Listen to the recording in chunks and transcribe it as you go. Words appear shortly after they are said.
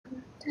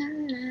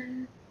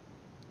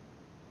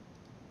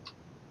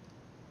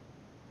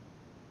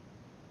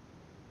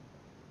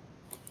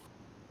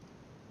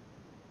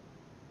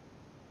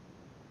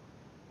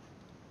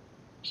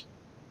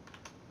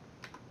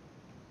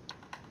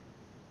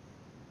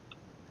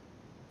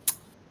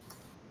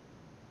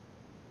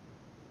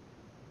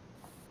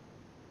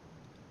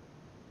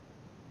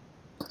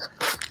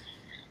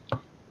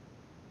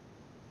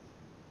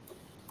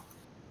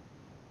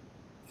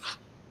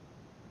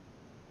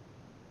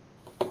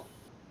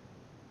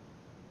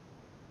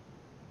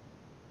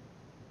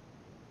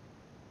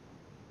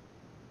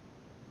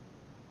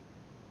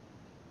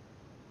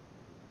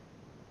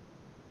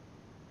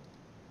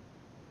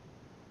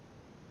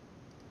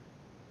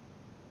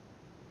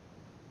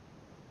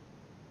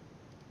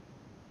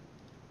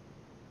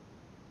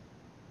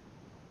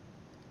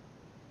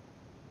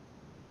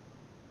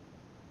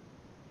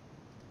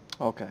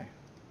Okay.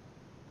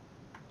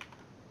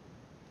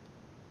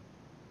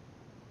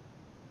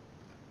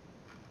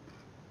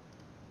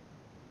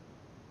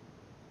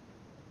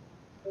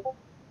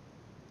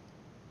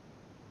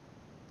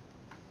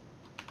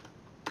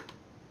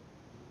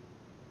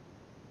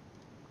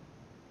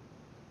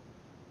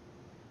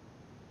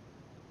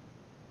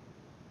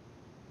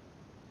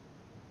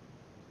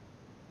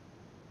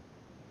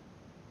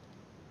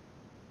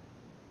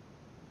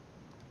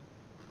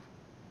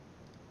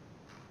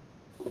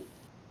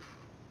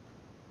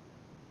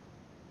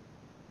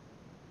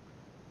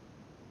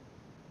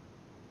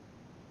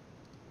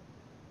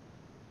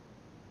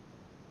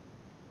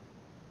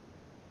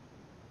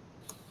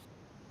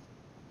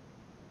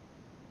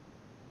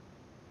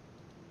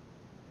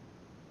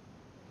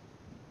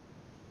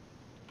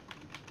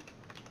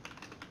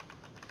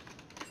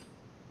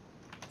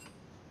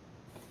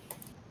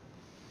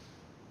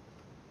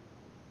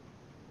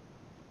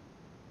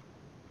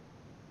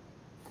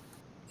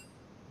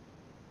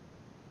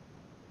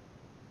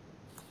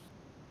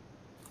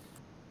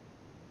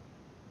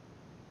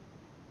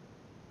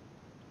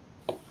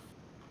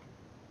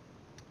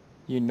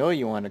 You know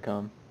you want to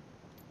come.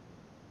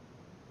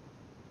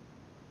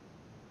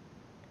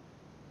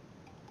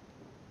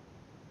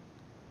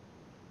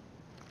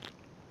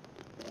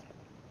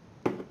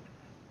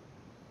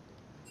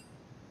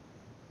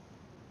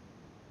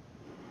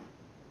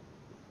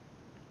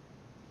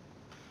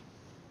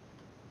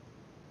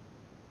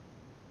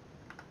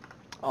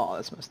 Oh,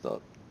 that's messed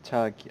up.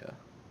 Tag ya.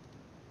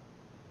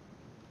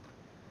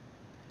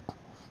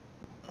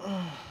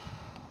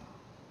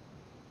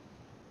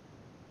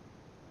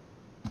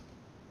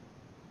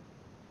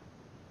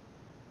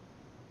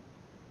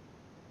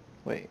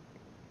 Wait.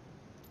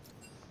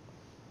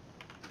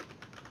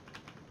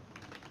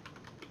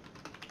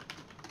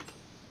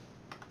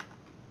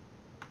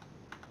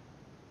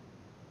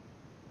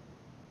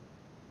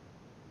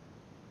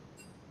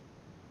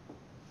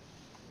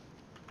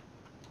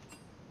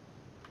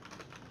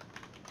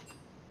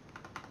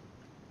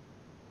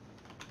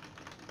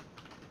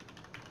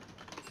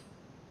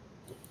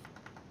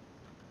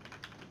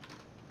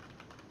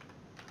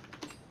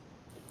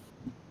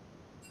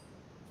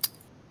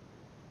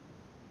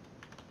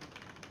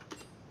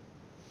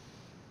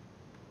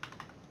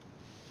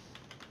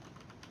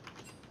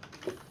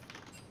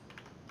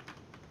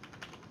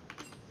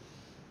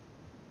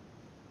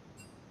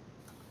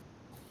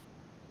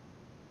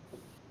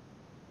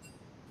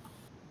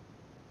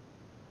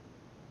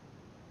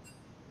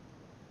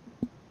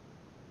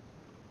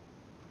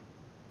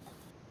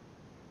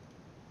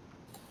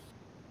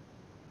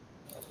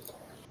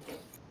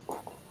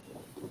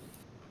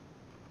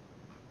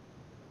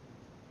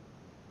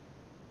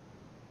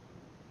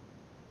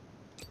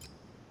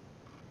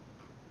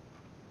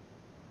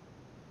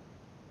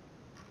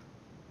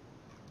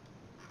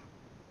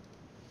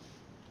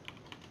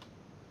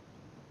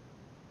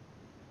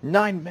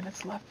 Nine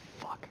minutes left.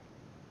 Fuck.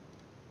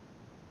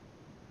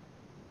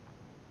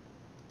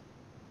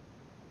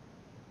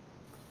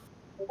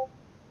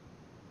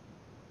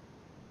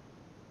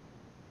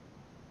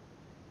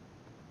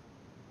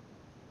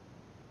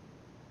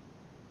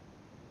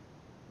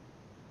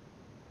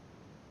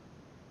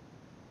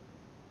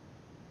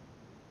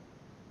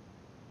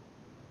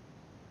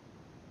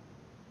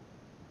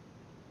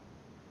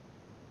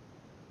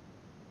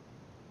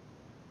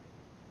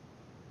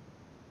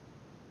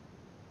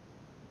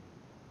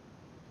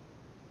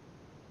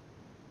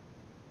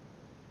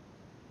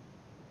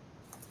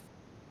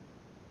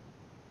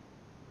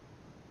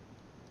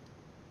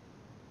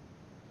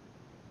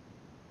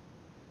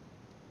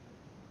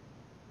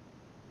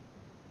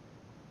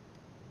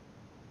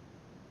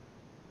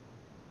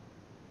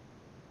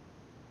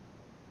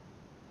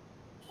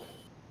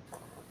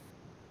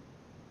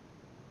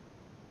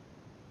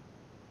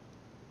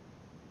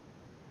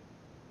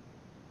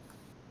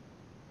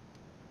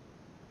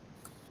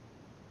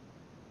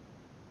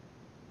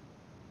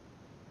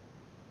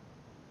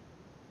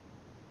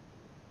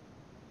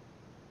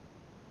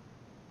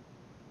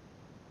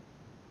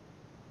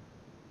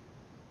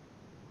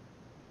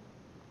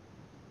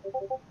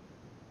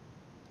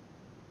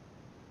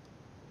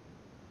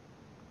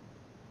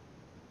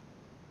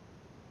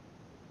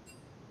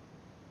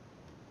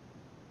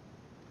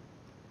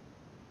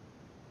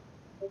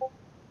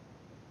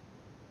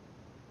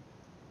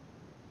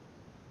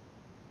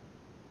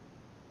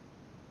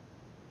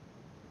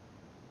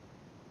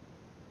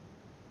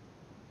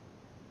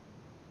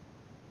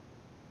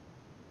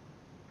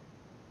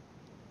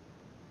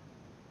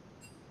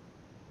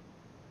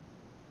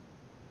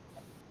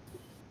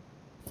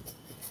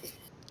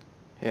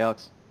 Hey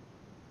Alex.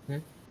 Hmm?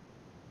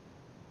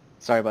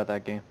 Sorry about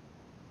that game.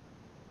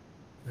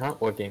 Huh?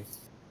 What game?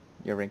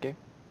 Your ranking?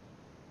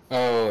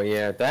 Oh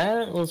yeah,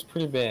 that was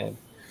pretty bad.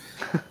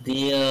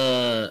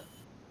 The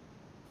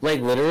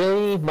like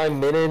literally my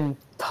mid and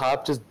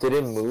top just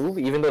didn't move,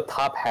 even though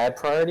top had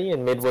priority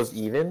and mid was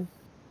even.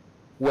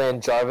 When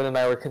Jarvan and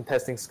I were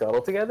contesting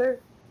Scuttle together,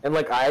 and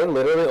like I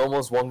literally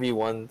almost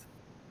 1v1'd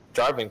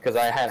Jarvan because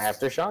I had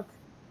Aftershock.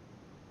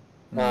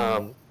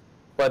 Hmm.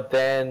 but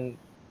then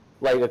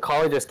like a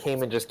caller just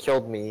came and just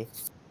killed me,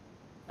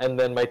 and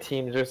then my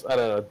team just I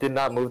don't know did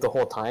not move the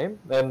whole time,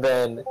 and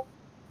then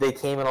they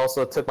came and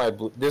also took my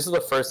blue. This is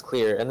the first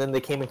clear, and then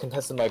they came and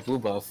contested my blue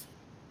buff,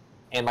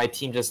 and my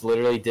team just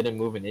literally didn't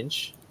move an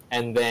inch,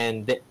 and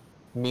then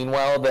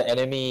meanwhile the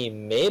enemy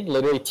mid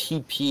literally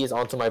TPs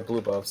onto my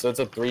blue buff, so it's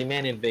a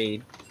 3-man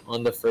invade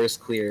on the first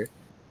clear,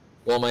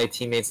 while my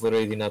teammates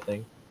literally do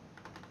nothing,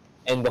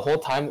 and the whole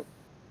time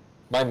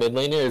my mid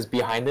laner is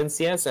behind in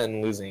CS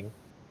and losing,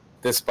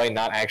 despite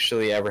not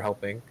actually ever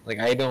helping. Like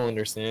I don't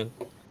understand.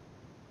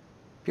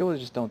 People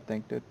just don't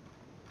think, dude.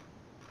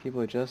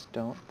 People just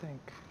don't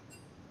think.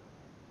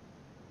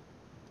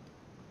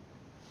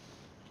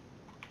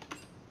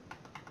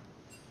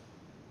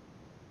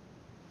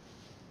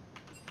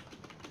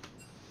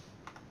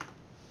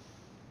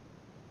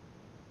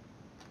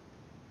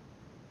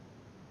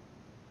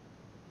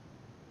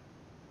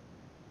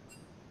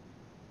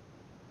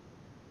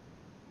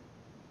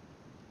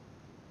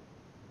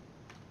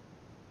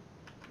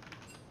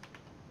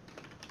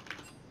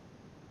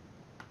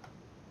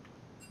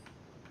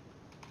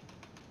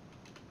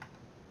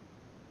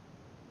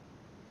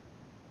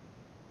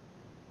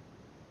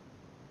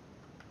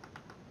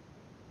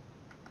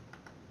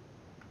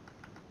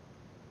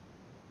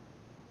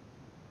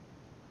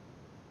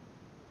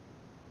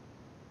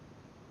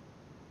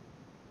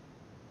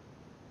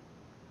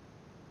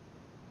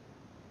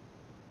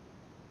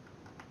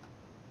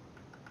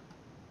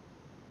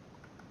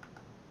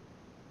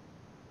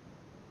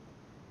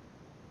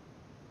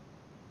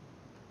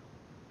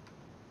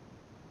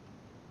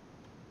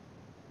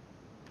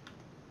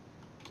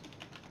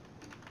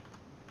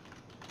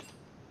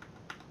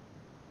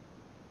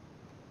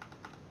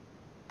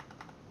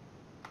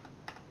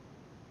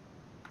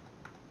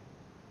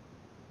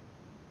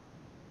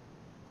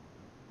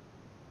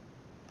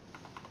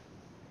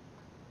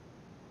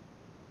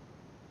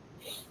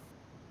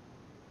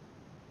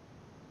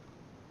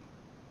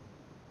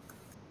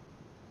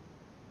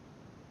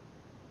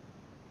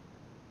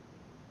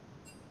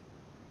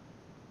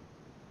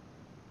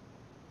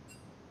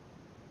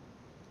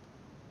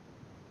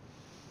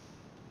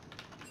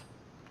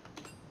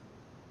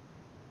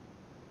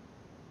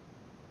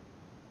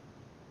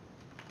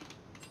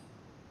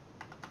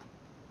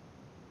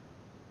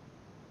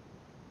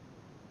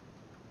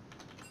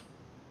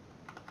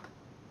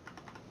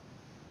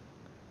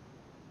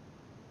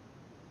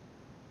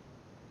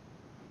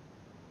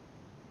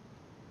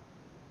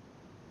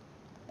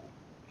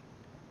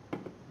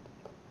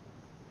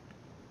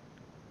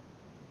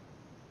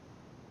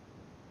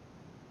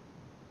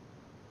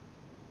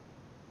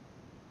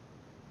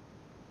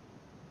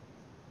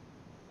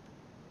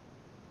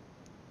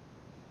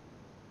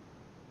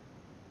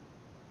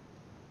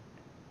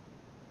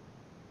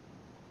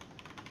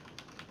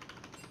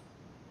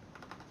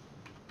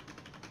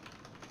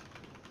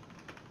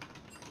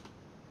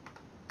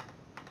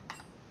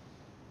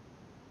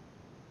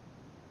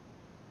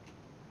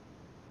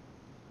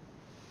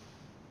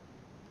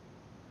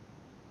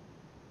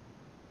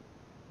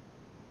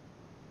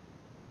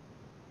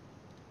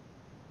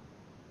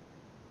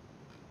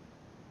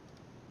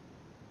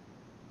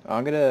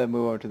 I'm gonna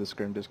move over to the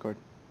Scrim Discord.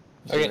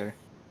 See you Okay. later.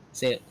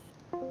 See it.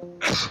 Ooh,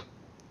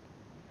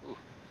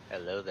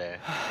 hello there.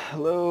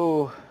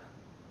 Hello.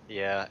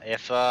 Yeah,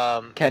 if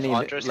Kenny,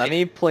 Andres let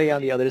me play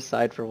on the other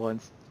side for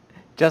once.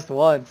 Just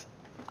once.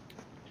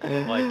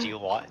 what do you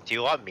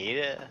want me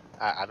to?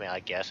 I mean, I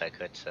guess I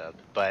could sub,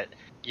 but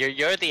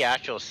you're the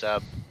actual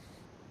sub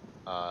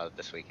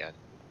this weekend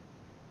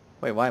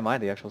Wait, why am I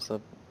the actual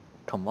sub?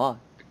 Come on.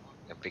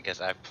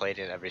 because I've played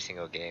in every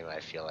single game. I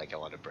feel like I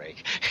want to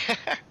break.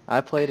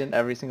 I played in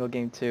every single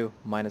game too.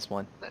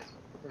 -1.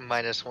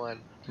 -1.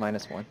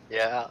 -1.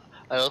 Yeah,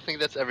 I don't think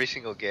that's every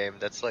single game.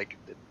 That's like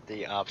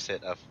the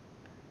opposite of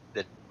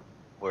the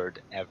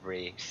word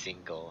every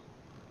single,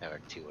 or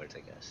 2 words, I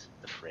guess.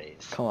 The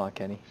phrase. Come on,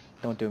 Kenny.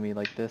 Don't do me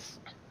like this.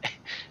 I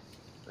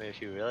mean,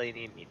 if you really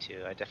need me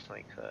to, I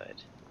definitely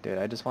could. Dude,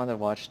 I just wanted to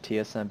watch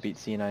TSM beat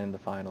C9 in the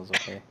finals,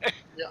 okay?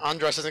 Yeah,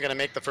 Andres isn't going to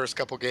make the first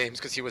couple games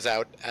because he was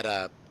out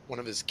at one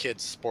of his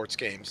kids' sports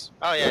games.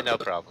 Oh yeah, no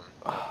problem.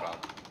 No problem.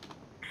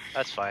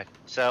 That's fine.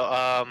 So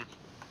I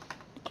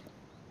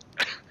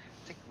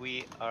think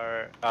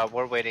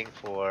we're waiting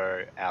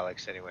for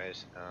Alex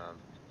anyways.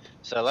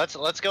 So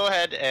let's go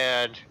ahead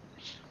and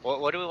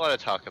what do we want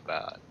to talk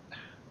about?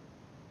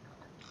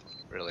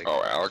 Really Oh,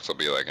 quick. Alex will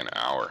be like an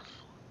hour.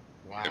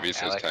 Wow, If he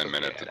says Alex 10 will be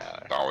minutes, an it's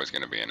hour. always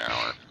going to be an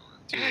hour.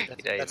 dude, You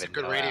don't that's a even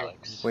good know radio.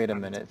 Alex. Wait a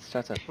minute. It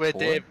starts at Wait, 4?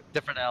 Dave,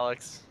 different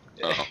Alex.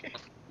 Oh,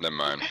 never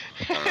mind.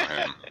 I don't know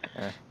him.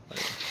 Eh,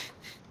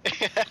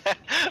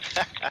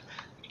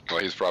 Well,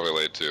 he's probably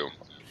late too.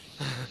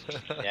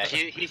 Yeah,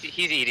 he's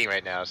eating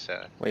right now,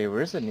 so. wait,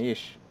 where's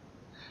Anish?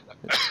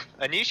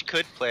 Anish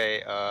could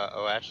play.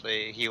 Oh,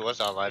 actually, he was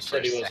online He for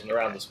said a he wasn't second.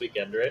 around this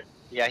weekend, right?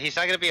 Yeah, he's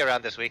not gonna be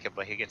around this weekend,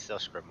 but he can still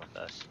scrim with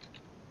us.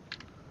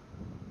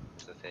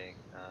 That's the thing.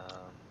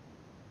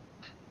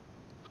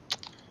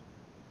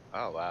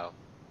 Oh wow.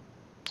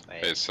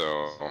 Wait. Hey,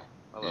 so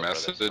My little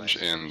brother's Message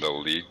playing in the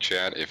league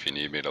chat if you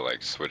need me to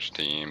like switch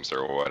teams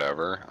or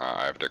whatever.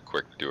 I have to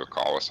quick do a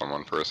call with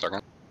someone for a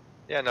second.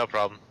 Yeah, no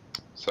problem.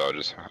 So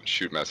just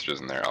shoot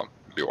messages in there. I'll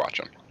be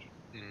watching.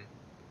 Mm.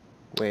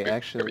 Wait,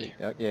 actually,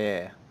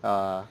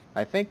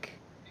 I think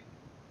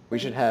we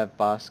should have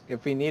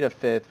if we need a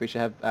fifth, we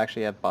should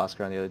actually have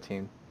Bosker on the other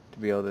team to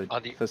be able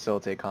On to the-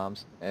 facilitate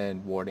comms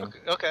and warding.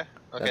 Okay.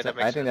 That's, That makes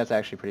I sense. think that's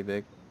actually pretty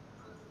big.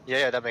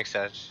 Yeah, that makes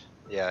sense.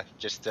 Yeah,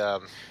 just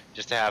to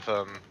have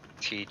him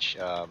teach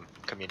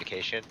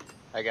communication,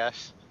 I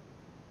guess,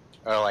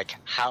 or like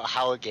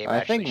how a game I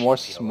actually think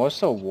should more feel.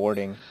 so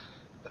warding,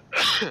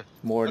 Okay.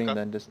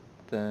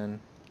 than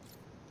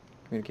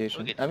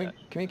communication. We could I do mean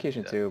that.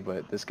 communication that. too,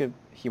 but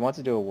he wants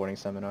to do a warding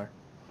seminar.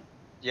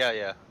 Yeah,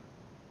 yeah.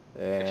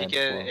 And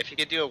If you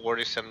could do a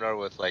warding seminar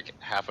with like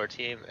half our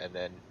team, and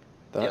then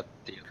the other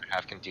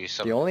half can do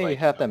some the only like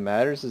half that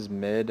matters is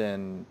mid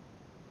and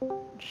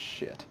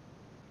shit.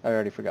 I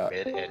already forgot.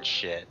 mid and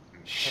shit.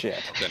 Shit.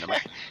 Cinnamon.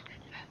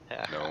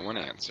 No one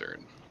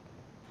answered.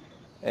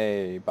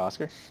 Hey,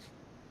 Bosker.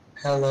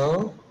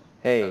 Hello?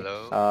 Hey,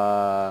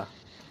 Hello?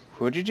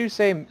 who did you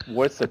say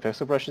wards the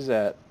pixel brushes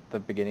at the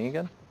beginning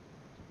again?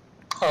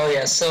 Oh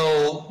yeah,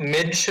 so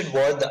mid should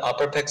ward the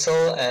upper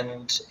pixel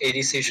and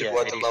ADC should Yeah,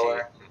 ward ADC. the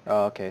lower.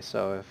 Oh, okay,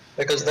 so if...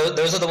 Because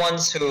those are the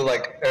ones who,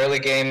 like, early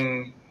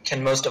game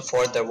can most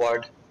afford their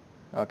ward.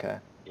 Okay.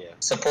 Yeah.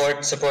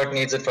 Support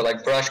needs it for,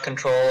 like, brush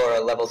control or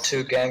a level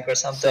 2 gank or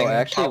something.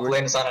 actually, Top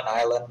lane is on an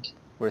island.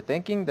 We're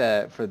thinking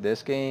that for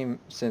this game,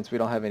 since we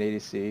don't have an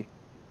ADC...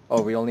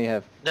 Oh, we only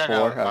have No, 4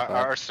 out of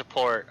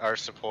 5. Our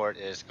support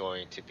is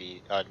going to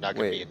be not going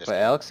to be in this. But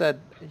game. Alex said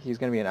he's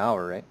going to be an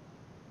hour, right?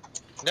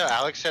 No,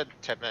 Alex said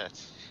 10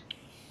 minutes.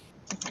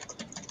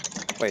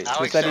 Wait, Alex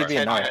who said he'd said be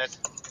 10 an hour? minutes,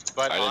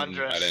 but I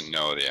Andres. didn't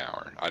know the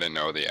hour. I didn't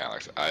know the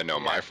Alex. I know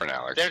my friend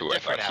Alex, They're who I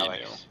thought different he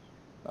knew. Alex.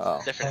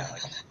 Oh, Different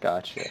Alex.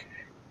 gotcha.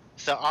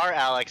 So our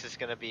Alex is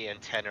gonna be in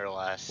 10 or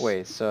less.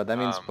 Wait, so that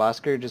means Um,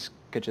 Bosker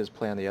could just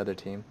play on the other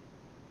team.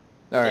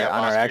 Alright, Yeah,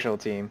 on our Bosker- actual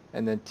team,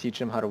 and then teach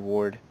him how to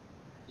ward.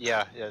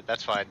 Yeah,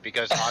 that's fine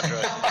because Andres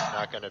is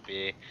not gonna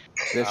be.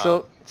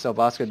 So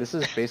Bosker, this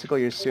is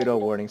basically your pseudo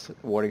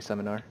warding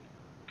seminar.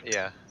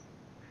 Yeah.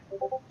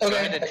 Okay,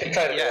 ahead I and can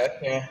try to do yeah.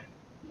 that,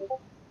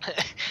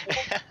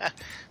 yeah.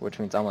 Which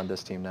means I'm on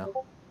this team now.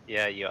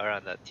 Yeah, you are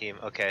on that team.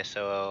 Okay,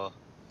 so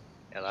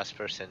yeah, last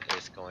person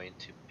is going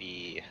to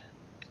be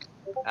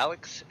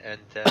Alex, and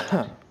then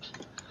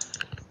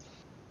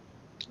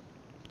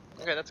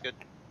okay, that's good.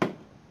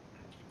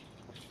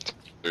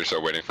 You're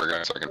still waiting for a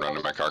guy so I can run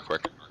to my car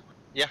quick.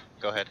 Yeah,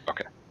 go ahead.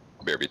 Okay.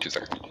 BRB 2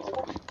 seconds.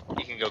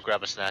 You can go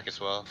grab a snack as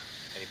well.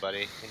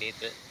 Anybody who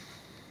needs it.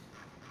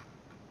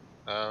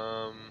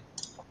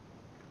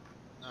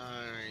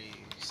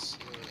 Nice.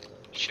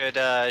 Should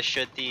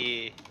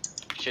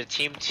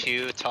team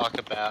 2 talk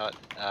about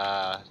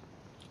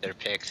their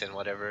picks and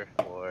whatever,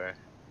 or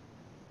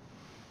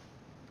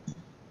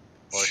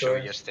should Sure.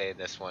 we just stay in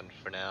this one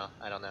for now?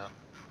 I don't know.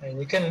 I mean,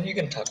 you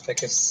can talk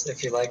pick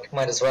if you like.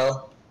 Might as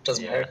well.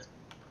 Doesn't Yeah. hurt.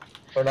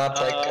 We're not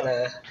like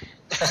gonna.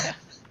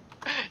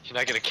 You're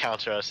not gonna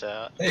counter us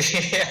out.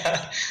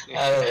 Yeah,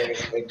 I don't think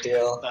it's a big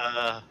deal.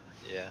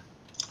 Yeah.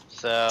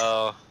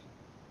 So,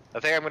 I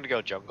think I'm gonna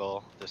go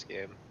jungle this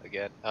game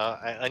again.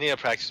 I need to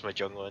practice my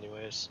jungle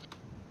anyways.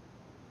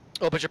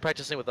 Oh, but you're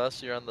practicing with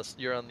us. You're on the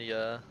Scrim team?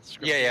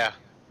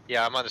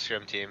 Yeah. I'm on the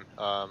Scrim team.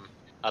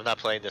 I'm not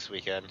playing this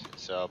weekend,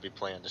 so I'll be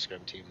playing on the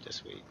Scrim team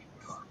this week.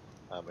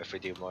 If we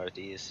do more of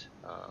these.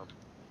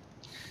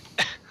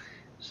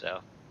 So,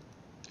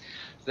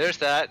 there's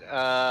that.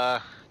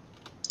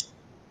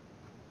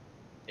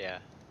 Yeah,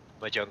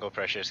 my jungle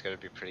pressure is gonna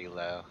be pretty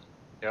low.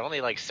 There are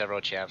only like several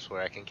champs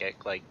where I can get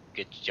like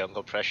good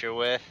jungle pressure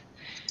with.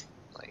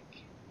 Like,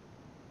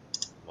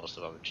 most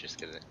of them are just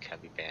gonna kind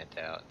of be banned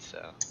out.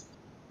 So,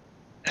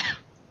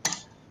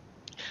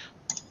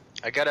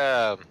 I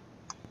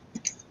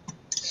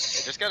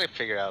just gotta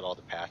figure out all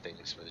the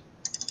pathings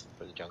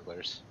for the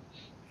junglers.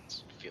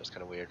 It feels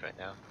kind of weird right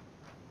now.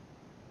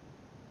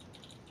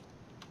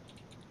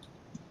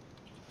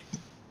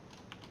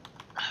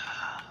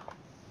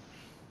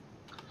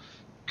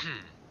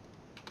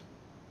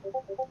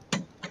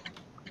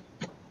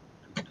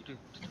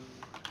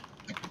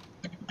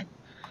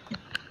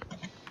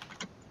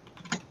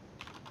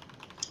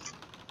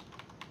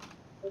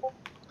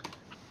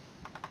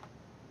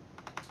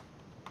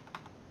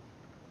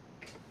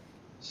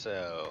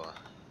 So,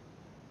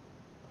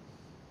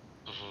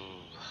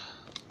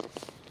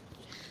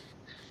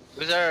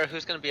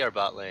 who's gonna be our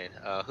bot lane?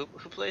 Who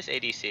plays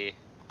ADC?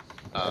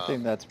 I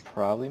think that's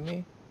probably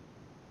me.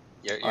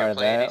 You're Or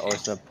playing that, ADC? or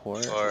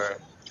support,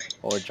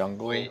 Or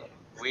jungle.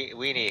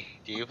 Weenie,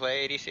 do you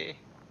play ADC?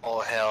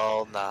 Oh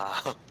hell nah.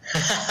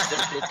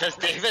 Does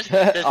David?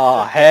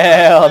 Oh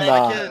hell I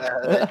no!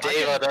 can-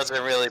 Deva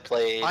doesn't really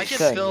play I ADC can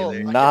Saying still,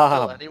 either.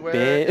 nah, anywhere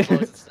as long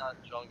bitch. as it's not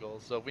jungle.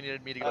 So if we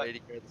needed me to go AD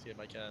carry this game,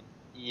 I can.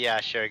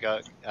 Yeah, sure, go.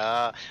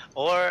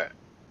 Or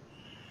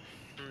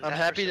I'm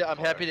happy to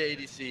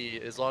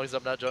ADC as long as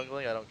I'm not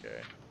jungling. I don't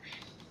care.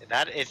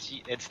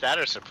 It's that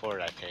or support,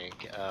 I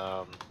think.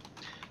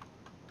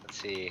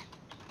 let's see.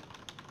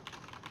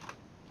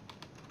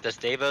 Does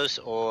Davos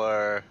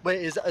or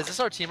Wait, is this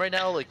our team right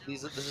now? Like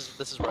this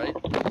is right?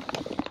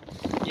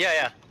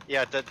 yeah.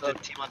 The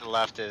team on the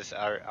left is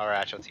our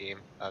actual team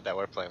that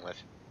we're playing with,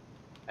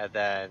 and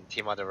then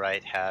team on the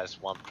right has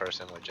one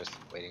person we're just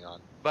waiting on.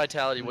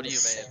 Vitality, what do you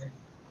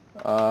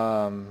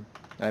main?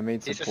 I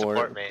made He's a support,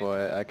 support main.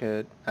 but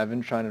I've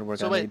been trying to work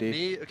So on wait, AD.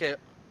 me? Okay.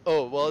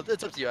 Oh well,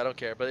 it's up to you. I don't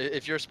care. But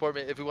if you're a sport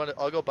mate, if we want to,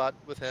 I'll go bot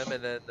with him,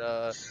 and then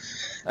I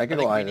could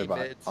think go we either need bot,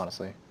 mids.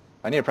 honestly.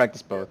 I need to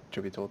practice both,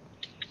 truth be told.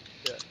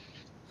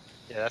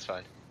 Yeah, that's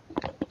fine.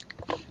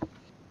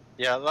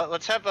 Yeah,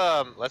 let's have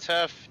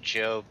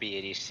Joe be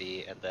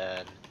ADC, and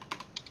then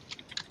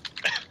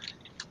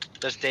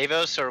does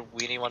Davos or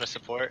Weenie want to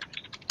support?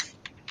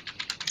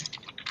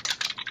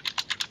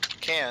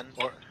 Can.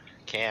 Or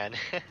can?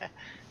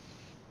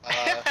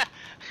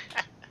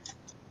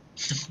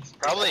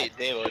 Probably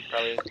Dave would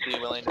probably be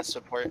willing to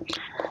support.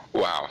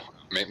 Wow.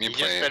 Make me You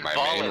play just been my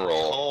falling main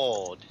role.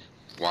 cold.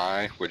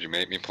 Why would you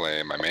make me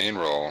play my main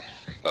role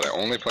that I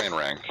only play in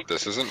ranked?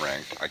 This isn't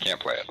ranked. I can't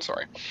play it,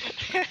 sorry.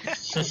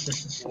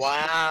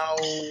 Wow.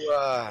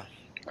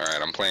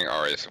 Alright, I'm playing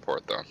RA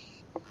support though.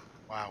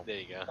 Wow. There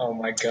you go. Oh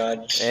my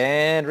god.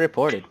 And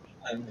reported.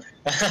 I'm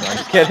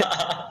just kidding.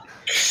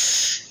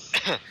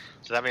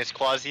 So that means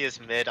Quasi is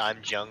mid,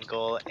 I'm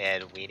jungle,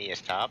 and Weenie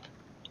is top.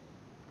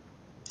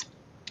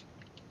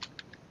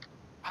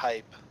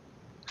 Hype.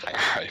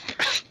 Hype.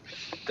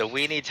 The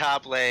Weenie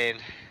top lane.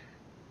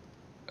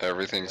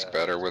 Everything's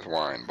better with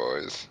wine,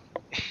 boys.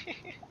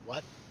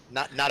 What?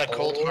 Not a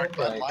cold hard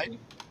Bud Light?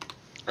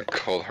 A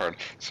cold hard.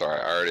 Sorry,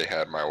 I already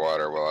had my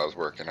water while I was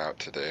working out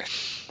today.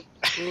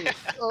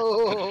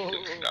 Oh.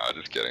 No,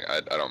 just kidding. I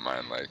don't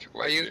mind like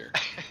light you-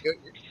 beer.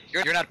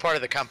 You're not part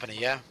of the company,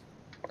 yeah?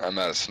 I'm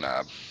not a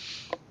snob.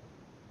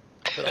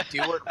 So, do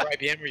you work for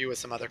IBM or are you with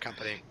some other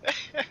company?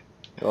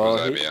 Well,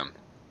 Who's he, IBM?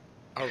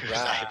 Oh,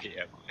 right.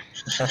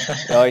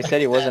 IBM. well, he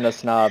said he wasn't a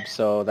snob,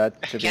 so that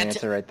should be an Can't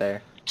answer right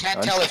there. Can't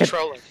I'm tell just if kidding.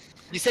 trolling.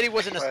 You said he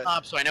wasn't a Right.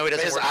 snob, so I know he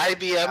doesn't Is work.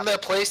 IBM the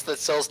place that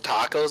sells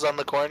tacos on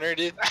the corner,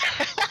 dude?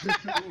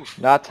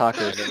 Not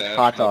tacos, International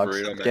hot dogs.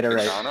 Burrito Get it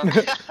right.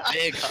 Mexicana?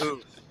 Big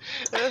oof.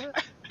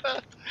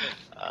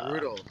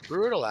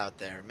 Brutal out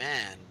there,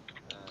 man.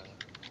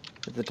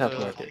 It's a tough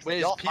market.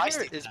 Wait, Y'all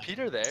is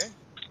Peter there?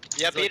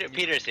 Yeah, He's like-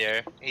 Peter's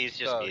here. He's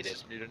just Oh, muted. He's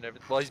just muted and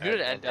everything. Well, he's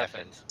muted and And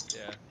deafened.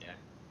 deafened. Yeah.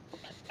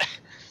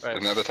 Yeah.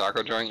 Isn't that the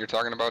taco joint you're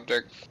talking about,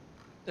 Dick?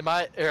 Am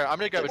I? Here, I'm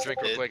gonna grab a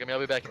drink real quick. I mean, I'll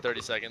be back in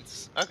 30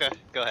 seconds. Okay,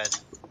 go ahead.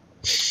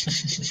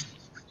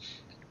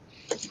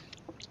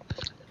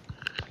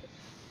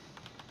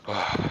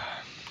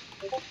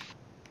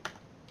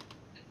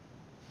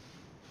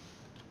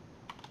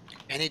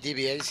 Any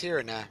DBAs here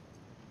or nah?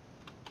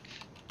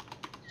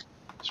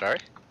 Sorry?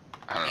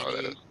 I don't know what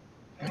that is.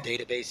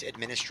 Database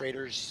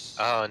administrators?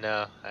 Oh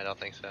no, I don't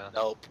think so.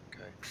 Nope.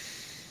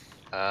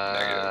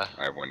 Negative.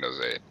 I have Windows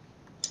 8.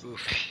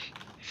 Oof.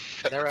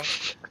 They're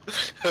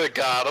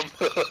Got him.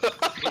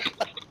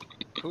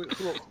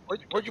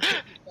 where'd you put you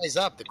guys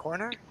up? The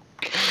corner?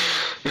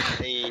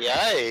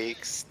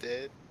 Yikes,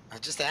 dude. I'm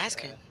just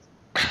asking.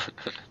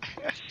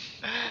 I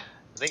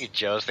think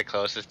Joe's the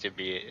closest to a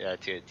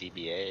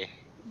DBA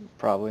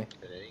Probably.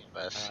 than any of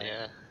us.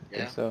 Yeah. I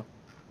think so.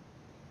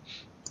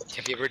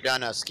 Have you ever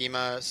done a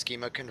schema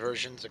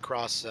conversions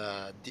across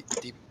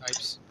deep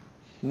pipes?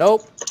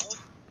 Nope.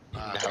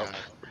 No. God.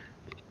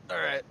 All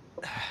right.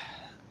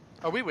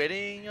 Are we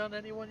waiting on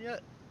anyone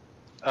yet?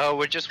 Oh,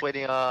 we're just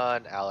waiting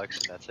on Alex,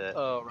 and that's it.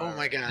 Oh, Oh right,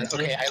 my right. god.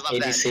 Okay, I love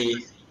that.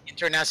 ADC.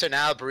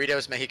 Internacional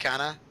Burritos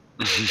Mexicana.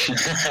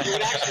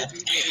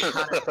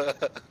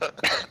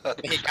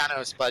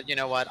 Mexicanos, but you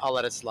know what? I'll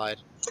let it slide.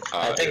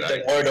 I think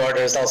the word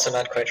order is also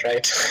not quite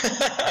right.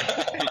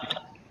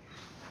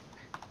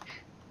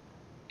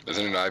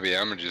 Isn't it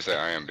IBM or did you say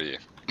IMB?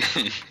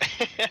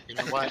 You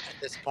know what? At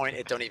this point,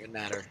 it don't even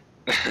matter.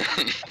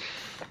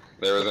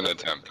 There was an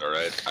attempt,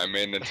 alright? I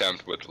made an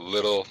attempt with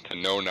little to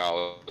no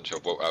knowledge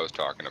of what I was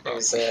talking It about.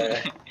 was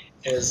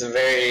a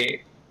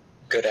very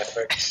good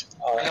effort.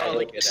 I No, would,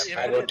 like the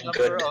I would infinite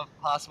good. number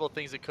of possible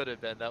things it could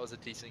have been. That was a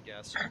decent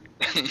guess.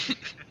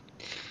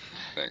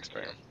 Thanks,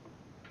 man.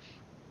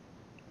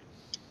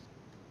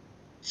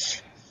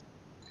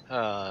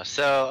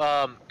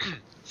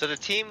 So the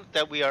team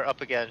that we are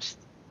up against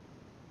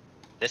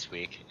this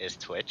week is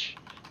Twitch.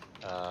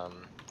 Oh,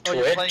 you're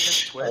playing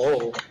against Twitch?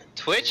 Oh,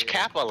 Twitch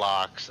Kappa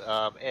Locks.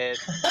 It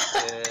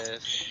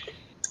is.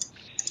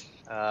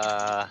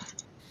 Let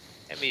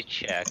me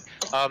check.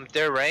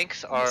 Their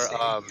ranks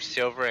are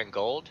silver and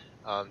gold.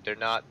 They're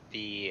not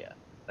the.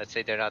 Let's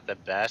say they're not the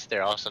best.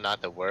 They're also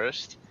not the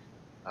worst.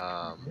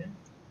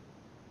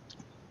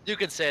 You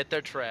can say it.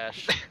 They're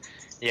trash.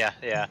 Yeah.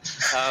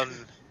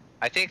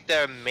 I think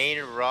their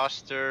main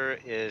roster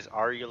is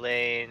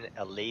Arulane,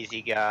 a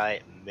lazy guy,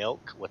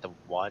 Milk with a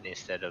 1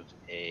 instead of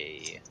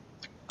a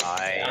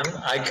I.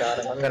 I got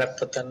him. I'm gonna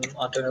put them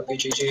onto an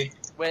BGG.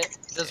 Wait,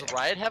 does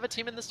Riot have a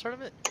team in this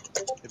tournament?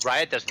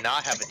 Riot does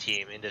not have a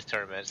team in this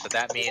tournament, so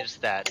that means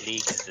that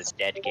League is a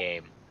dead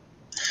game.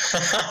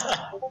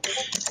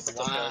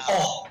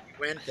 Oh,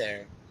 went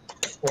there.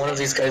 One of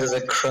these guys is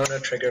a Chrono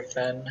Trigger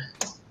fan.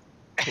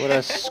 What a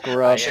I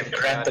scrub. should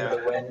grant them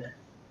the win.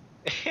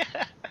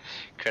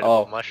 Credible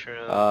Oh,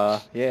 mushroom.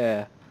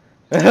 yeah.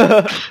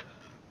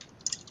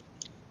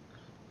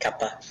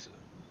 Kappa.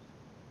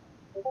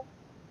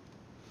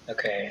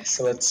 Okay,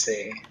 so let's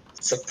see.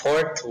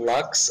 Support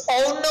Lux.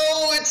 Oh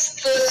no,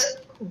 it's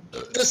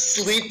the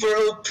sleeper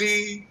OP.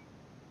 It's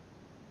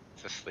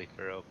a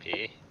sleeper OP.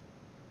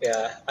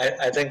 Yeah,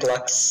 I think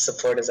Lux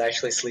support is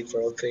actually sleeper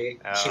OP.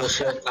 Oh. Heal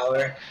shield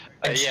power.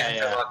 Yeah, Enchanter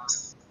yeah.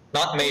 Lux.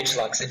 Not Mage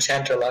Lux,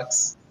 Enchanter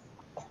Lux.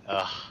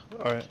 Ugh.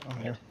 Alright, I'm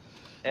here.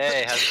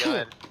 Hey, how's it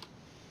going?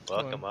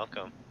 Welcome,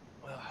 welcome.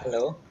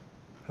 Hello?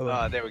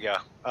 Hello. There we go.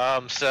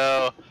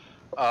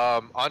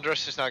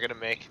 Andros is not gonna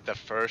make the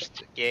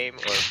first game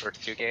or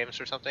first 2 games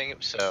or something.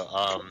 So,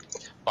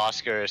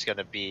 Bosker is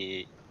gonna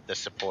be the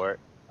support.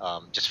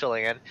 Just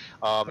filling in.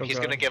 He's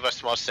Okay. gonna give a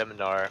small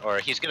seminar, or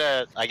he's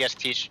gonna, I guess,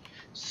 teach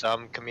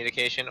some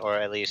communication, or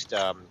at least,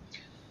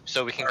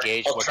 so we can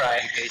gauge I'll what try.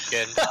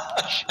 communication,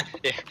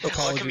 yeah, what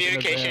Apologies in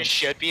communication advance.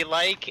 should be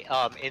like,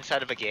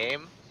 inside of a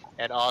game,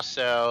 and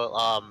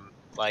also,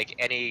 like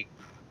any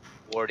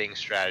warding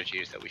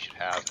strategies that we should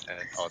have and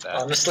all that.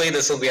 Honestly,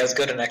 this will be as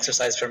good an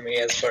exercise for me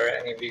as for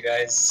any of you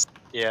guys.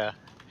 Yeah,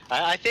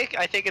 I think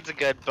it's a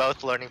good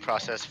both learning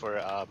process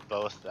for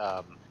both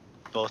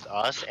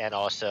us and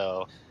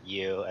also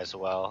you as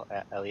well.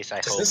 At least I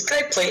Does hope. this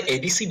guy play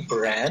ADC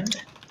Brand?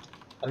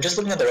 I'm just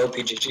looking at their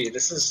OPGG.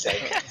 This is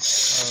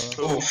like,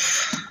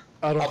 oof.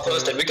 I don't I'll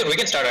post it. We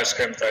can start our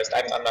scrim first.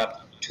 I'm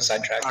not too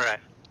sidetracked. All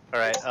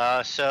right.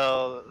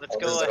 So let's Oh,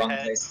 this is the go wrong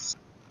ahead. place.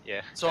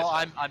 Yeah. So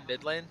I'm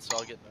mid lane, so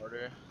I'll get in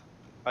order.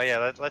 Oh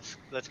yeah. Let's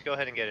go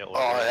ahead and get it. Oh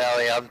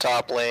hell yeah, I'm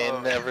top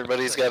lane.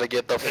 Everybody's got to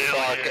get the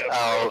fuck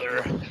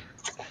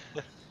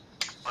out.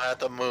 I have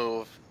to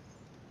move.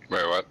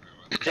 Wait, what?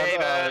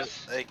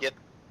 Davis, Hey,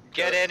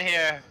 get in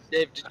here.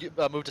 Dave, did you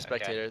move to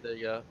spectator? There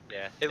you go.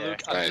 Yeah. Hey there.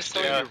 Luke, I'm Nice, just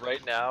telling dude. you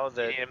right now You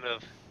that need to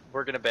move.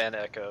 we're gonna ban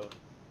Echo.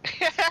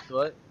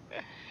 What?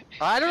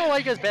 I don't know why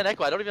you guys ban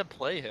Echo. I don't even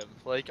play him.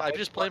 Like I'm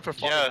just playing for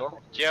fun. and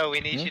normal. Joe, we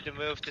need you to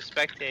move to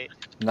spectate.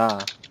 Nah.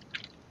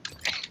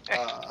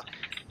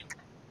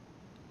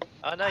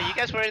 Oh no, you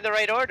guys were in the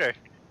right order.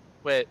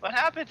 Wait, What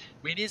happened?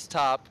 we need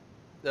top.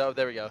 Oh,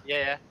 there we go.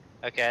 Yeah.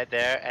 Okay,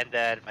 there, and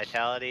then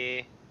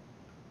Vitality.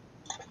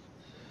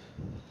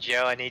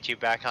 Joe, I need you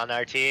back on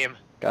our team.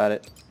 Got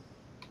it.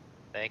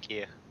 Thank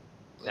you.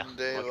 No,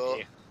 Dave, look at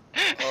you.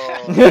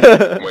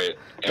 Oh, Wait.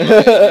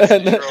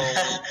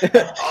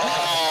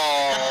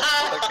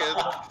 oh,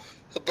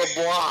 fucking the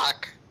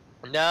block.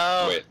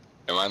 No. Wait,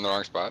 am I in the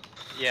wrong spot?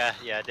 Yeah,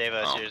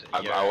 Davis,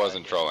 Oh, you're I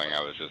wasn't trolling.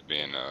 I was just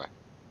being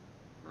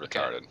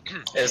retarded.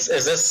 Is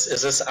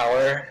this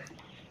our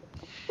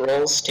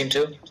roles, team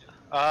 2?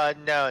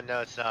 No,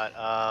 it's not.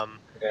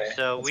 Okay.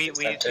 So let's we fix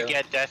need that to too.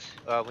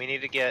 get we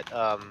need to get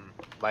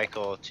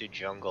Michael to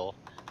jungle.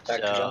 Back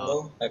to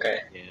jungle. Okay.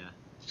 Yeah.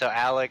 So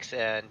Alex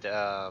and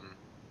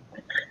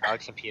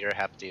Peter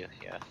have to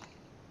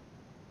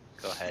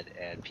go ahead,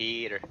 and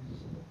Peter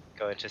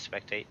go into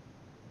spectate.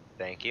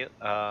 Thank you.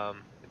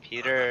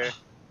 Peter,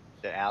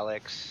 the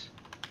Alex.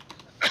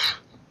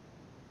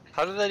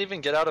 How did that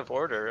even get out of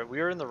order? We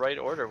were in the right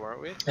order,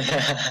 weren't we?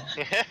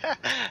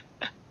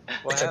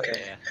 What It's happened?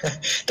 okay.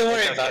 Don't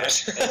worry It's about okay.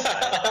 it. It's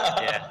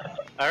fine. Yeah.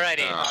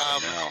 Alrighty.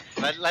 Oh,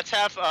 Let's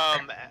have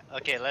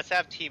let's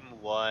have team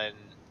 1.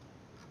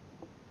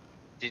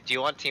 Do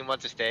you want team 1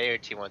 to stay or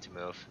team 1 to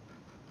move?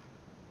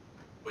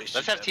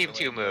 Let's have team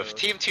 2 move.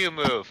 Team 2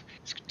 move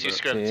to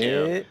scrim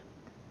 2.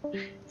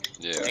 Okay.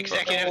 Yeah.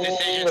 Executive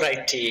decision.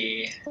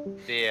 Alrighty.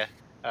 See ya.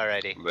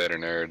 Alrighty. Later,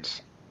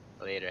 nerds.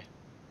 Later.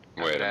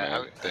 Wait a gonna-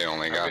 minute. They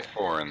only got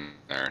 4 in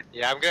there.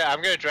 Yeah,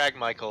 I'm gonna drag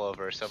Michael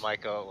over. So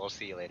Michael, we'll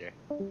see you later.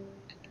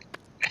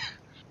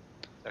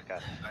 Okay.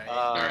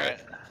 Alright.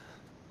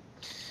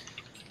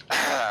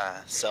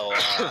 So,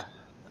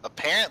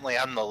 apparently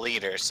I'm the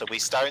leader, so we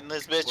starting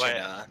this bitch Wait. or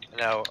not?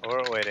 No,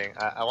 we're waiting.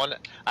 I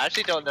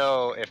actually don't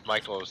know if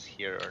Michael's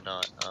here or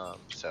not.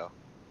 So.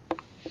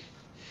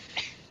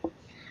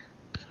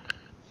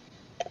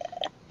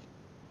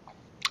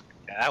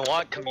 I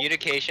want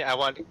communication. I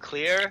want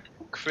clear,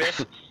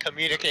 crisp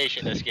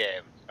communication this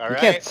game. All You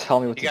right. can't tell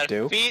me what You to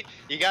do.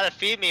 You gotta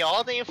feed me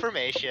all the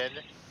information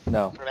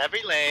No, from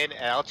every lane,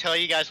 and I'll tell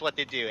you guys what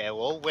to do, and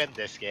we'll win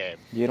this game.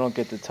 you don't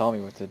get to tell me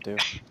what to do.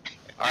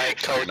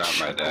 Alright, coach, Not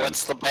my dad.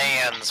 what's the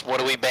bans? What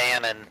are we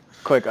banning?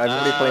 Quick, I've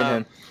already played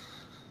him.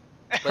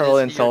 But Hurl is he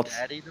your insults.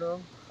 daddy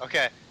though?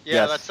 Okay.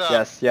 Yeah. Yes,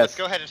 Let's yes.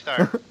 go ahead and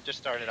start. Just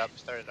start it up.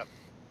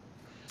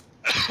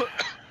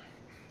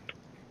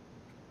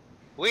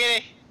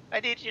 Weenie, I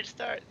need you to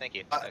start. Thank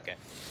you. Okay.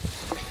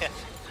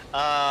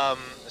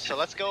 So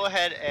let's go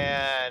ahead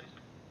and.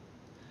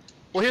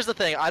 Well, here's the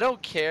thing. I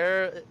don't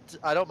care.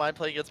 I don't mind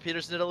playing against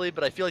Peterson in Italy,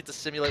 but I feel like to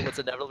simulate what's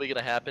inevitably going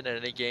to happen in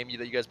any game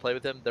that you guys play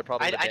with him, they're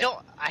probably. I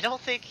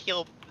don't think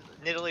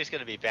Nidalee is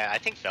gonna be banned. I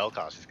think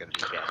Vel'Koz is gonna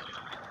be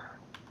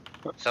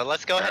banned. So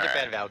let's go ahead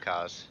and ban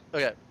Vel'Koz.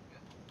 Okay.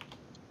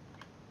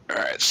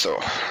 Alright, so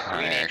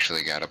I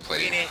actually gotta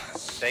play.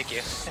 Thank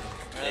you.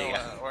 There you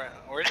go.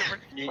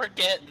 We're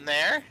getting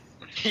there.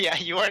 Yeah,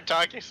 you weren't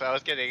talking, so I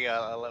was getting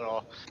a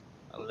little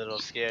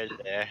scared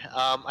there.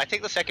 I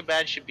think the second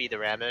ban should be the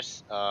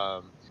Rammus.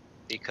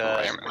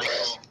 Because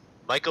Rammus.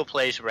 Michael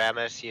plays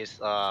Rammus. He's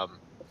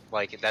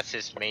like that's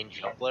his main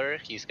juggler.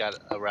 He's got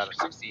around a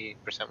 60%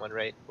 win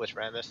rate with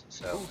Rammus.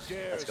 So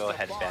let's go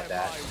ahead and ban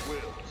that.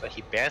 So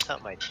he bans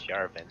out my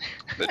Jarvan.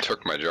 They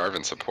took my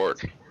Jarvan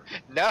support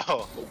No.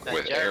 not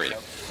with Jarvan. Aerie.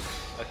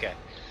 Okay.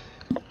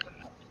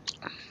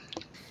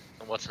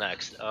 And what's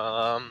next?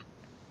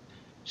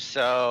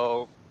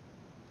 So,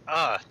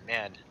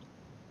 man.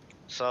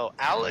 So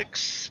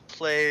Alex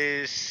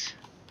plays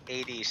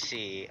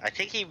ADC. I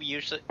think he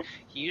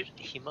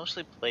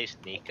mostly plays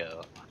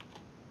Nico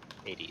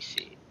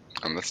ADC.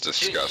 And that's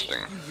disgusting.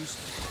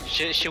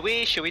 Should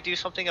we do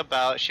something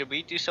about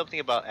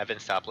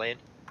Evan's top lane?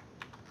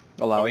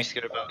 Allow Are we it.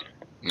 scared about?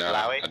 No,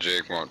 Malawi?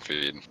 Jake won't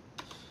feed.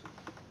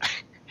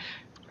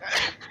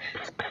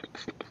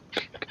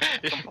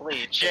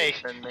 Complete Jake,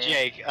 different, man.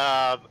 Jake,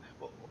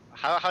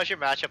 how's your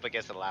matchup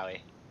against Malawi?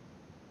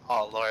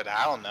 Oh lord,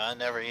 I don't know. I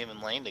never even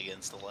laned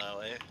against the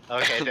Malawi.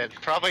 Okay, then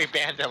probably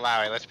ban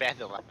Malawi. Let's ban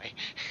Malawi.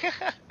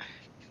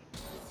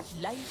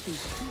 Life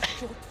is too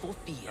short for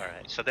fear.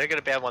 Alright, so they're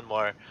gonna ban one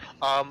more.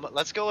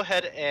 Let's go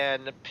ahead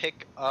and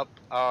pick up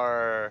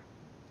our...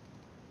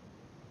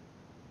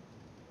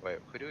 Wait,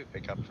 who do we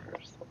pick up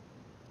first?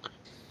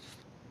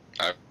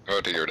 I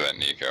vote to go to that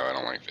Nico. I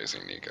don't like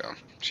facing Nico.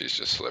 She's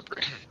just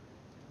slippery.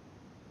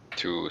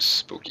 Too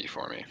spooky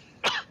for me.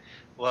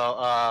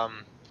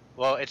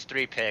 Well, it's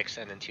 3 picks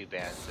and then 2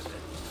 bans and then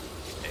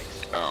 2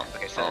 picks. Oh,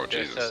 Okay, so oh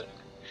Jesus. So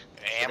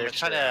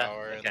Amateur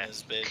hour in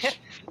this bitch.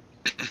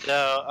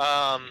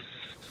 So,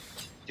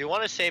 do you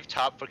want to save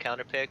top for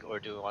counter pick, or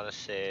do we want to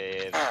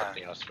save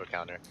something else for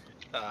counter?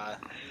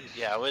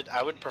 Yeah,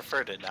 I would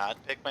prefer to not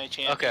pick my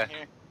champion Okay.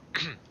 here.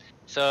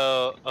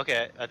 So,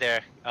 okay,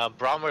 there.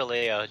 Braum or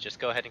Leo, just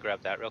go ahead and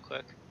grab that real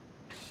quick.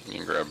 You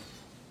can grab.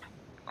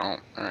 Oh,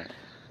 alright.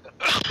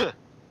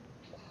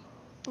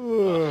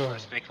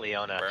 Let's pick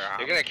Leona.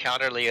 You're gonna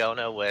counter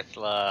Leona with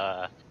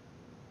Thresh,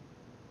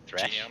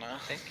 Gianna. I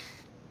think,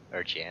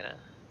 or Gianna.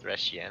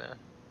 Thresh Gianna.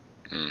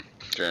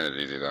 Trying it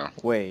easy though.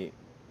 Wait,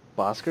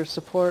 Bosker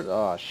support?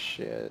 Oh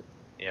shit.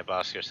 Yeah,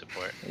 Bosker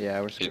support.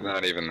 Yeah, we're He's screwed.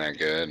 not even that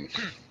good.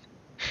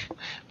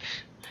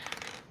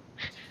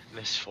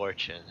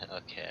 Misfortune.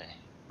 Okay.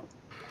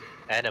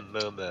 And a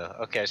Mumu.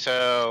 Okay,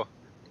 so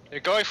they're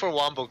going for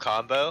Wombo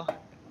combo.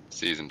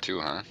 Season 2,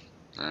 huh?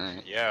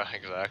 Alright. Yeah,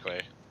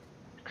 exactly.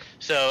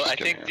 So I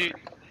think kidding.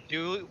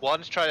 do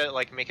want to try to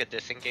like make a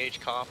disengage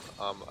comp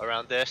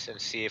around this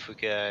and see if we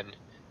can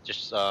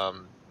just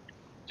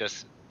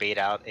bait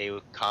out a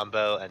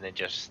combo and then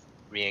just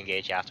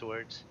re-engage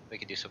afterwards. We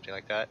could do something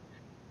like that.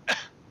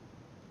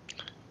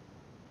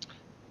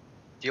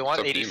 Do you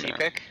want It's up to you, ADC man.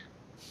 pick?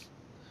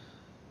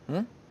 Hmm?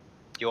 Do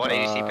you want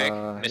ADC pick?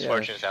 Yeah,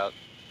 Misfortune's out.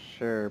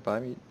 Sure,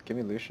 give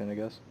me Lucian, I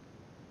guess.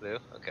 Lou?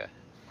 Okay.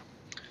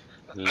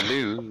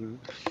 Lou.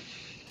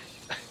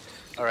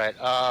 Alright,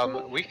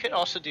 we could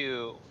also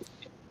do...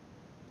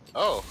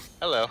 Oh,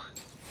 hello.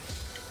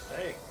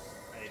 Hey,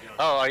 how you doing?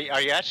 Oh, are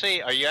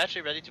you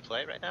actually ready to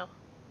play right now?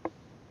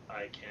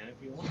 I can if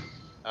you want.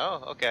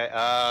 Oh, okay.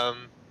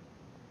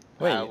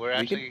 Wait, we're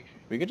actually...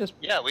 we could just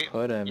Yeah,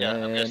 put him yeah,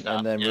 I'm in gonna stop,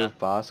 and then yeah. move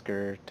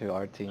Bosker to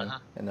our team, Uh-huh.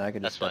 and then I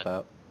could just That's step fine.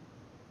 out.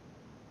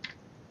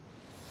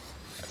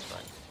 That's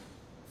fine.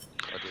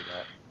 I'll do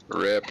that.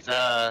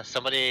 Rip.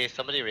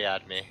 Somebody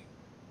re-add me.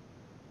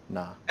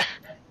 Nah.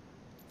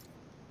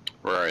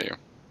 Where are you?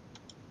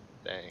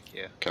 Thank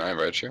you. Can I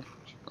invite you?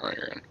 Oh,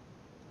 you're in.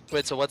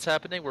 Wait, so what's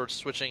happening? We're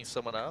switching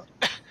someone out?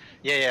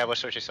 Yeah, we're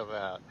switching something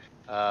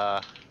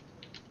out.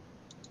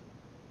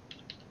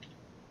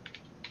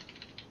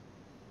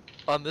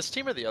 On this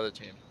team or the other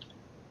team?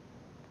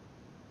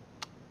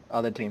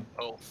 Other team.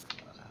 Oh,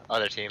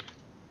 other team.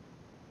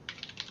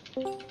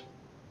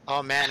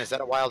 Oh man, is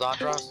that a wild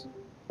Andros?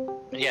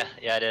 Yeah,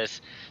 it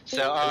is. So,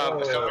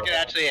 so we're gonna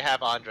actually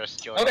have Andres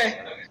join.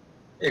 Okay.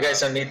 You guys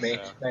don't need me.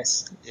 So,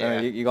 Nice. yeah.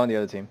 You go on the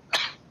other team.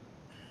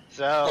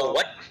 So. Oh,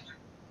 what?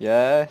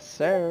 Yes,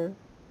 sir.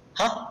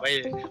 Huh?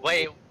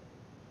 Wait.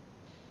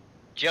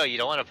 Joe, you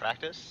don't want to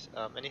practice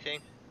anything?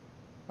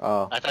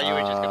 Oh. I thought you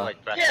were just gonna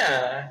like practice.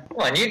 Yeah. Come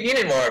on, you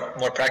need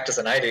more practice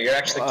than I do. You're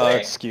actually playing.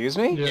 Excuse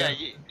me? Yeah.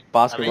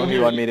 Bosker, I mean, what do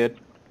you want me to?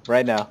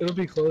 Right now. It'll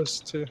be close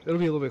too. It'll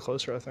be a little bit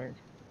closer, I think.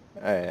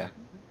 Oh yeah.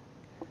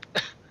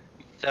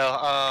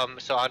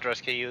 So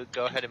Andres, can you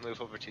go ahead and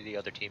move over to the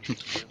other team?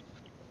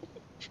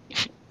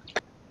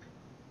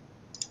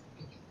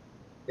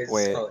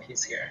 Wait. Oh,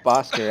 he's here.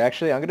 Bosker,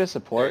 actually, I'm gonna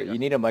support. You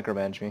need to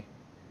micromanage me.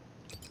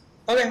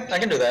 Okay, I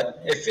can do that.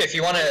 If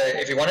you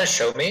wanna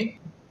show me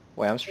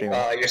Wait, I'm streaming.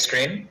 your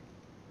screen.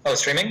 Oh,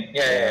 streaming? I'm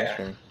Yeah.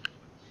 streaming.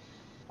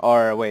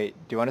 Or wait,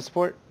 do you want to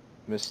support,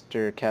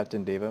 Mr.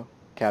 Captain Devo?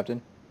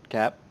 Captain?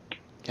 Cap?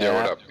 Yeah,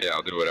 what up? Yeah,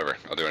 I'll do whatever.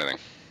 I'll do anything.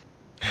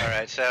 All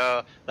right,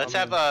 so let's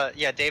have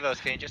Davos,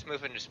 can you just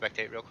move into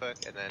spectate real quick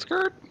and then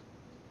Skirt.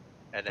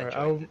 Alright,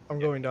 join? I'm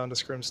going down to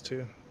scrims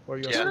too. Or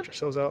you guys Yeah. sort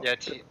yourselves out. Yeah,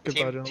 Goodbye,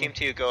 team gentlemen.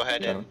 2, go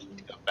ahead and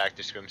go back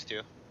to scrims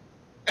 2.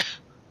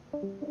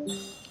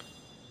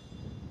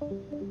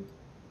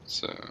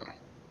 So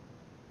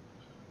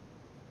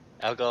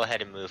I'll go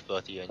ahead and move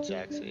both you and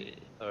Zach.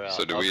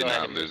 so do we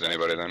not lose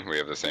anybody then? We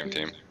have the same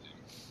team.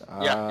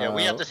 Yeah,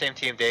 we have the same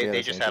team.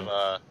 They just have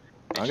a.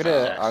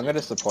 I'm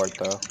gonna support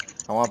though.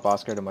 I want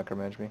Bosker to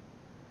micromanage me.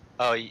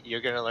 Oh,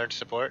 you're gonna learn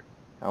support?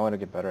 I want to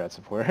get better at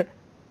support.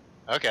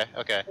 Okay.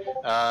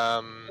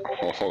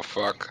 Oh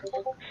fuck.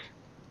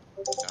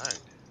 Darn.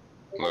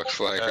 Looks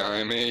like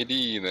I'm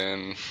AD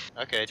then.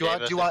 Okay. Do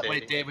you want?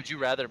 Wait, Dave. Would you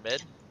rather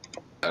mid?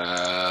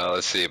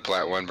 Let's see.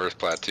 Plat 1 versus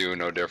Plat 2,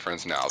 no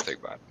difference. No, I'll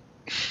take bot.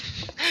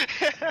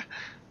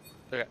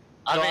 Okay.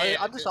 I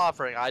I'm just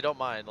offering. I don't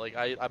mind. Like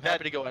I'm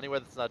happy to go anywhere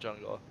that's not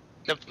jungle.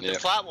 The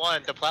Plat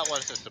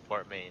 1's a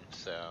support main,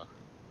 so.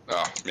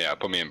 Oh yeah,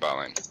 put me in bot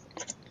lane.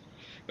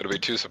 It'll be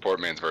 2 support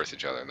mains versus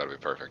each other. That'll be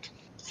perfect.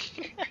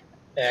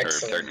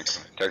 Excellent.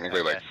 Or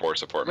technically like 4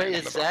 support mains. Wait,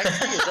 in is the Zach? bot.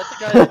 Is that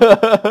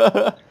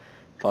the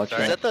guy?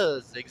 Sorry? Is that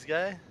the Ziggs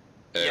guy?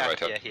 Yeah,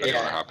 he you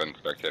wanna hop in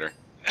spectator?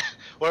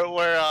 We're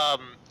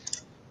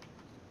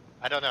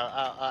I don't know.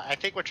 I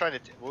think we're trying to.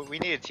 We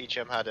need to teach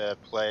him how to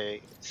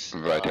play.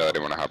 Vitality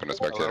wanna hop into A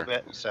little spectator?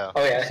 bit. So.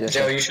 Oh yeah,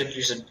 Joe, you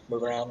should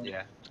move around.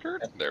 Yeah.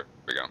 There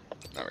we go.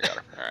 Now we got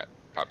her. Alright.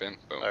 Hop in,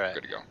 boom, Alright.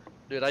 good to go.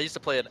 Dude, I used to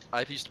play a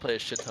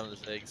shit ton of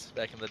Ziggs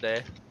back in the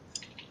day.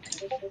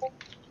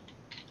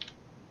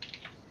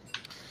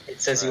 It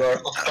says you are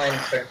offline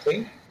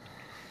currently.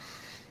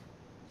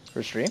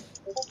 For stream?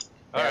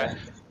 Alright.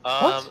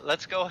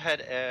 Let's go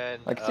ahead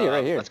and. I can see it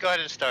right here. Let's go ahead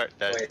and start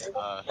then. Wait.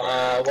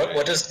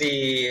 What is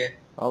the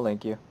I'll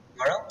link you.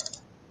 URL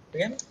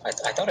again? I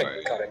thought I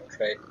got it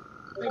right.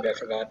 Maybe I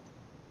forgot.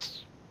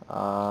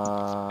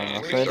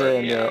 I'll send it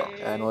in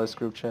the analyst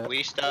group chat.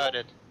 We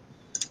started.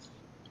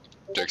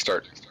 Jake,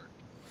 start.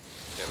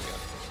 There we go.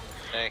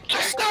 Thank you.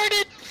 I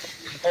started!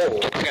 Oh,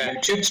 Okay.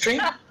 YouTube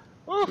stream?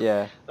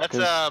 Yeah. Let's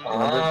 'cause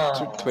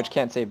remember, Twitch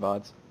can't save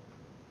VODs.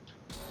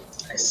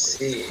 I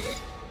see.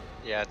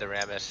 Yeah, the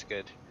RAM is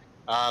good.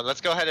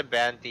 Let's go ahead and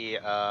ban the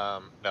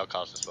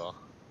Vel'Koz as well.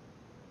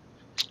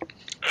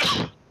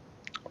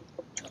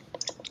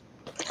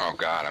 Oh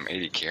god, I'm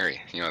 80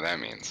 carry. You know what that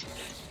means.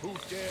 Who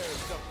dares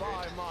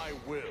defy my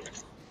will?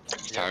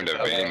 It's time to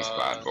Vayne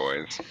spot,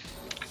 boys.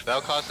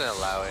 Vel'Koz and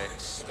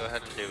Alawi. Go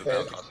ahead and do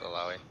Vel'Koz and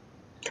Alawi.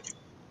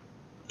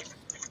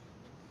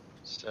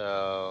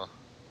 So.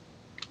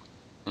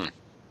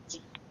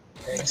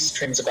 Okay,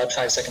 stream's about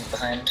 5 seconds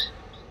behind.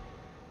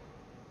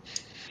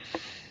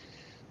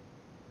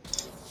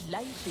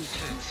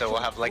 So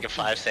we'll have like a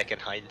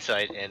 5-second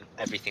hindsight in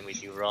everything we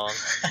do wrong.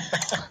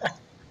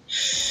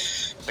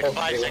 Like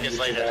 5 seconds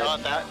later. Oh,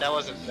 that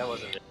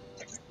wasn't it.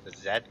 The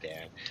Zed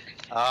there.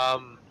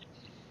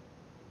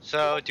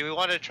 So do we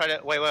want to try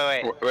to wait?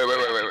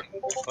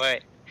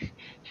 Wait.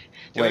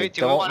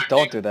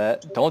 Don't do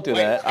that. Don't do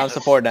that. I'm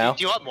support now.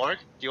 Do you want Morg?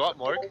 Do you want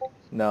Morg?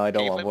 No, I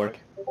don't want Morg.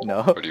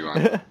 No. What do you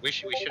want? We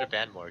should have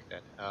banned Morg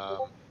then.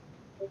 What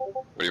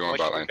do you want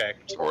bot lane?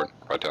 Support,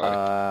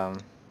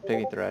 vitality.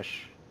 Picking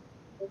Thresh.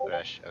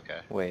 Thresh, okay.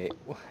 Wait,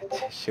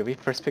 should we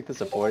first pick the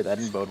support? That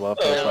didn't bode well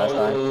for us last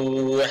time.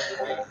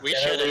 We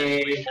should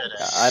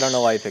have. I don't know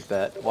why you picked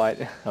that.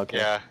 Why? Okay.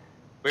 Yeah.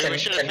 We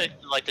should have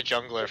picked like the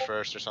jungler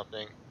first or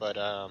something, but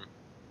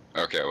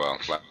Okay, well,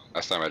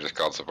 last time I just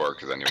called support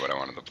because I knew what I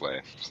wanted to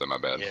play, so my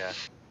bad. Yeah.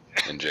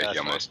 And Jake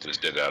almost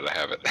just did it out of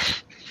habit.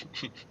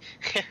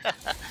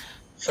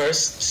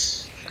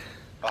 First.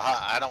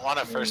 I don't want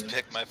to first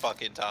pick my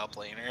fucking top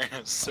laner,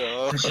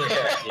 so.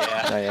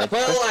 Yeah.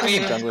 Well, I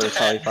mean, jungler is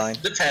probably fine.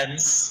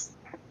 Depends.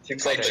 If you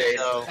play Jade.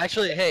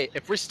 Actually, hey,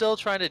 if we're still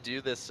trying to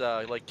do this,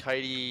 like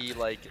kitey,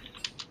 like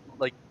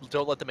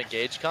don't let them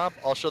engage comp,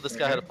 I'll show this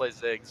guy how to play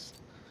Ziggs.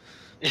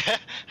 Yeah.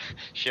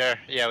 Sure.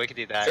 Yeah, we could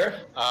do that. Sure.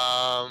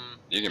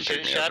 You can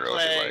pick me as real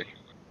if you like.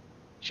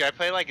 Should I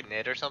play like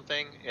Nid or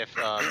something? If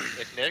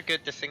Nid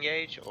good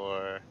disengage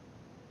or?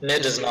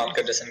 Nid is not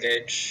good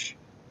disengage.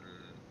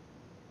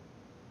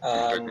 You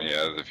can pick me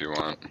as if you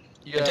want.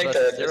 You can take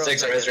the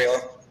Ziggs or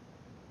Israel.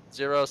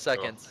 0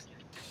 seconds.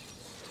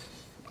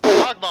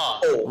 Dogma!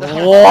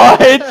 What?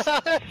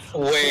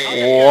 Wait.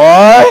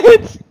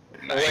 What?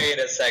 Wait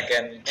a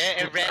second.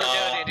 It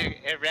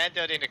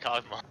randoed into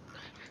Cogma.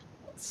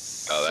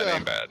 Oh, that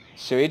ain't bad.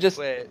 Should we just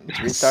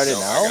restart it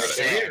now?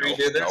 Should we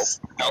redo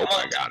this? Nope,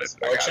 I got it.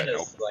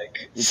 Nope.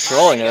 You're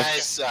trolling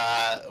us.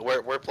 Guys,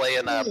 we're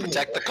playing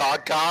Protect the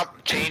Cog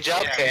comp, change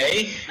up.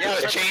 Okay.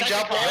 Yeah, change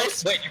up,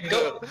 boys. Wait, you can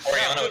go.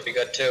 Oriana would be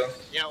good too.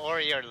 Yeah,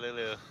 Ori or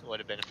Lulu would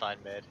have been fine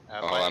mid.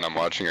 Hold on, I'm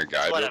watching a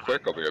guide real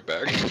quick. I'll be right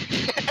back.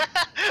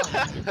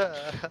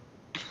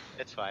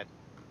 It's fine.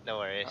 No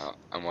worries.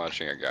 I'm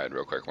watching a guide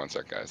real quick. One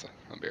sec, guys.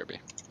 I'll BRB.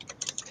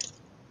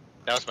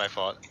 That was my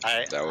fault.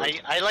 I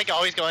like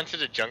always go into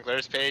the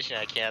junglers page and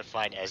I can't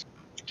find as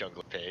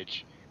jungler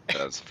page.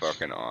 That's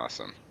fucking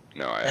awesome.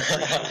 No, I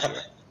appreciate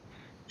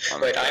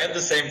it. Wait, I have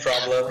the same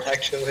problem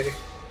actually.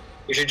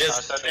 You should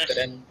just type it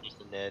in.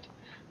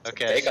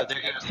 Okay, so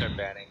they're gonna start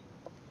banning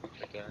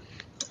again.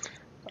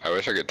 I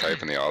wish I could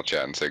type in the all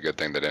chat and say good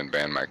thing they didn't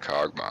ban my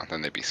Kog'Maw.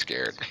 Then they'd be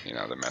scared. You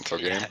know, the mental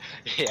game.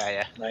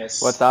 Yeah.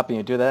 Nice. What's stopping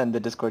you? Do that in the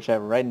Discord chat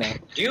right now.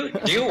 Do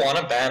you want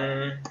to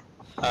ban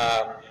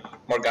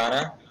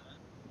Morgana?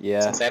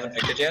 Yeah. Since they haven't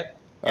picked it yet.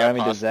 Yeah, I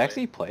mean, does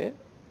Zaxi play it?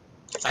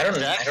 I don't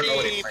know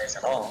what he plays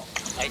at all.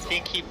 I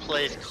think he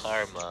plays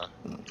Karma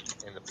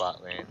in the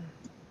bot lane.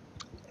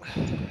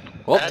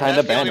 Well, time to that's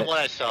the ban only it. one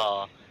I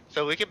saw.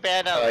 So we can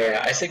ban out. Oh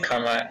yeah, I see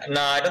Karma.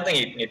 No, I don't think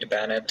you need to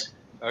ban it.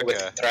 Okay.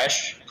 With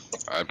Thresh.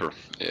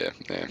 Yeah,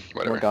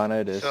 whatever. Morgana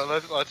it is. So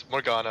let's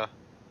Morgana.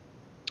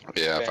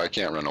 Yeah, if I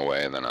can't run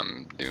away, then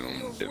I'm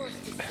doomed.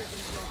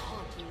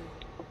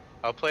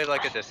 I'll play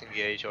like a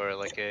disengage or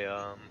like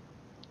a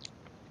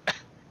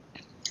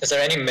Is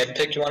there any mid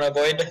pick you want to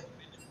avoid?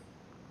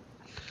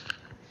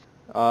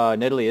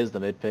 Nidalee is the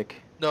mid pick.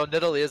 No,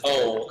 Nidalee is the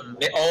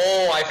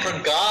I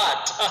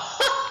forgot!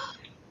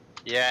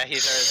 Yeah,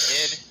 he's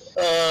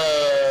our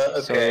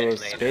okay. So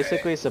it's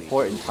basically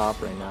support and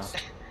top right now.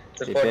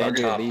 They Support banned and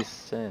your top. Lee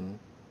Sin.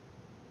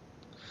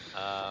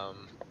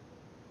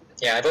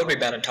 Yeah, I vote we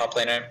ban a top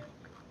laner.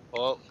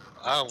 Well,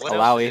 what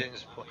Alawi.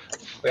 else?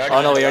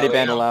 Oh no, we already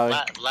banned Alawi.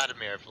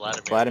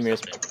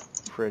 Vladimir's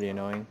pretty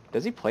annoying.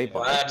 Does he play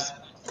bot?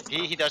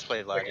 He does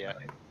play Vlad, yeah.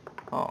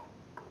 Oh.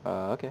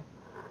 Okay.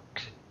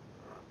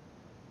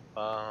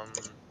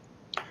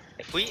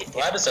 If we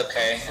Vlad is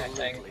okay, I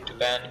think, to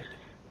ban.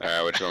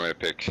 Alright, which one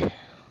want me to pick?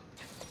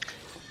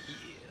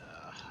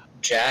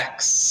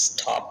 Jack's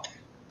top.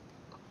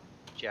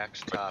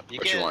 Jack's top.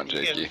 What you want,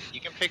 Jakey? You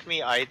can pick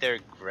me either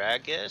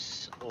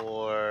Gragas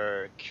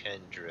or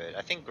Kindred.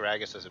 I think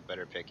Gragas is a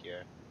better pick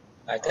here.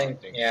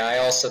 I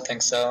also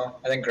think so.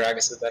 I think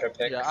Gragas is a better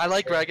pick. Yeah, I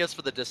like Gragas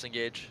for the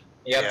disengage.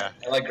 Yep, Yeah.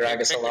 I like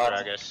Gragas a lot.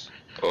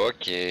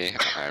 Okay,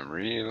 I'm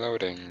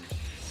reloading.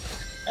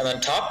 And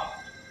then top?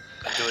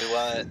 Do we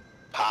want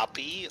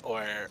Poppy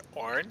or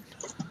Ornn?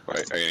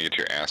 Wait, are you gonna get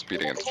your ass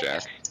beat against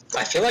Jack?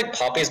 I feel like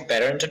Poppy's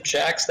better into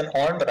Jax than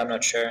Ornn, but I'm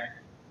not sure.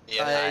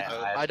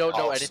 Yeah, I don't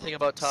know anything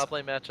about top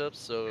lane matchups,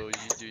 so you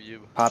do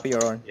you. Poppy or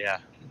Ornn? Yeah.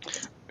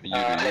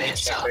 Let me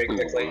check very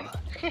quickly.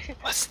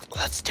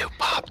 Let's do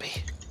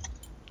Poppy.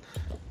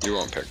 You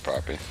won't pick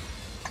Poppy.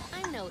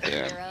 I'm no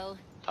Yeah. hero.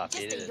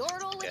 Poppy Just a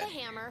yordle with a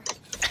hammer.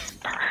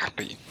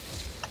 Poppy.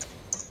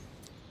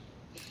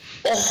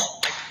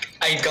 Oh,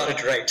 I got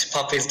it right.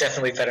 Poppy's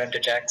definitely better into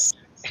Jax.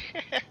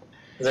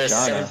 There's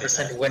John.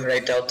 7% win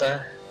rate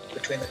delta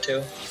between the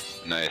two.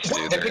 Nice,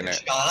 What, dude. they're They're gonna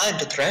gonna.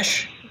 into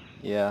Thresh?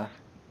 Yeah.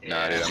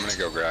 Nah, dude, I'm gonna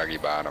go groggy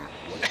bottom.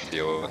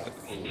 Deal with it.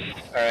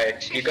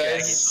 Alright, you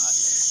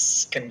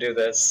guys can do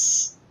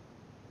this.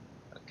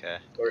 Okay.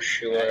 For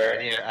sure.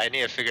 I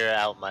need to figure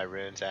out my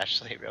runes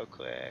actually real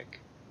quick.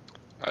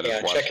 I just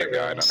Yeah, watched check a your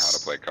guide on runes. how to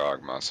play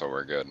Kog'Maw, so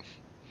we're good.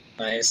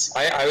 Nice.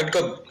 I would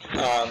go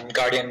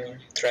Guardian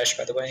Thresh,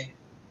 by the way.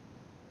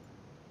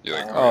 You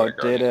like Oh,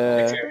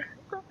 Guardian?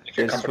 If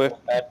you're comfortable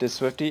with that. did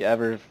Swifty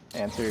ever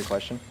answer your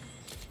question?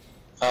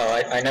 Oh,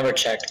 I never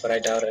checked, but I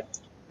doubt it.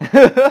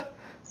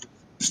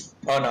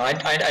 Oh no, I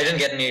didn't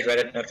get any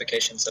Reddit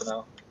notifications, so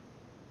no.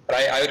 But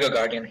I would go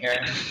Guardian here.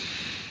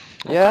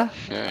 Yeah,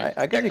 Yeah.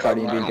 I could see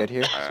Guardian being good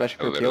here, I especially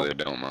for literally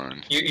Peel. don't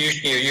mind.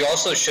 You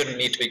also shouldn't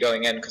need to be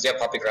going in because you have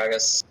Poppy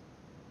Gragas.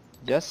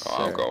 Yes, Oh,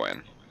 I'll sir. go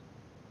in.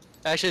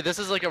 Actually, this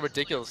is like a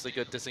ridiculously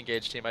good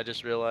disengage team. I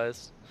just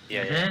realized.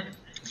 Yeah.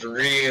 It's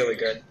really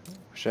good.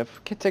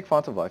 Chef, can take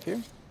Font of Life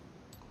here.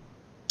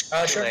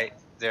 Sure. Wait,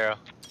 0.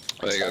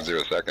 Well, you got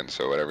 0 seconds,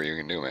 so whatever you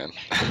can do, man.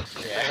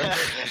 Yeah.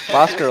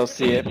 Bosker will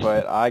see it,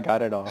 but I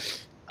got it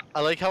off.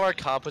 I like how our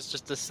comp was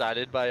just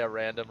decided by a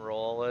random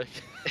roll. Like.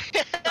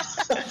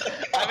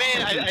 I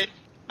mean,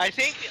 I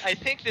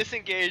think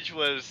disengage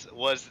was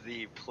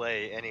the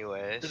play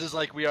anyways. This is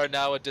like we are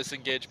now a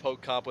disengage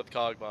poke comp with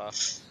Kog'Maw.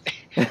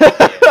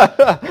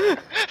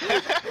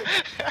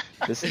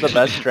 This is the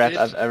best draft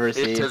I've ever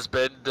seen. It has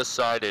been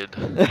decided.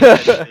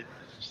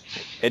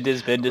 It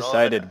has been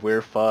decided.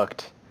 We're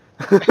fucked.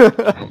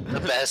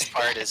 The best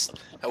part is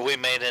we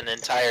made an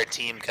entire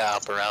team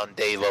comp around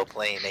Davo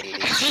playing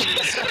ADC.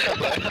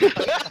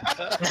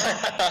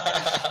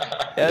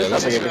 Yeah, it's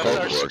that's nothing actually difficult.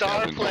 our star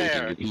Captain.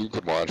 player. You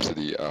could watch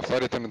the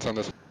flight attendants on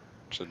this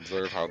should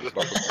observe how the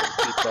buckle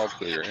seatbelts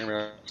so your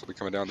airman will be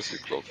coming down the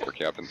seatbelt for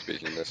captain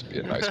speaking. This be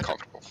a nice,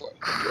 comfortable flight.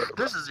 Enjoy the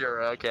This is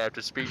your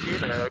captain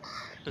speaking.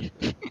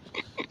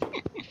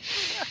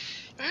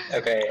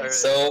 Okay, Alright.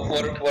 so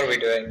what are we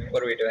doing?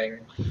 What are we doing?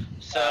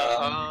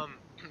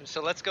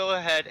 So let's go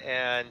ahead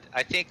and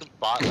I think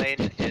bot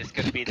lane is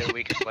gonna be their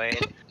weakest lane,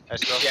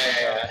 especially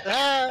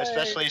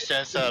especially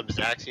since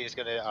Zaxi is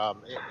gonna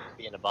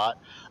be in a bot.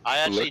 I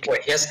actually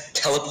Wait, he has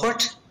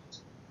teleport?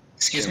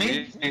 Excuse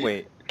me?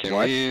 Wait, Can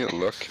what? we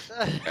look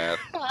at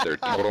their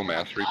total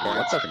mastery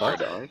points the compared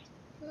fuck? to ours?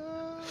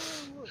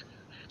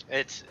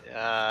 it's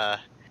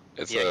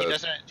It's yeah, a,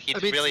 he I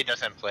mean, really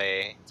doesn't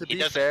play. To He be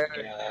doesn't. fair,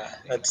 Yeah,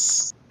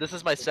 that's this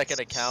is my second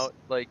account.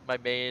 Like my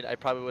main, I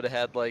probably would have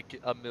had like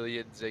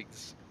 1,000,000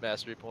 Ziggs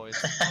mastery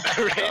points.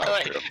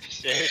 Really?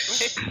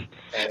 Seriously?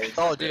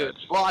 Oh, dude.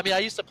 Well, I mean, I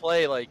used to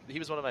play like he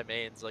was one of my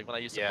mains. Like when I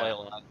used to Yeah. play a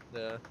lot.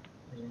 Yeah.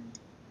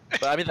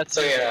 But I mean, that's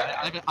So,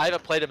 yeah. I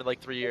haven't played him in like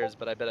 3 years,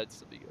 but I bet I'd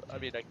still be good. I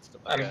mean, I can still.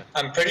 Okay.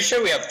 I'm pretty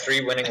sure we have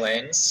 3 winning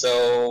lanes.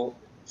 So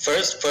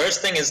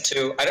first thing is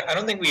to I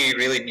don't think we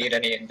really need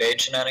any invade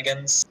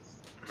shenanigans,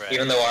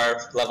 even though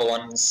our level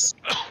 1's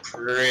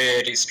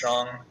pretty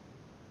strong.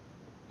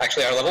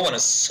 Actually, our level 1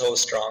 is so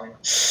strong.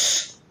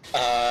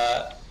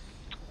 Yeah,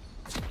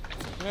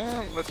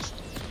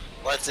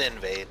 Let's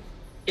invade.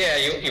 Yeah,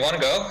 you want to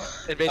go?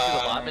 Invade through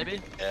the bot,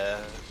 maybe?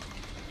 Yeah.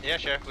 Yeah,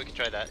 sure, we can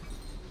try that.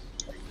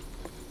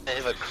 I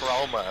have a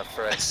chroma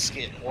for a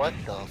skin. What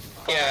the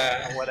fuck?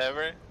 Yeah.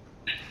 Whatever.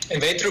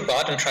 Invade through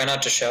bot and try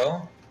not to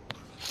show.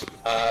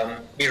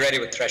 Be ready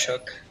with Thresh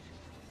Hook.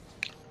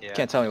 Yeah.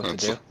 Can't tell me what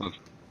to do.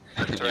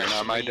 You're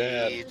not my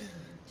dad.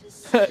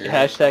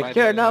 Hashtag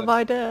you're not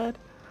my dad.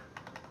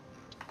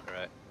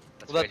 Alright.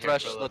 Let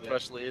Thresh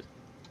lead.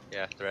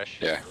 Yeah, Thresh.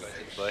 Yeah. Go to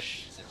the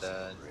bush, and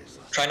then...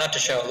 Try not to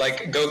show.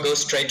 Like, go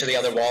straight to the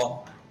other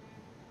wall.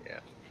 Yeah.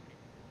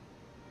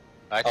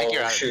 I think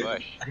you're out shoot. of the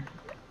bush.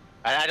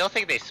 I don't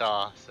think they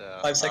saw, so...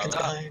 5 seconds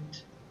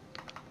behind.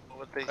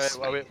 What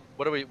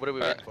are we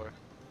waiting for?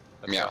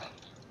 Yeah.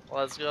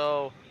 Let's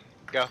go.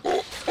 Go.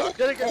 Get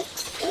it, go.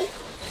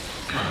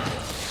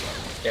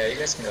 Yeah, you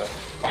guys can go.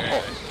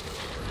 Oh,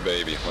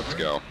 baby, let's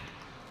go.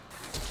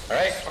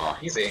 Alright, Oh,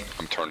 easy.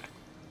 I'm turned.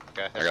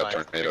 Okay, I got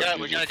tornado.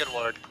 we got a good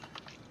ward.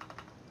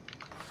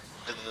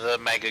 The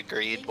mega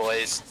greed,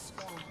 boys.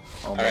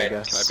 Oh my Alright,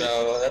 god.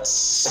 so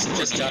that's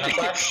just John and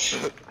Flash.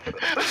 We're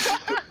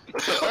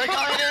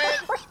going in!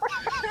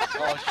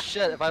 Oh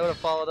shit! If I would have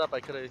followed up, I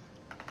could have.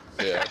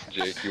 Yeah,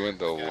 Jake, you went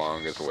the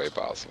longest way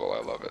possible.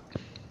 I love it.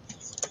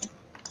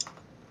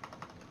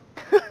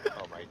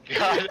 Oh my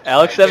god.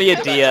 Alex sent me a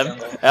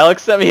DM.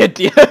 Alex sent me a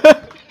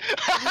DM.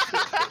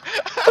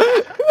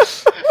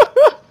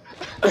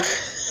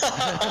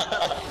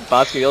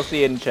 Bosco, you'll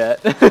see it in chat.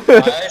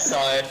 I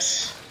saw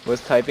it.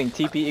 Was typing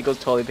TP equals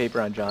toilet paper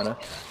on Jana.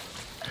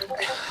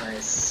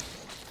 Nice.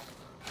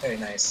 Very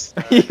nice.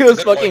 He was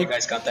Good point fucking. you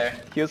guys got there.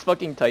 He was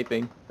fucking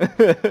typing.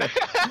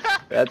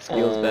 That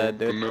feels bad,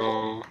 dude.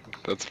 No,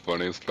 that's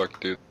funny as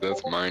fuck, dude.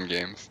 That's mind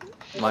games.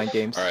 Mind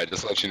games. Alright,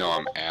 just to let you know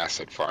I'm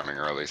acid farming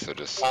early, so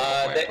just...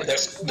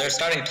 They're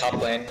starting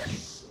top lane.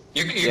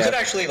 You could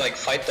actually like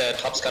fight the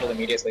top scuttle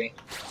immediately.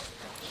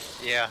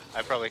 Yeah,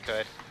 I probably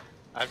could.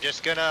 I'm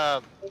just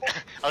gonna...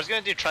 I was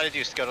gonna try to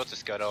do scuttle to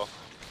scuttle.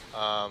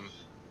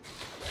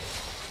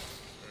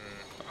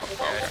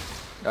 Okay.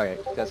 Okay,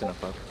 that's enough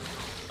fuck.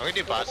 I'm gonna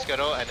do bot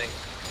scuttle and then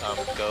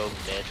go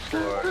mid for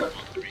level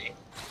 3.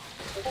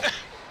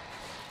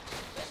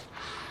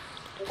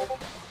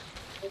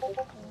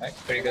 Alright,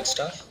 pretty good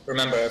stuff.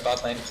 Remember,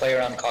 bot lane, play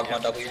around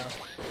Kog'Maw W.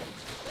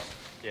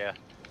 Yeah.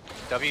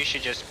 W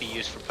should just be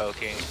used for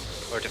poking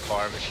or to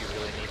farm if you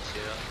really need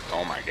to.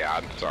 Oh my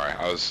god, sorry,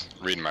 I was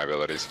reading my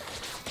abilities.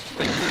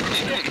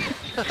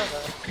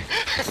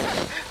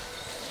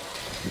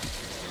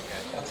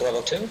 Up to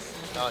level 2.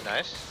 Oh,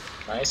 nice.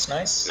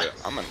 Nice. Dude,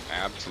 I'm an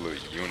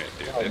absolute unit,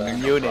 dude. Well They done. think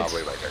I'm Unit.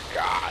 probably like a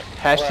god.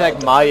 Hashtag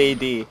Well my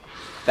AD.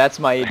 That's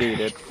my AD,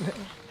 dude.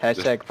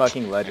 Hashtag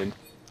fucking legend.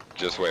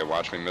 Just wait,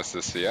 watch me miss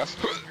this CS.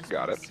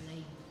 Got it.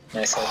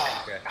 Nice hook.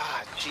 Oh,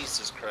 God,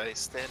 Jesus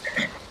Christ, then.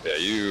 Yeah,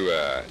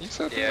 you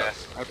said Yeah. that.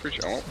 I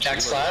appreciate it. Oh,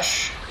 Jack's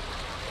flash.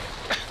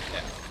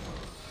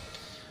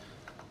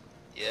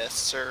 Yes,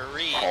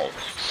 sirree. Oh,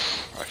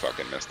 I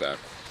fucking missed that.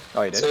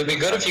 Oh, you did? So it'd be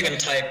good if you can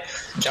type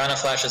Janna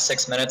flash is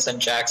 6 minutes and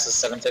Jax is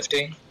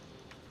 750.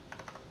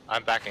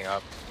 I'm backing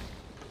up.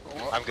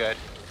 I'm good.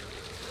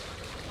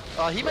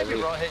 He might be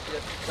wrong. Hey,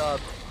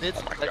 Mid's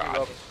Oh my might be God.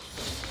 wrong.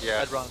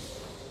 Yeah. I'd wrong.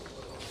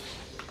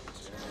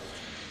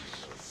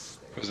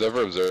 Who's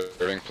ever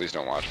observing, please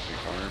don't watch me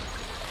farm.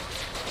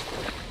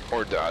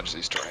 Or dodge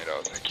these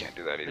tornadoes. I can't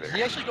do that either. Did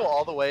he actually go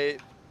all the way,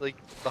 like,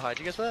 behind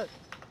you guys for that?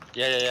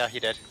 Yeah, he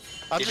did.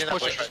 I'm He's just in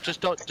that pushing. bush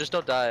Just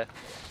don't die.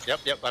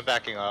 Yep, I'm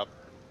backing up.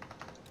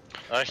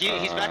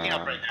 He's backing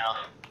up right now.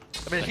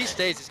 I mean, if he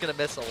stays, he's gonna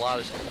miss a lot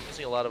of. He's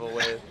missing a lot of a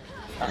wave.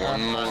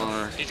 One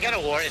more. He's got a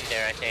ward in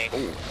there, I think.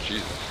 Oh,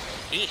 Jesus.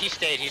 He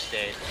stayed.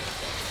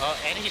 Oh,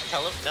 and he's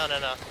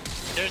No.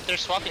 They're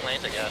swapping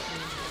lanes, I guess.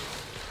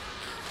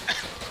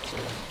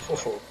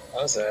 Ooh,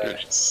 that was a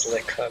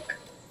slick hook.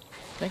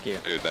 Thank you.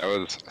 Dude, that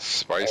was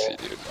spicy,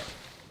 dude.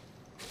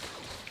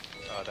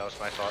 Oh, that was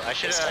my fault. I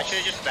should have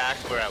just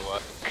backed where I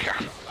was.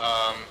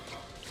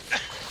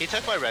 He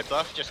took my red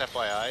buff, just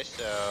FYI,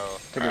 so...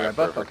 Took your red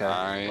buff? Perfect. Okay.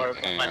 I Or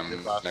my blue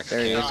am buff. next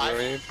There he to is.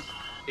 wave.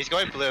 He's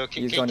going blue.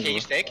 Can He's going you blue.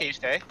 stay? Can you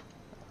stay?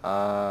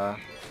 No,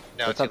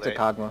 it's too up to late.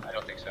 Kog'Maw. I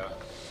don't think so.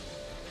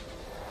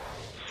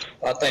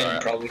 Bot lane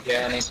Alright. probably,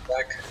 yeah, and he's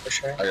back for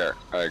sure. I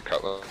got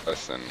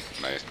cutlass and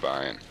nice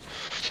buy-in.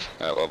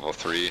 At level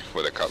 3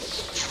 with a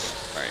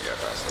cutlass. I ain't got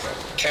past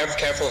that.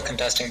 Careful of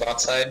contesting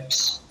bot side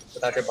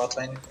without your bot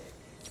lane.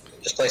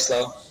 Just play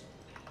slow.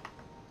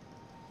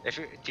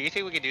 Do you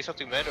think we can do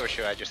something mid, or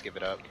should I just give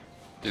it up?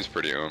 He's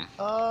pretty Yeah,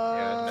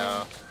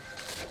 no.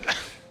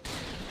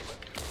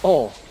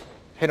 Oh,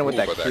 hit him with Ooh,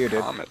 that but Q, that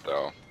dude. comet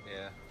though.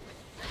 Yeah.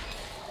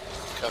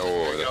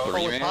 Oh, the Oh, with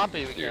 3-man?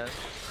 Poppy we Dude.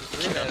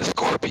 can.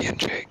 Scorpion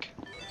Jake.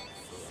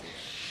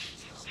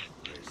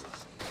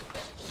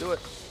 Do it.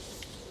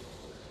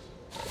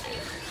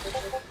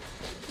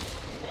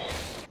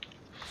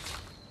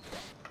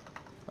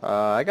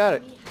 I got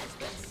it.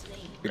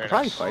 We could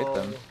probably fight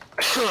them.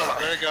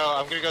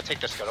 I'm gonna go take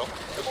the scuttle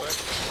real quick.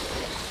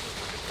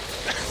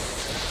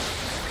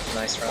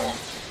 Nice round.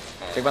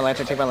 Take my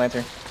lantern, take my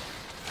lantern.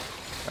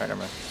 Alright, never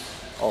mind.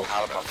 Oh.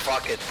 Out of my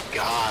fucking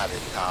god in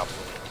top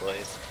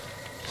place.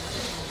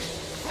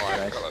 Oh,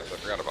 Nice. I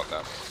forgot about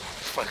that.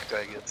 Fuck, did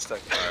I get stuck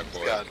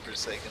boy.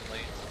 godforsakenly?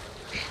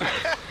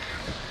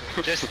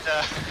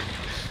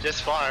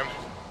 Just farm.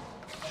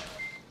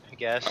 I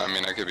guess. I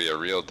mean, I could be a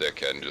real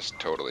dickhead and just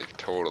totally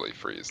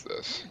freeze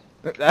this.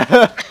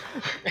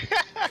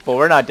 Well,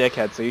 we're not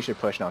dickheads, so you should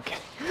push. No, I'm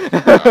kidding.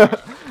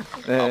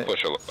 I'll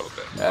push a little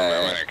bit. I'm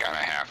gonna kind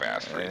of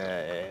half-ass freeze.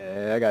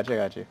 Yeah, I got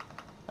you.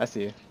 I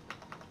see you.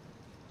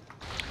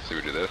 So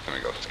we do this, and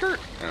we go skirt,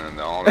 and then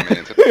all the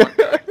minions hit the front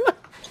guy.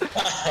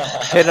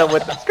 Hit him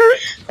with the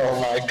skirt. Oh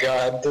my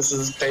god, this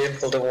is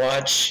painful to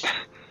watch.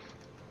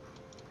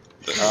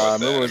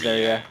 Moo was there,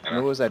 yeah.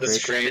 Moo was at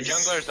Drake. The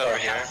jungler's over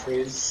here.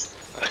 Freeze.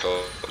 I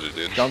told you,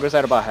 dude. Jungler's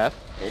at about half.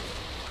 Oh.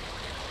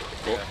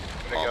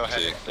 I'm gonna go ahead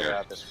see, and clear here.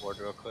 out this ward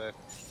real quick.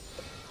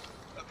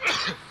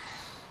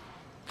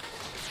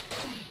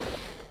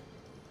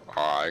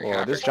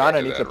 Well, this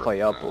Janna needs to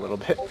play up a little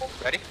bit.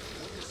 Ready?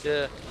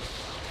 Yeah.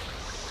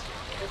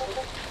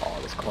 Oh,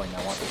 this coin,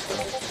 I want this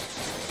thing.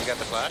 You got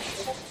the flash?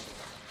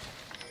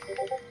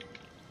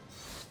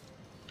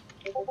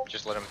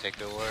 Just let him take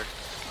the ward.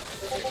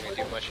 Not gonna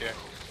do much here.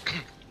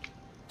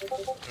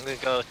 I'm gonna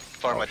go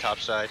farm my top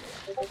side.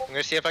 I'm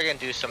gonna see if I can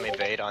do some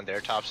evade on their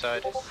top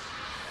side.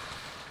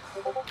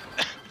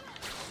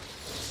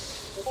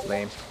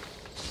 Lame.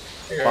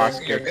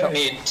 You're gonna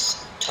need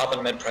top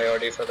and mid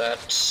priority for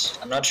that.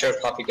 I'm not sure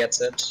if Poppy gets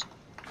it.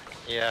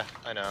 Yeah,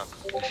 I know.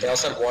 They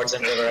also have wards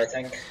in river, I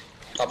think.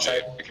 Top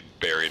side.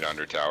 Buried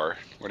under tower.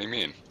 What do you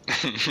mean?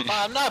 Well,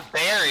 I'm not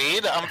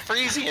buried. I'm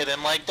freezing it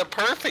in like the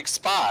perfect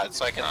spot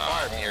so I can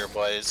farm here,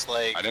 boys.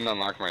 Like I didn't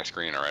unlock my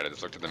screen, alright? I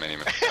just looked at the mini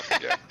map.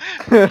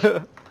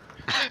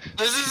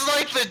 this is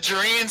like the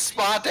dream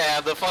spot to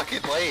have the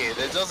fucking lane.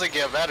 It doesn't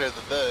get better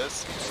than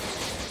this.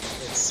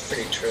 It's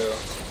pretty true.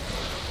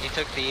 You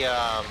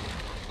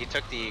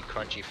took the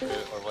crunchy fruit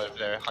or whatever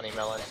their honey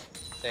melon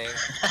thing.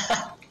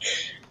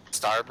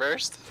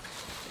 Starburst?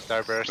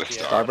 Starburst,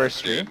 yeah. Starburst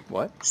stream?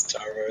 What?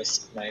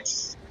 Starburst,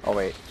 nice. Oh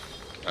wait.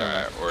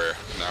 Alright, we're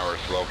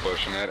slow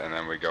pushing it, and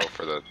then we go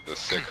for the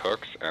sick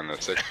hooks and the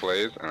sick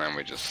plays, and then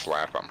we just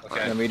slap them.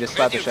 Okay. Right? And we just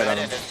slap the shit out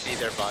of and them. then see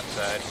their bot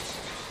side.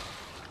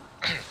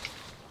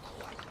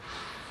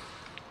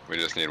 We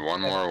just need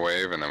one more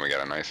wave, and then we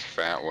got a nice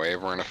fat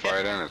wave we're gonna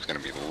fight in. It's gonna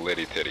be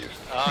litty titties.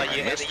 Oh,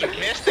 you missed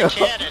the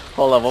cannon!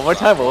 Hold on, one more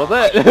time, what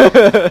was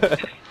that?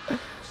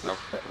 No,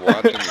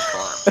 watching me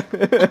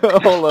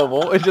farm. Hold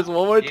on, just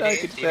one more time.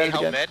 Do you Could need you say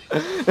help, it Med?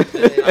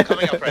 again? I'm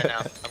coming up right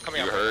now.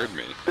 You heard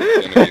me.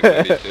 It's gonna be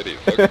litty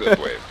titties. Look at this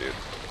wave, dude.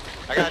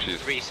 I got She's-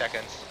 3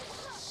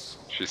 seconds.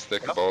 She's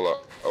thick bowl of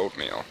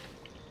oatmeal.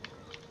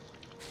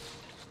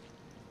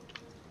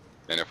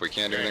 And if we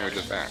can't do anything, we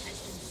just back.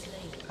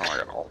 Oh, I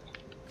got ult.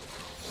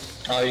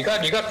 Oh, you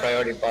got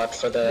priority bot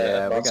for the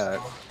Yeah, we bots got it.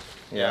 now.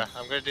 Yeah,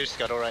 I'm gonna do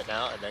Scuttle right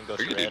now and then go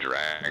We to could do red.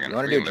 dragon. You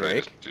wanna We do can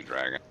literally Drake? just do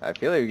dragon. I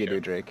feel like we could do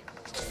Drake.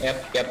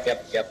 Yep.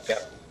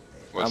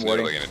 What's I'm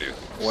warding- Nidalee gonna do?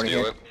 warding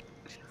Steal here. it?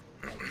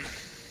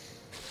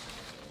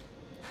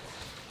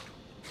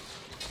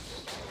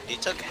 He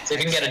took So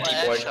you can get a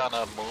deep ward on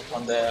a moon.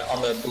 on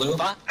the blue.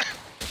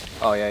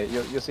 Oh yeah,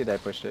 you'll see that I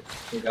pushed it.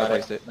 You I got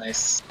placed it.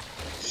 Nice.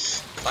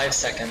 5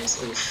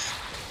 seconds. Oof.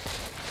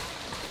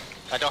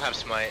 I don't have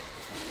smite.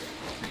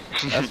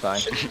 That's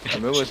fine. I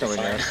move with someone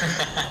there.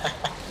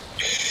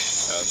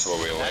 That's what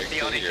we like That's the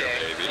to only hear,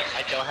 thing. baby.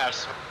 I don't have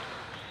smite.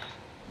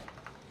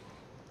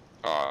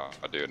 Aw,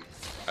 dude.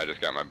 I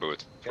just got my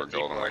boots. We're Got deep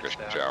golden like a wards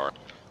down. shower.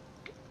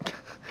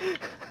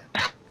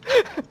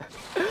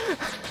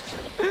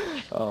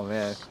 Oh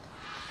man.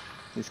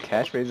 These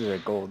cash raises are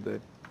gold,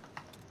 dude.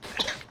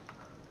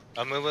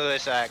 Amumu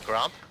is at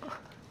Gromp.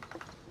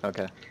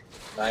 Okay.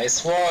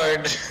 Nice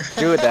ward.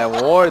 Dude, that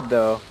ward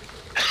though.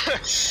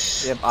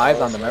 You have eyes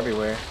on them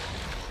everywhere.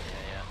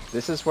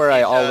 This is where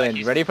I all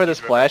in. Ready for the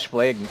splash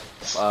blade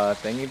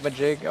thingy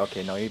majig?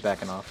 Okay, no, he's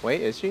backing off.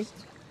 Wait, is she?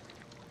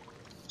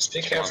 Just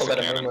be careful that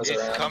a moon was He's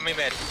around. coming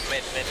mid.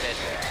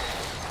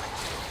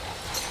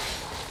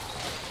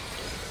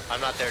 I'm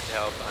not there to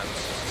help. I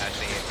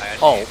actually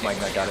Oh my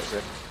god, got it,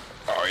 Rip.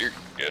 Oh, you're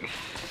good.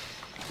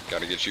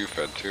 Gotta get you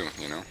fed too,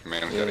 you know?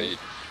 Man's gotta eat.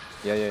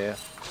 Yeah. Good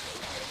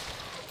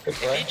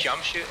If play. he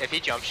jumps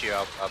you,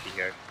 I'll be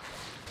here.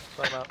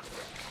 I'm out.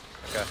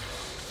 Okay.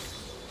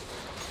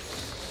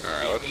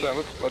 Alright,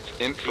 let's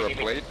int for a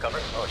plate. Cover.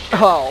 Oh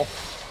shit. Oh!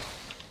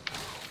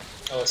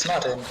 Oh, it's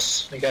not in.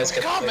 You guys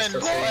get the place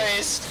for free.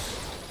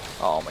 boys!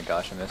 Oh my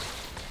gosh, I missed.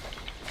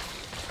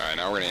 Alright,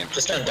 now we're gonna int.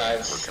 Just don't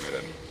dive. We're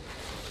committed.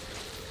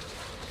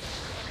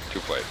 2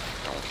 plates.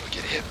 Don't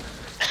get hit.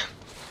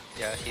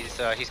 Yeah, he's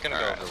gonna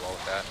go Alright. over the wall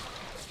with that.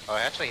 Oh,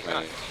 actually, he's not.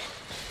 Right.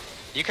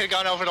 You could have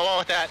gone over the wall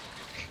with that.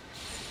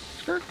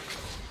 Skirt.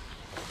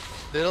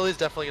 Italy's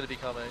definitely gonna be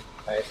coming.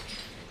 Alright.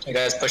 You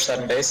guys push that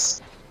in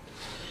base.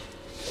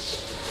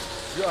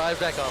 I was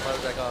back off. I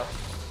was back off.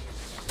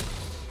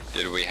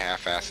 Did we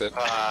half-ass it?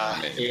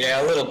 Maybe.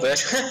 Yeah, a little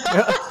bit.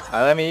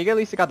 I mean, you at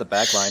least got the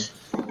back line.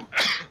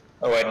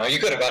 Oh wait, no, you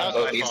could have gotten That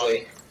was both my fault.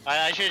 easily.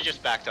 I should have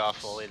just backed off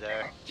fully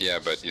there. Yeah,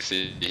 but you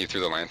see, he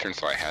threw the lantern,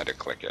 so I had to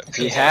click it.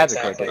 He Yeah, had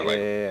exactly. to click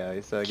it.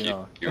 Yeah. So you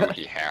know.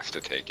 He has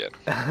to take it.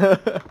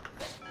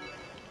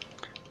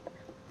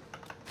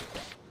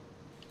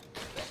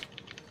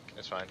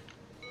 It's fine.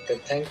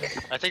 Good think.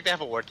 I think they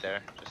have a ward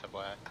there. Just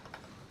FYI.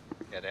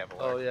 Yeah, they have a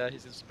ward. Oh yeah,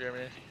 he's gonna spear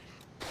me.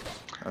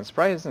 I'm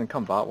surprised he doesn't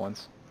come bot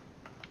once.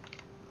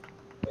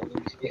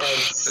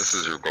 This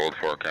is your gold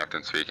for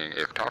captain speaking.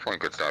 If top lane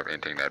could stop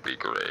inting, that'd be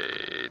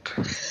great.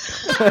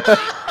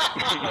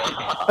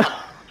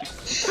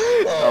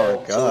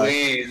 Oh, God.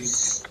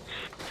 please.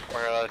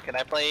 Bro, can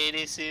I play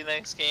ADC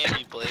next game?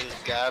 You play this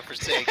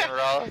godforsaken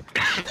role?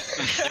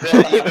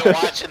 You've been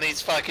watching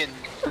these fucking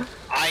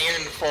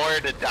Iron 4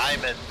 to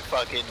Diamond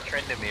fucking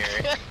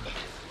Trindamere.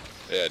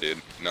 Yeah,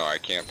 dude. No, I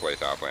can't play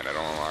top lane. I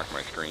don't unlock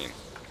my screen.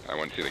 I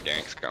wouldn't see the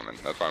ganks coming.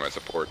 That's why my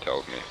support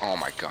tells me. Oh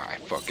my god, I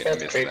fucking Yeah,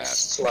 missed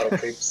creeps. A lot of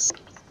creeps.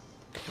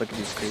 Look at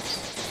these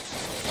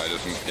creeps.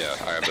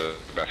 that. I have the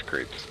best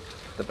creeps.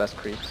 The best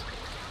creeps.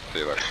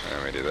 See, look,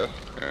 and we do this,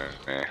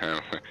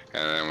 and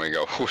then we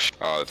go whoosh.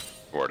 Oh, it's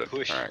warded.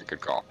 Whoosh. Alright, good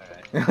call.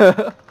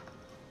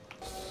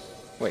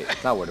 Wait,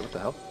 it's not worded. What the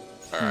hell?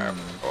 Alright,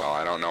 well,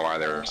 I don't know why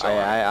they were so.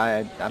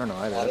 I don't know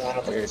either. I That's don't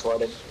think weird. it's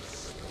warded.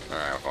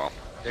 Alright, well,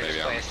 They're maybe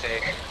just I'm.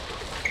 playing safe.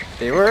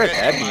 They were Take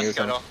attacking bot you,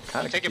 so I'm scuttle.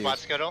 kind of Take your bot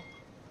confused. scuttle.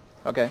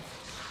 Okay.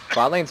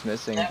 Bot lane's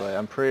missing, but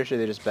I'm pretty sure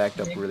they just backed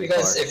up really You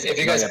guys, far. if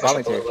you No, guys yeah, push bot up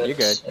lane's a here. little You're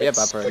bit, good. Yeah, it's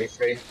bot pretty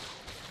priority.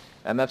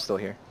 free. MF's still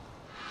here.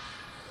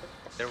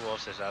 Their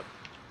wolves is up.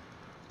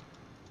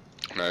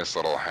 Nice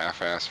little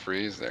half-ass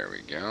freeze. There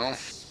we go.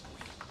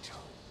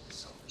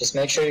 Just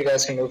make sure you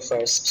guys can move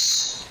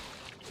first.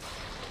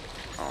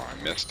 Oh,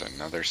 I missed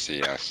another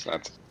CS.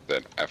 That's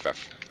it.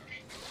 FF.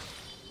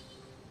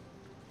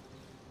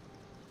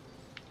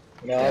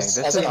 You know, Dang, as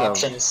this an is a-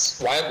 option,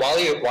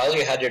 while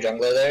you had your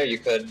jungler there, you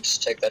could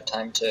take that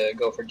time to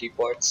go for deep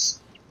wards.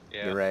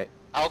 Yeah. You're right.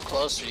 How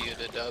close are you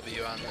to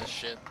W on this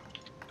shit?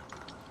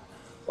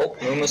 Oh,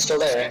 Moon was still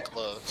there.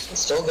 Close.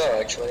 Still go,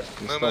 actually.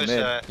 He's Momo's,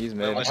 still mid. He's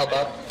mid. Momo's Help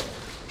out.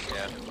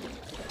 Yeah.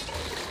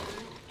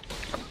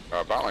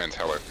 Bot lane's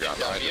hella gun.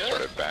 I just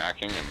started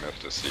backing and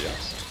missed a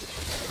CS.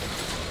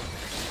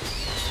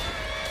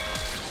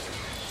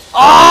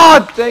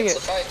 Oh, dang It's a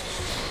it! fight.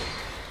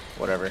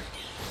 Whatever.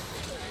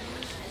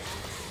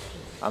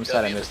 I'm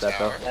sad I missed that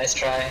though. Nice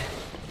try.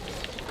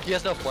 He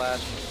has no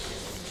flash.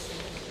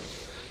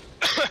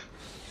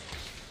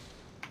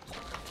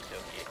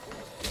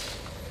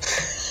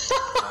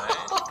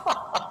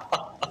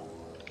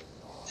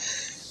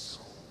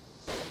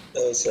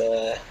 That was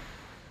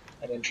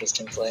an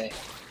interesting play.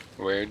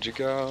 Where'd you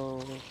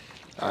go?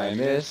 I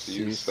miss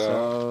you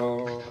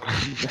so.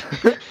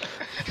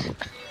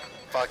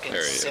 Fucking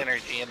There he is.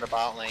 synergy in the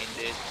bot lane,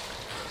 dude.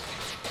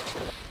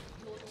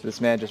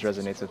 This man just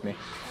resonates with me.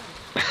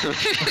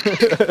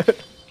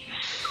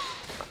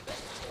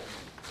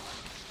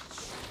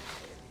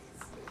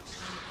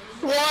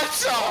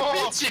 What's up,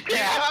 it's your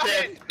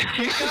captain?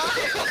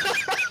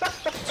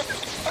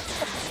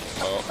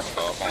 Oh,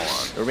 hold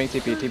on. We're being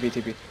TP,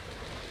 TP. Get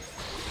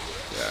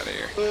out of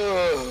here.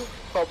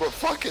 I'm a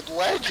fucking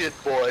legend,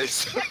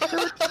 boys.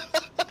 Very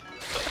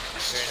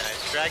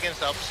nice.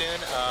 Dragon's up soon.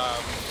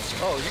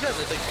 Oh, you guys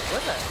are thinking,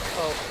 what the?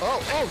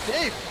 Oh,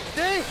 Dave!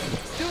 Dave!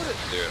 Doing it!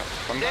 Dude,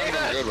 sometimes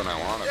I'm good when I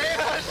want to be.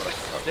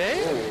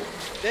 Dave?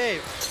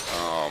 Dave!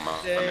 Oh, my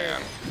Dave.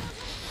 man.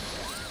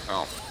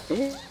 Oh.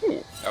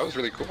 Ooh, that was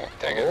really cool.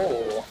 Take it.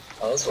 Oh,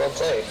 that was well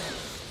played.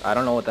 I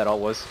don't know what that all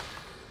was.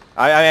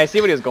 I see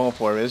what he was going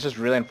for, but it was just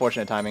really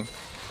unfortunate timing.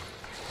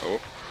 Oh.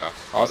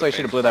 Also, I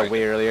should have blew that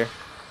way earlier.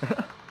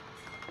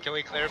 Can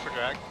we clear for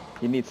drag?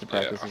 He needs to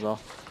practice as well.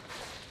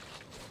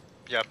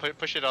 Yeah,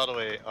 push it all the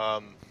way.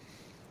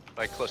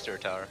 Like close to her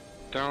tower.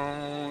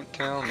 Don't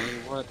tell me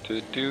what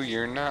to do.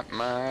 You're not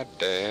my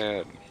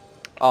dad.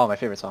 Oh, my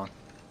favorite song.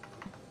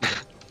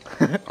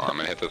 Oh, I'm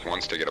gonna hit this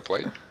once to get a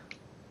plate.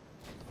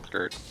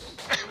 Skirt.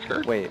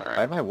 Skirt. Wait, All right.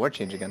 why did my ward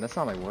change again? That's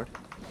not my ward.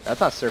 That's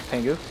not Surf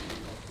Pengu.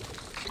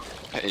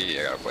 Hey,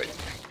 I got a plate.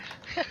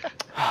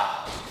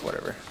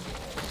 Whatever.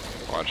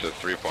 Watch this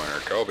three-pointer,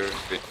 Kobe.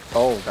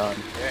 Oh god.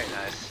 Very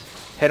nice.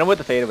 Hit him with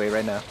the fadeaway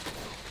right now.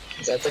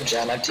 Is that the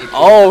Janna TP?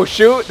 Oh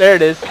shoot! There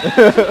it is.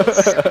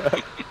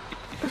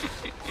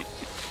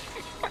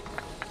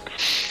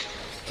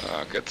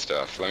 Good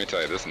stuff. Let me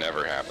tell you, this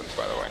never happens,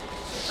 by the way.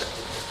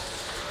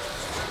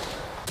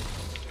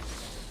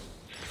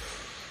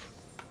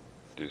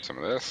 Do some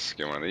of this.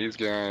 Get one of these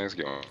guys.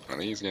 Get one of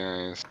these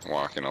guys.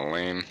 Walk in a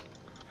lane.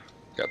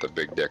 Got the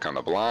big dick on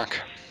the block.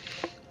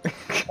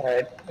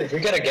 Alright, if we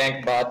get a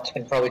gank bot,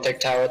 we can probably take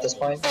tower at this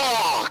point.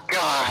 Oh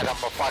god, I'm a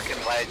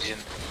fucking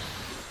legend.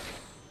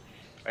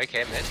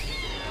 Okay, mid.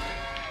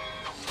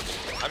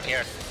 I'm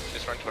here.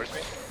 Just run towards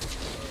me.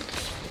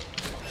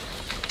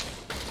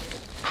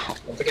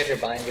 Don't forget your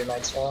binder,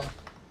 Nightfall.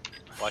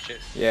 Watch it.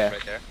 Yeah.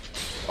 Right there.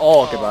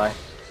 Oh, goodbye.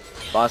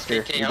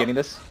 Bosker, TK you out. getting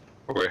this?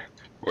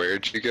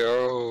 Where'd you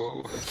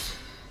go?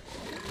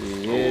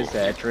 He is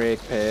that trick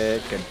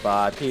pick.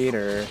 Goodbye,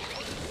 Peter.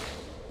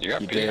 You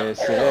got He beat up.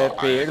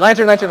 disappeared.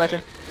 Lantern, lantern,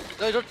 lantern.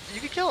 No, don't, you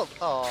can kill him.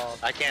 Oh,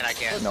 I can't.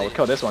 No, we'll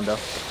kill this one though.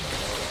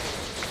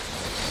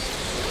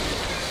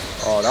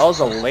 Oh, that was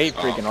a late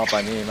freaking ult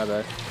by me, my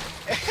bad.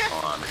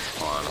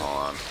 Hold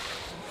on.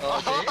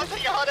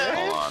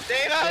 Oh,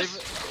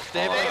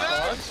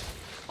 Davis.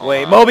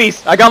 Wait,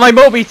 Mobies! I got my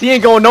Mobies! He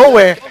ain't going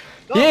nowhere!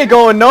 He ain't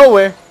going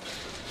nowhere!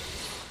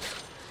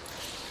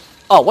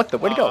 Oh, what the?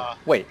 Where'd he go?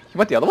 Wait, he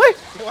went the other way?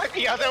 He went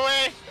the other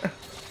way.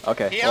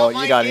 Okay, He well,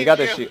 you got it. You got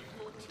this shoot.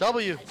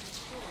 W.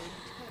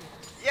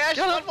 Yeah,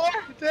 just one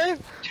more. Dave.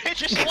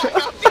 Just one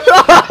more.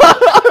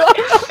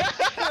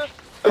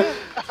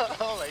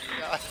 Oh my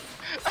god.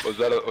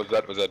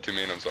 Was that too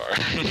mean? I'm sorry.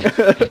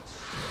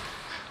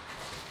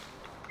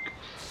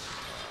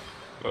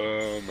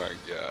 Oh my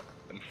god.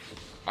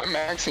 I'm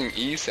maxing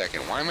E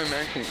second. Why am I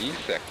maxing E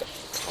second?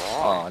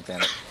 Oh,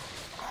 damn it.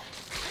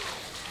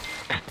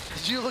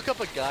 Did you look up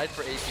a guide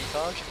for AP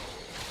talk?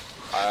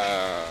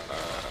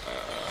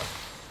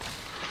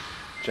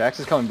 Jax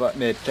is coming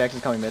mid. Jax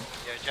is coming mid.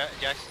 Yeah,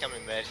 Jack's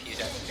coming mid. He's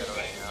actually gonna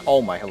right now.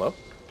 Oh my, hello?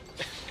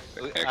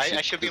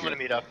 I should be able to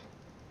meet up.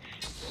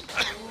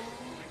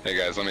 Hey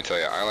guys, let me tell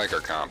you, I like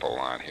our comp a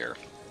lot here.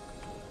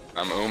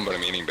 I'm but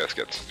I'm eating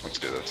biscuits. Let's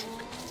do this.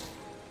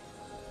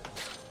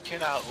 You're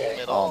not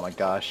middle. Oh my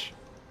gosh.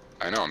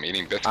 I know, I'm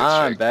eating biscuits.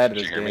 I'm Jake. bad at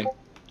Did this you hear me? game.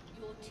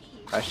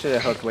 I should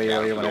have hooked way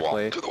earlier when I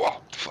played. To the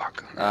wall.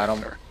 Fuck. I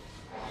don't...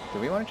 Do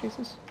we want to chase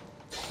this?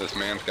 This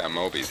man's got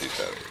Mobies, he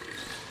said.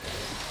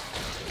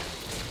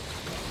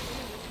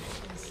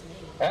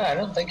 I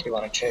don't think you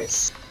want to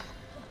chase.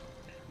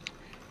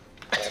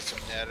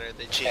 Doesn't matter.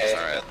 They chase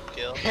Alright.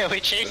 kill. Yeah, we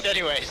chased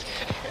anyways.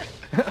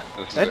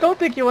 I don't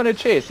think you want to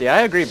chase. Yeah,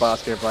 I agree,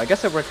 Bosker, but I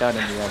guess it worked out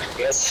in the end.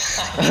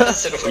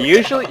 Yes.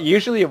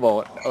 Usually it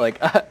won't.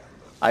 Like,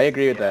 I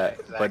agree with that,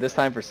 but this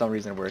time for some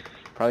reason it worked.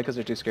 Probably because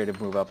they're too scared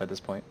to move up at this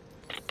point.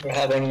 We're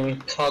having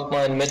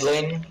Kog'Maw in mid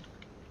lane.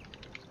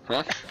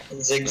 Huh?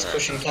 Ziggs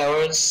pushing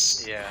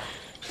towers. Yeah.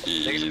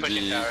 Easy.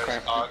 pushing towers.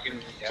 Clap.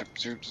 Yeah.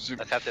 Zoop, zoop.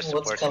 Let's have this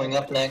support. What's coming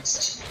up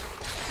next?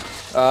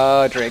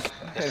 Drake.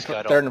 The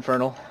Scuttle. Third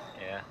Infernal.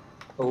 Yeah.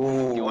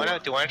 Ooh. Do you wanna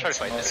try to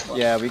fight this?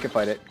 Yeah, we can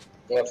fight it.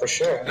 Yeah, for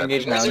sure.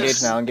 Engage now,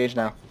 engage now, engage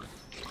now.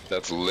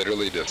 That's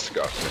literally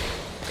disgusting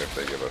if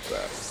they give us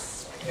that.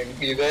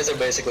 You guys are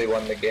basically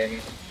won the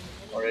game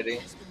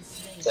already.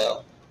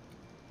 So.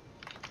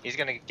 He's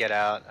gonna get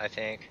out, I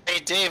think. Hey,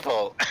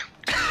 Davo.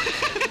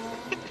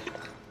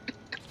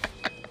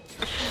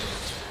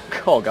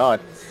 Oh god.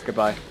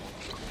 Goodbye.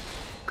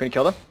 Couldn't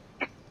kill them?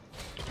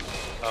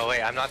 Oh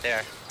wait, I'm not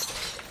there.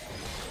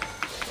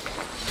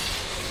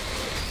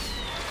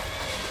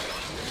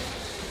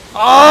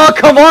 Oh,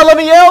 come on, let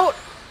me out!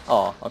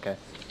 Oh, okay.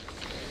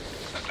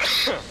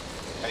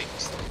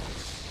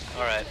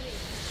 Alright.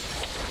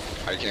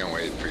 I can't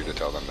wait for you to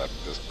tell them that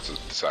this was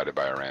decided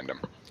by a random.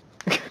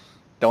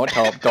 Don't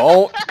tell them.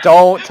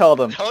 Don't tell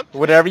them.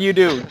 Whatever you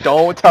do,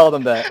 don't tell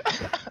them that.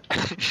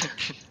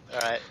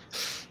 Alright.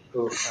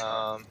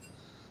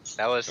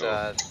 That was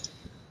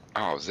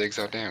Oh, Ziggs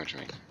outdamaged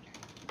me.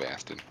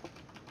 Bastard.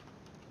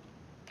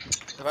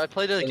 If I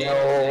played a game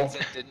and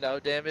didn't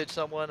out damage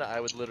someone, I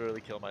would literally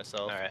kill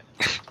myself. Alright.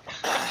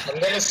 I'm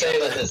gonna say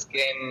that this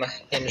game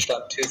hinged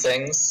on two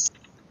things.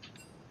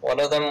 One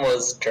of them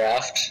was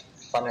draft,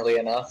 funnily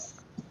enough.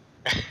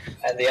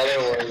 And the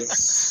other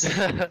was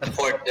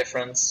port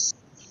difference.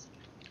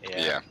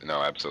 Yeah,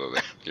 no,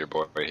 absolutely. Your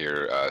boy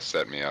here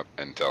set me up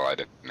until I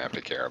didn't have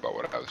to care about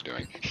what I was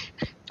doing.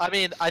 I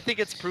mean, I think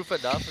it's proof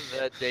enough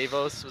that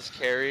Davos was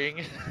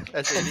carrying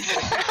as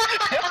anything.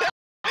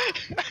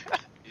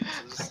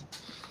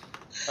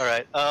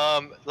 Alright,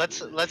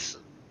 let's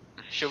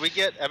should we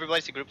get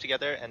everybody to group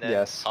together and then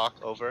Yes. talk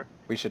over?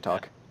 We should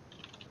talk.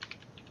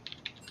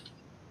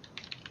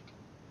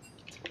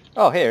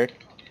 Oh, hey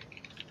Eric.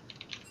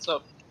 What's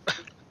up?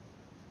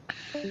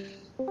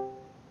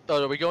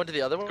 Oh, are we going to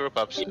the other one? Group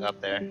up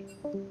there.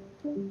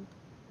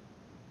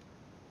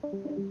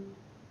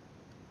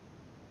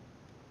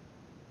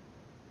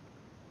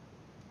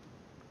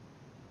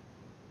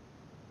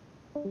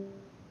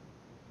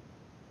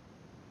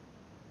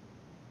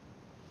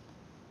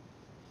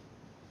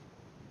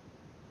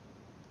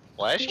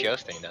 Why is Joe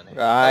staying down there?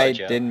 I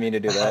Joe. didn't mean to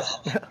do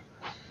that.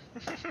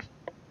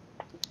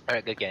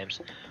 Alright, good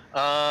games.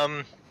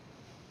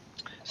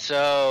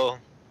 So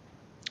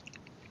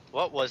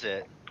what was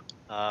it?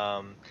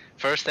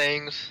 First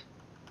things,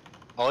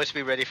 always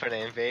be ready for the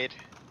invade.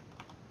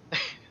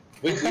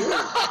 We were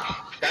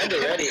kinda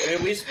ready. I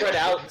mean, we spread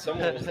out and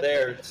someone was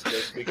there.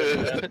 Just because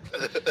of that.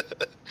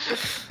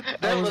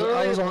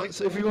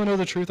 So if you want to know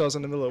the truth, I was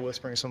in the middle of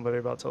whispering somebody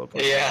about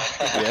teleporting. Yeah.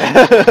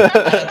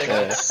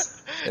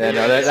 Yeah,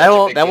 no,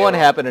 that won't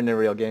happen in a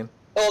real game.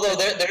 Although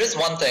there is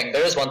one thing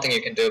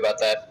you can do about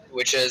that,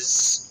 which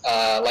is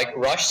like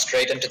rush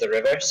straight into the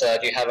river so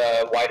that you have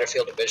a wider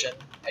field of vision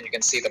and you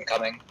can see them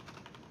coming.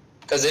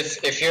 Because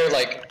if you're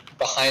like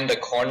behind a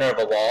corner of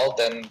a wall,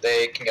 then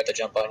they can get the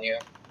jump on you,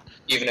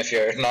 even if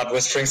you're not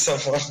whispering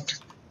someone.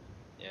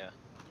 Yeah.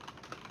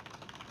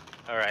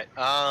 All right.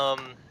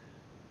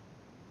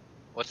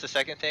 What's the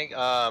second thing?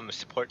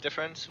 Support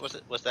difference.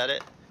 Was that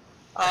it?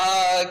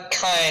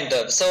 Kind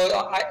of.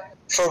 So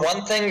for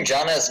one thing,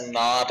 Janna is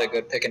not a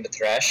good pick into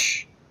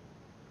Thresh.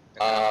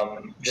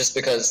 Just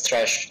because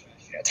Thresh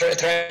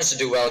tries to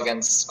do well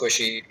against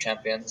squishy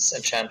champions,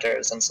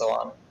 enchanters, and so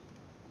on.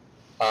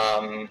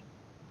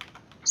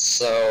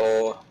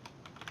 So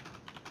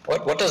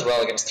what does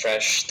well against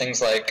Thresh?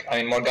 Things like, I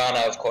mean, Morgana,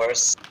 of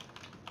course,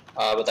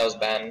 but that was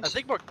banned. I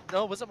think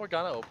wasn't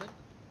Morgana open?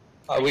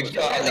 We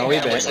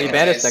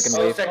banned a second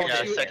wave.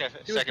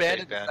 She was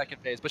banned in the second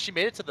phase, but she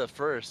made it to the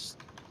first.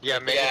 Yeah,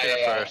 made it to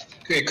the first.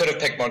 We could have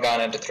picked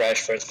Morgana into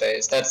Thresh first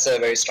phase. That's a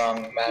very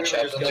strong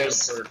matchup. And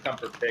there's for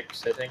comfort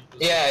picks, I think.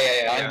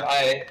 Yeah.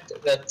 I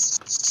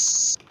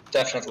that's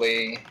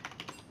definitely.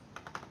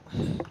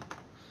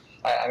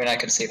 I mean, I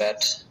could see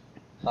that.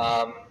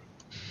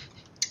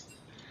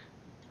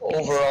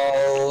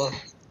 Overall,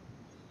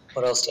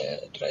 what else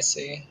did I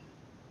see?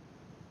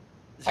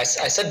 I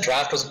said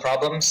draft was a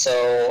problem,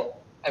 so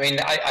I mean,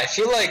 I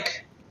feel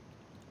like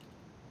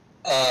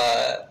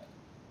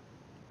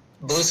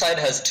blue side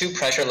has 2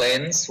 pressure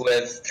lanes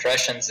with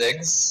Thresh and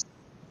Ziggs.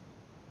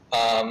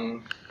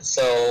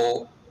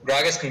 So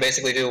Gragas can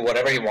basically do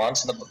whatever he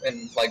wants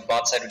in like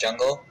bot side of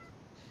jungle.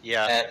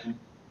 Yeah.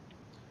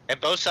 And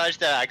both sides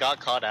that I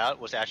got caught out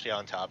was actually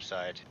on top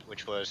side,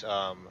 which was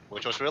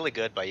really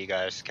good by you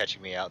guys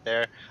catching me out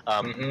there.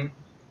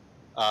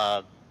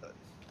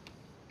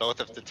 Both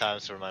of the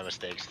times were my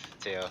mistakes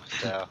too.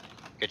 So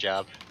good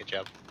job.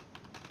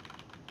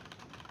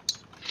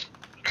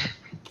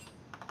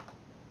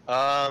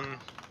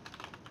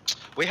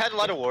 We had a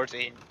lot of wards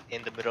in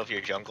the middle of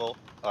your jungle,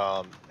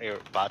 your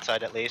bot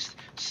side at least.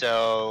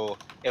 So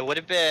it would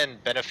have been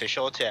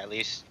beneficial to at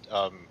least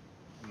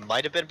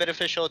might have been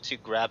beneficial to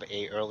grab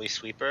a early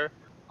sweeper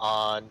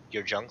on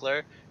your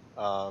jungler.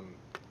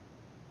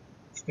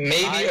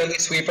 Maybe early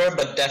sweeper,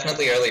 but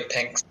definitely early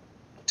pinks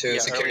to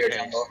secure your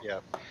jungle.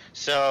 Yeah.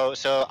 So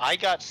I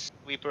got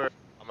sweeper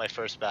on my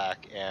first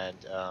back, and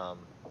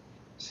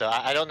so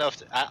I don't know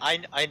if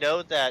I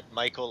know that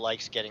Michael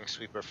likes getting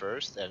sweeper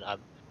first, and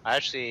I'm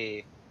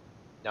actually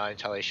not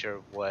entirely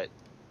sure what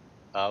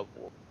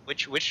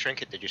which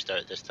trinket did you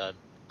start this time?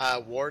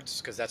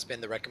 Wards, because that's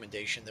been the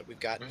recommendation that we've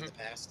gotten in the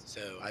past.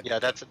 So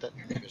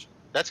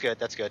that's good.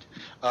 That's good.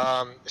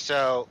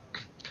 So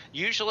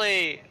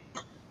usually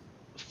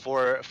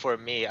for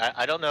me,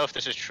 I don't know if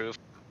this is true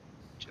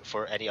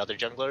for any other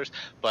junglers,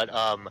 but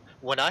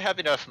when I have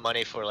enough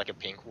money for like a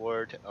pink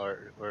ward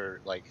or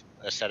like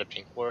a set of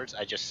pink wards,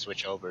 I just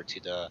switch over to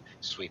the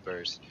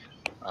sweepers.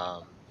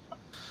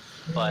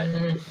 But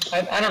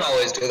I don't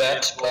always do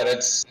that, but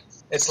it's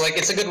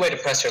a good way to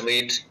press your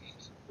lead.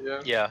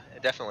 Yeah,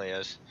 it definitely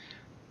is.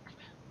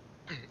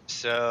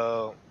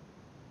 So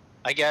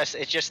I guess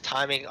it's just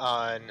timing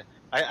on.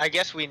 I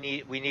guess we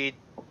need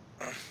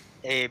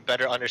a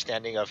better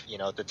understanding of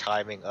the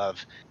timing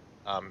of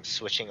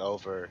switching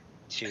over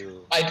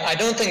to. I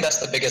don't think that's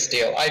the biggest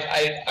deal.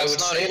 I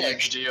would say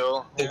like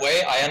the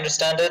way I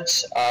understand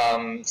it,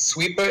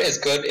 sweeper is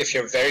good if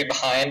you're very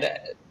behind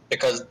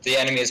because the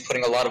enemy is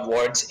putting a lot of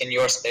wards in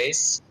your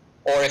space,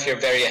 or if you're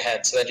very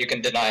ahead so that you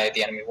can deny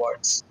the enemy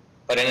wards.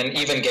 But in an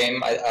even game,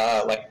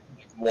 like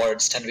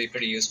wards tend to be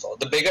pretty useful.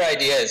 The bigger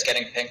idea is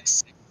getting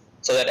pinks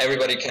so that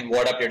everybody can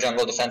ward up your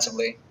jungle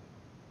defensively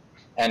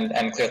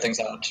and clear things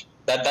out.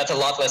 That's a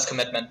lot less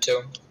commitment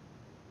too.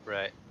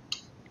 Right.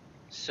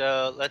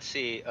 So let's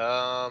see.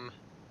 On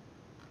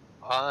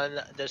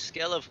the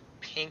scale of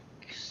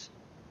pinks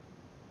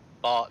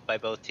bought by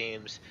both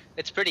teams,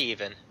 it's pretty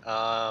even.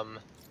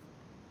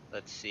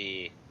 Let's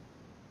see.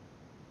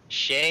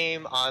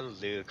 Shame on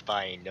Luke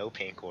buying no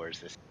pink wars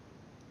this.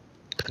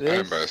 I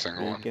didn't buy a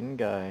single one. Freaking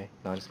guy.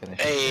 No, just kidding.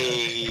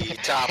 Hey,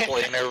 top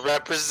laner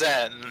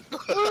representing.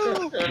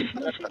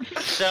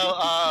 So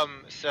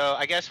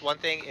I guess one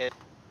thing is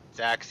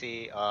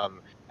Zaxi,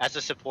 as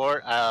a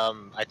support,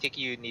 I think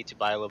you need to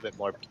buy a little bit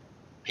more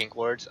pink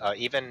wards.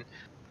 Even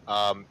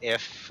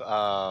if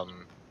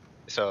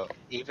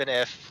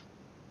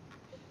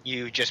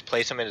you just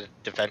place them in a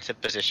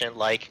defensive position,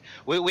 like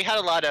we had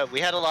a lot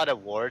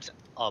of wards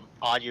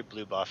on your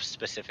blue buff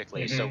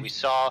specifically. So we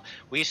saw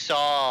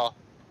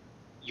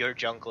your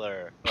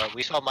jungler,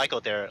 we saw Michael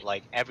there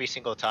like every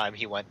single time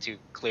he went to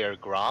clear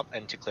Gromp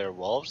and to clear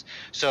wolves.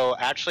 So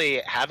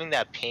actually having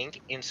that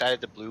pink inside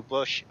of the blue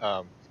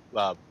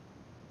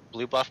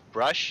buff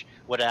brush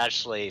would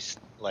actually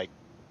like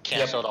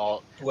canceled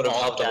all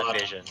of that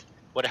vision.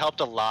 Would have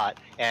helped a lot,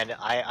 and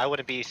I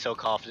wouldn't be so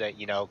confident,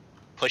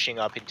 pushing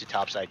up into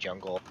topside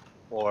jungle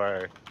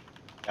or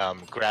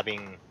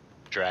grabbing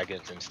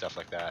dragons and stuff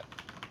like that.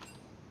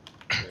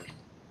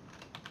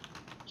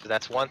 So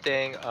that's one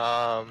thing.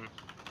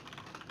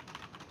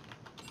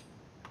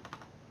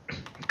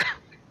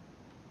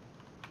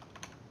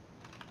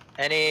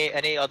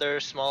 Any other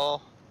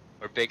small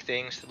or big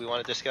things that we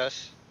want to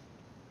discuss?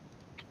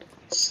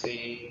 Let's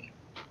see.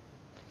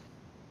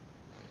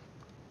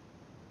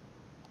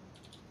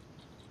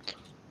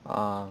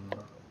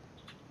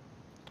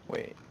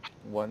 Wait,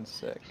 one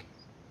sec.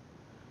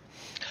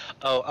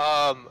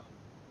 Oh,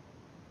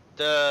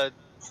 the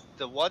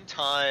one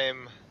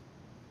time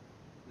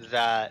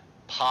that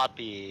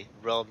Poppy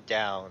roamed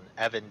down,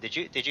 Evan, did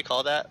you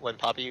call that when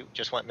Poppy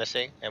just went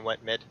missing and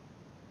went mid?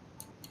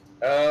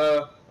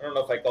 I don't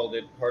know if I called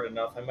it hard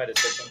enough. I might have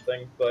said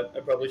something, but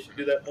I probably should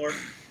do that more.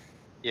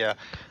 Yeah.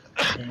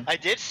 I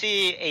did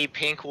see a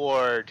pink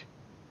ward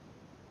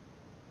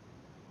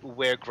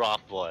where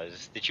Gromp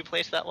was. Did you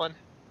place that one?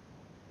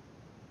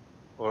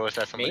 Or was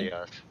that somebody Me?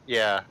 else?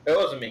 Yeah. It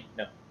wasn't me.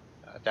 No.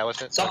 That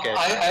wasn't? So Okay.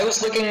 I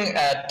was looking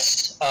at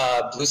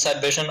blue side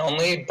vision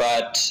only,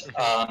 but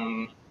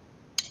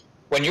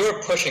when you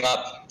were pushing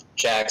up,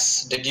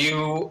 Jax, did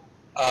you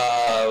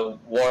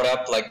ward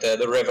up like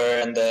the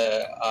river and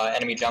the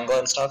enemy jungle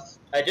and stuff?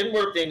 I didn't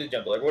ward the enemy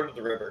jungle. I warded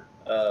the river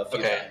a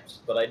few times,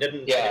 but I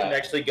didn't. I didn't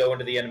actually go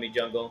into the enemy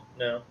jungle.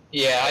 No.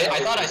 Yeah, I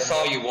thought I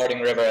saw you warding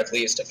river at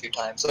least a few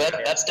times. So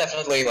that's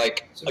definitely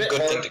like It's a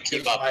good thing to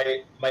keep up.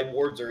 My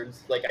wards are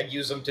like I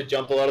use them to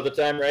jump a lot of the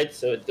time, right?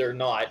 So they're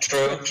not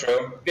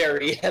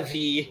very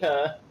heavily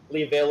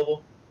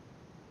available.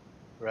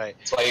 Right.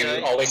 That's why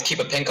you always keep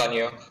a pink on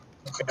you.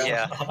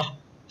 Yeah.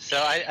 So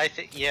I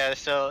think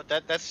so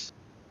that's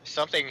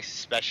something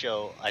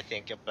special I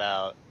think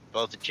about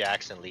both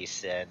Jax and Lee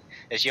Sin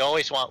is you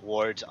always want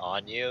wards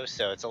on you,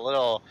 so it's a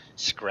little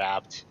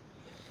scrapped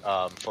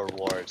for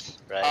wards,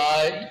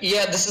 right?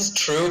 Yeah, this is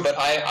true, but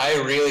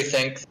I really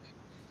think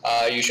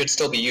you should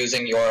still be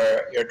using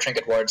your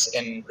trinket wards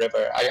in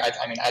river. I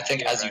mean I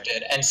think as you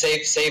did, and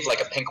save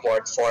like a pink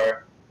ward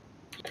for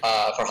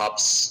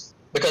hops,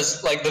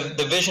 because like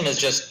the vision is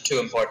just too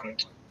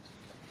important.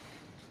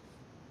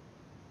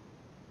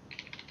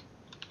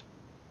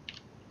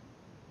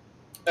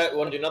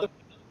 Want to do another?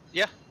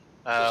 Yeah.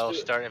 I'll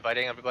start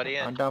inviting everybody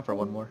in. I'm down for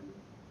one more.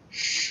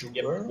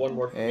 Yep, one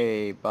more.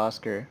 Hey,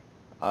 Bosker.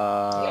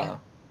 Or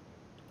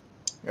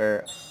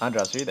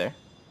Andras, are you there?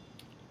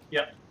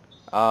 Yep.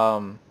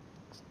 Do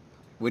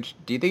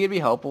you think it'd be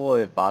helpful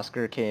if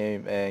Bosker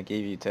came and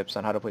gave you tips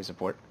on how to play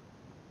support?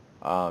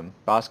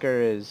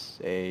 Bosker is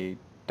a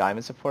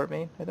diamond support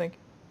main, I think,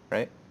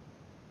 right?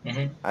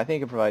 Mm-hmm. I think it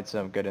could provide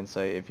some good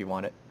insight if you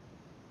want it.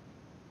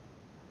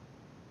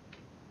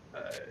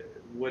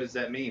 What does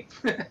that mean?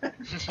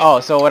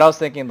 Oh, so what I was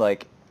thinking,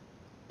 like,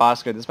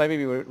 Bosker, this might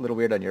be a little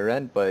weird on your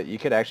end, but you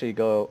could actually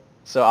go...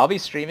 So I'll be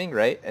streaming,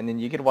 right? And then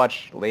you could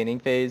watch laning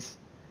phase.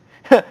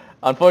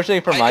 Unfortunately,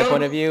 from my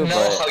point of view, I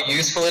don't know how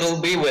useful it'll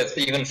be with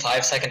even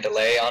 5-second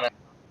delay on it.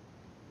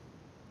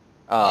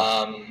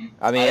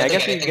 I mean, I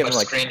guess you can give him,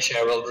 like... screen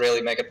share will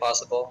really make it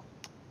possible.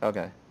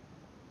 Okay.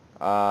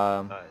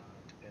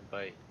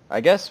 Invite.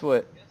 I guess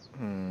what...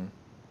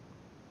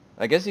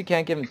 I guess you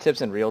can't give him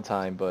tips in real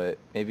time, but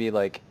maybe,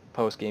 like,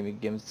 post-game you can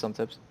give him some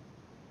tips?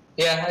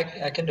 Yeah,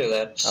 I can do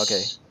that.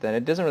 Okay, then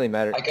it doesn't really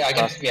matter. I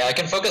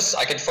can focus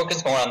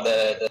more on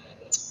the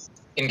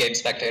in-game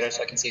spectator,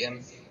 so I can see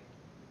him.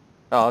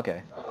 Oh,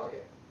 okay.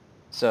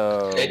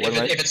 So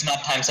if it's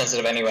not time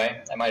sensitive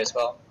anyway, I might as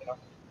well. You know?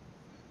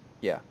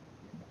 Yeah.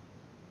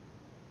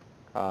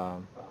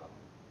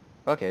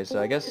 Okay, so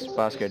I guess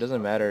Bosker, it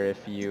doesn't matter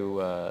if you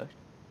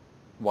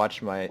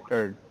watch my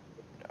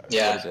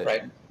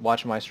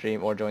watch my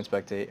stream or join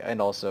spectate,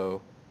 and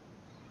also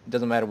it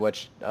doesn't matter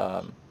which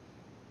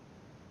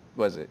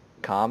was it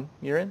comm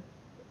you're in,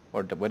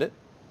 or would it?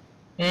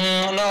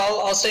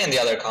 No, I'll stay in the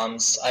other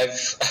comms.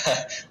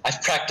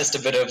 I've practiced a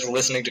bit of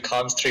listening to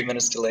comms 3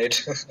 minutes delayed.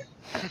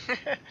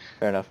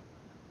 Fair enough.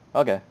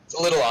 Okay. It's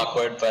a little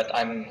awkward, but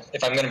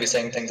if I'm going to be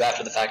saying things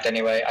after the fact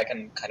anyway, I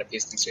can kind of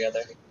piece things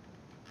together.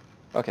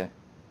 Okay.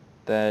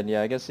 Then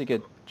yeah, I guess you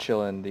could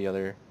chill in the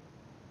other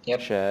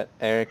chat.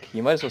 Eric,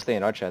 you might as well stay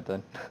in our chat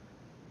then.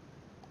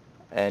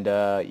 And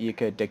you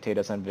could dictate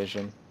us on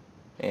vision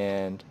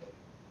and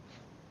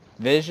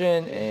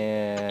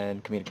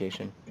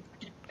communication.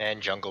 And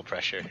jungle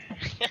pressure.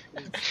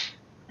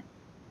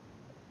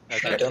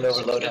 Okay. Don't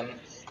overload him.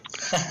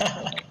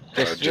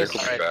 Jake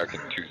will be back in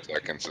 2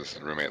 seconds. His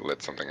roommate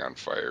lit something on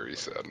fire, he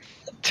said.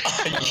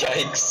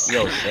 Yikes.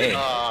 Yo, dang.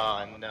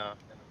 Oh, no.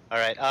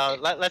 Alright,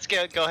 let's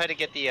go ahead and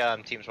get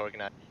the teams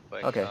organized.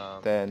 Quick. Okay,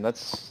 then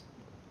let's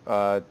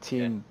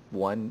team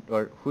 1,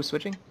 or who's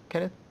switching,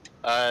 Kenneth?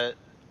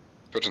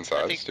 Switching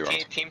sides? I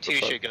think team 2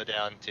 should go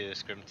down to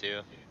Scrim 2.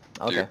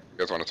 Okay. Do you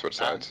guys want to switch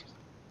sides?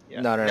 Yeah.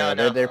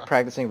 No. They're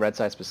practicing red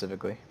side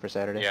specifically for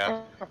Saturday.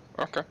 Yeah.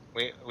 Okay.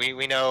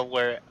 We know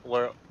we're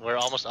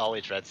almost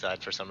always red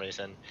side for some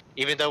reason.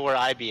 Even though we're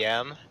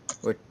IBM.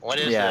 What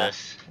is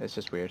this? It's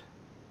just weird.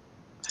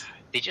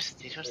 They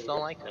just don't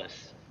like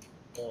this.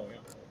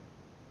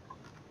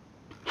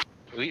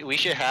 We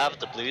should have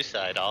the blue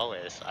side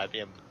always.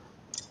 IBM.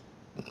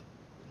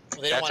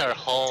 Well, that's our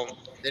home.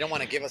 They don't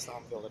want to give us the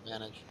home field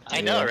advantage.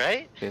 I know,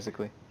 right?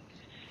 Basically.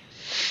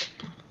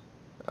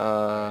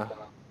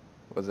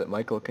 Was it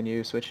Michael? Can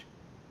you switch?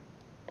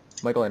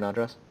 Michael and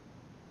Andras?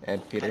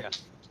 And Peter. Yeah.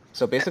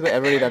 So basically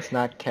everybody that's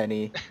not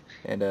Kenny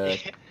and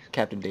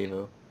Captain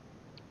Davo.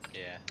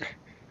 Yeah.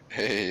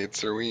 Hey,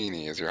 it's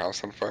Erweenie. Is your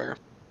house on fire?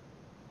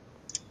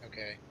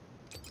 Okay.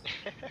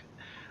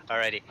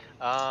 Alrighty.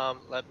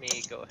 Let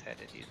me go ahead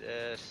and do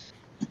this.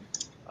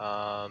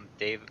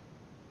 Dave,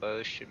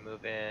 Bo should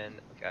move in.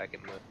 Okay, I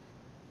can move.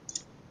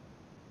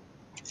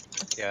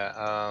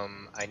 Yeah.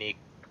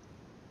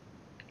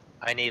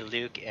 I need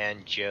Luke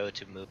and Joe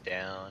to move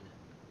down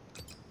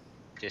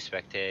to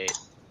spectate.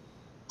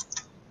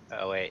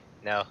 Oh wait,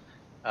 no.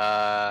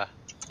 Yeah,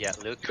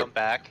 Luke come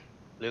back.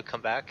 Luke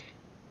come back,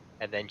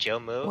 and then Joe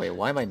move. Wait,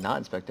 why am I not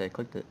in spectate? I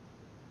clicked it.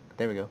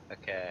 There we go.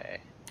 Okay.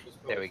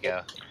 There we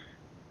go.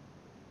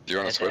 Do you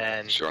want to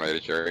switch? Do you want 80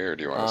 carry or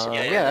do you want to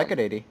switch? Yeah, I could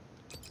 80.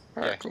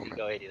 Alright, Yeah, cool. you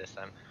go 80 this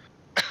time.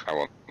 I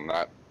will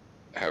not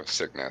have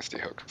sick nasty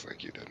hooks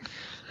like you did.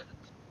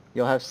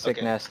 You'll have sick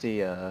Okay. nasty.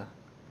 Do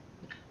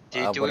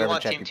we whatever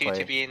want chat Team you 2 to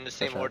play. be in the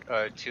same order,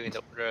 or 2 in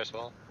the order as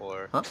well,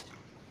 or? Huh?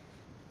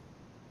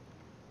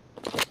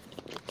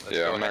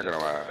 Yeah, I'm not gonna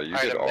lie. You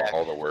did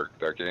all the work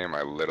that game.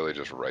 I literally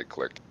just right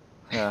clicked.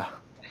 Yeah.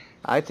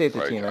 I'd say it's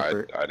a team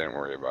effort. I didn't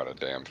worry about a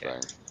damn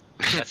thing.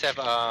 Let's have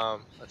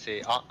let's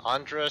see,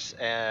 Andres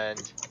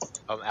and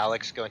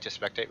Alex go into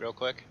spectate real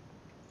quick.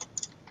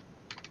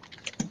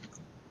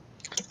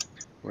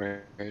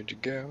 Where'd you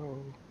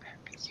go?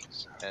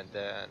 And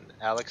then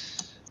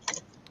Alex.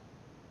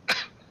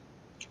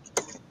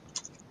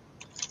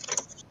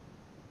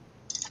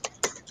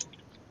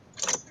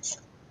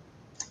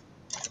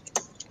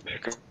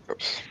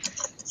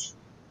 Hiccups.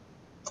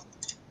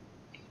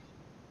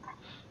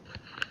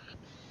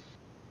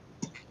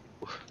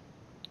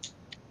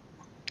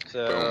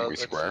 So Boom, we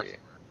let's square. see.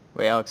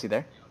 Wait, Alex, you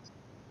there?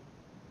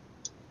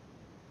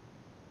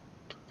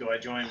 Do I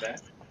join back?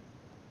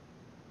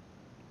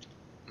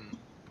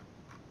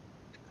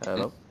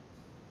 Hello?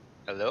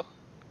 Hello?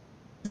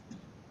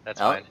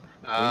 That's Al-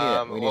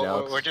 fine. we need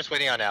Alex. We're just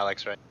waiting on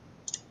Alex, right?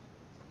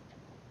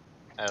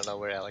 I don't know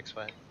where Alex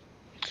went.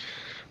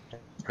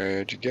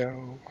 Where'd you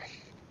go?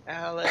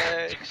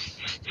 Alex!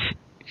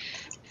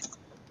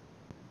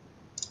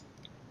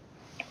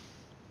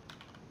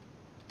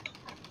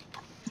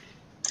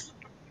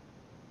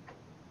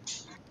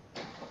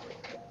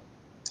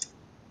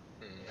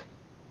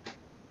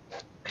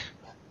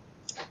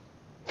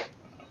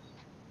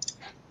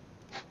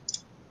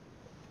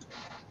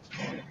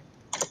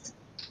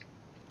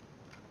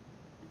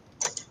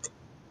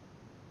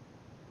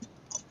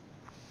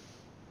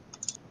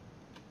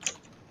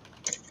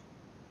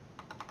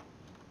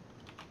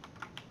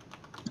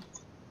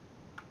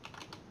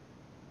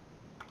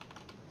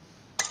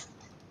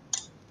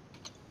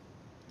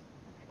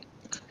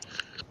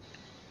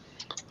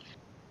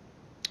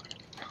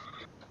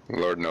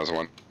 Lord knows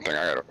one thing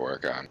I gotta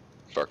work on.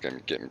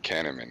 Fucking getting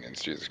cannon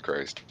minions. Jesus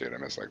Christ, dude, I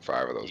missed like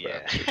 5 of those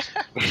bastards.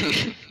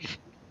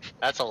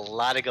 That's a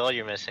lot of gold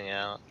you're missing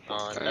out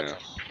on. I That's know.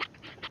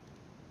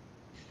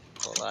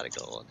 a lot of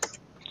gold.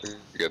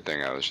 Good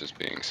thing I was just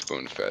being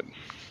spoon-fed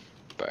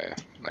by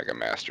like a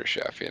master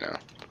chef, you know.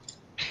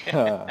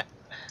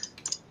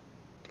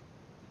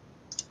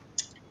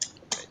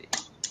 Ready.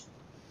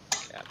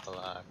 Cap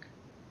lock.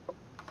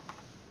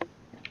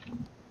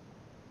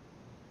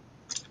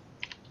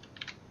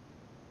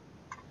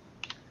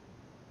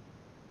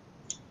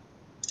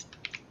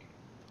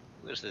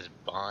 Who's this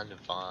Bond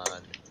Von?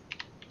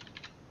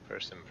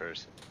 Person.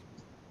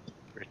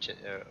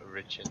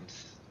 Richens.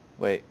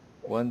 Wait,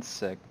 1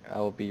 sec. I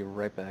will be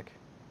right back.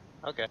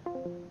 Okay.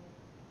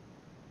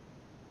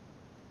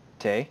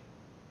 Tay?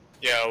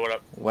 Yeah, what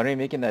up? When are you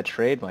making that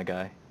trade, my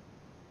guy?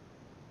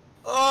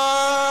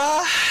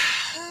 I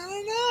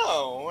don't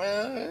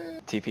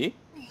know. TP?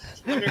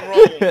 Let me roll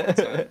one more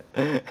time.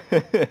 Let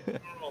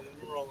me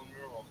roll.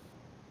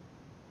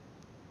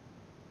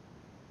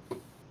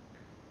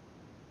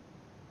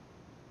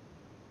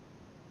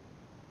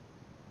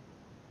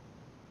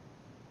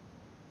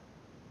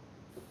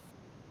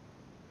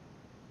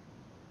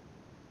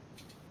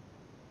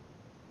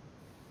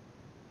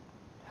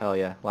 Hell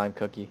yeah, lime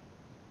cookie.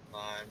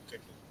 Lime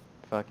cookie.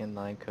 Fucking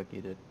lime cookie,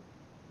 dude.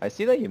 I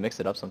see that you mix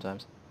it up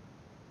sometimes.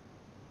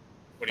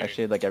 What do you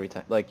Actually, like every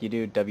time. Like you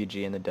do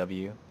WG and the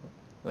W,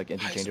 like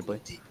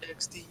interchangeably.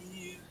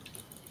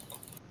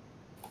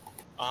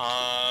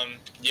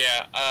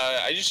 Yeah,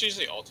 I just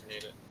usually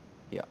alternate it.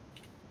 Yeah.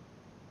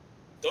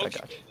 Don't I you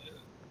got get it?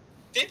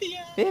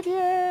 Vivian!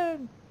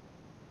 Vivian!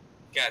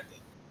 Got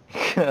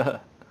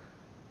it.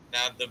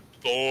 Now the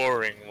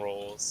boring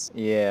rolls.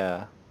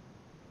 Yeah.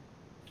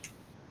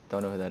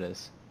 Don't know who that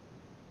is.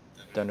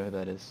 Don't know who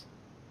that is.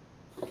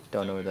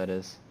 Don't know who that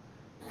is.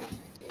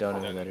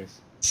 Don't know who that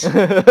is.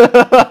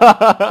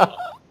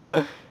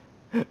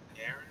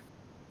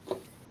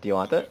 Do you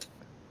want that?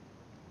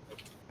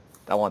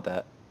 I want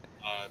that.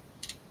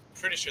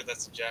 Pretty sure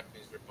that's a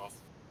Japanese ripoff.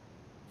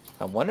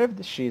 I wonder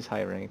if she's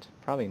high ranked.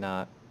 Probably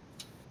not.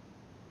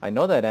 I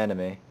know that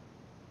anime.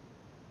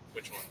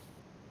 Which one?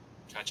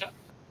 Cha-cha?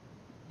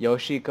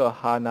 Yoshiko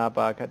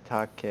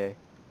Hanabakatake.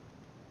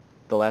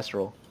 The last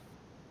roll.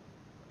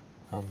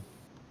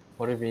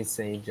 What did we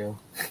say, Joe?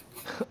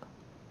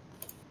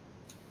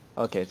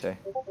 Okay, Tay.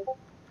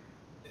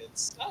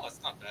 It's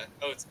not bad.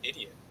 Oh, it's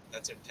idiot.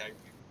 That's her tag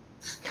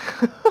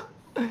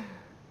name.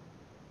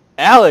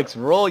 Alex,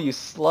 roll, you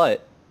slut.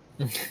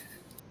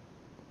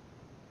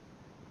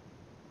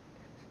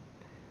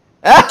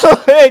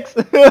 Alex!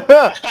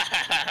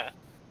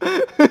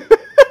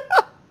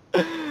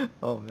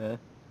 Oh man.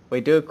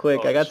 Wait, do it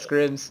quick. I got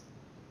scrims.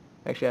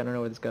 Actually, I don't know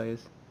where this guy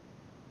is.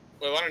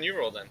 Wait, why don't you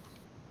roll then?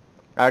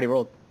 I already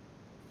rolled.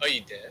 Oh,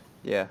 you did?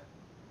 Yeah.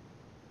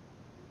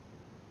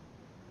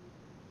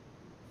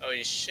 Oh,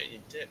 shit, you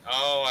did.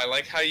 Oh, I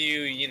like how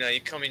you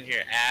come in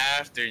here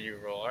after you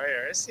roll.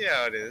 Alright, I see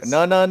how it is.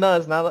 No,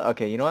 it's not.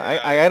 Okay, you know what?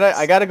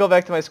 I gotta go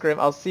back to my scrim.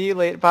 I'll see you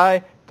later.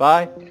 Bye.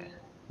 Bye.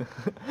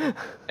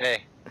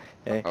 Hey.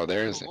 Hey. Oh,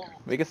 there is it.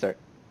 We can start.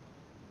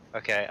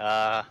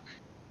 Okay,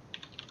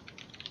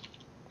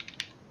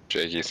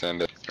 Jakey,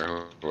 send it,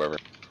 or whoever.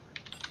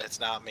 It's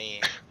not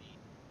me.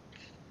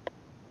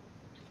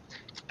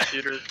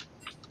 Peter.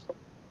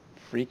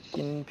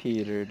 Freaking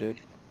Peter, dude.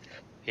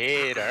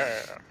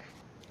 Peter.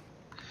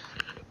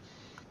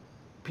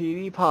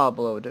 Petey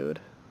Pablo, dude.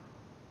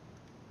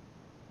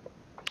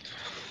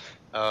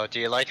 Oh, do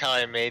you like how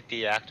I made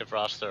the active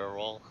roster a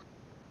role?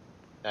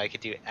 Now I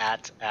could do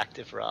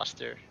 @active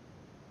roster.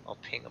 I'll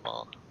ping them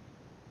all.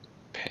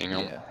 Ping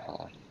them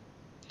all.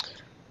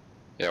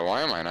 Yeah,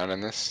 why am I not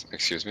in this?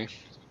 Excuse me.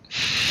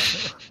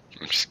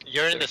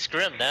 You're in the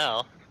scrim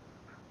now.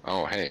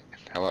 Oh, hey.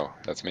 Hello.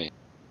 That's me.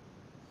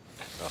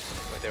 Oh,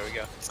 there we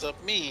go. It's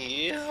up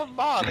me,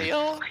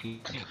 Mario.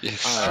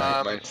 Yes,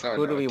 my son.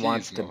 Who do we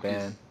want Gizmo. to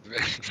ban?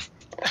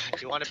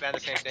 Do you want to ban the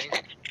same thing?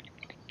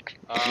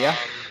 Yeah.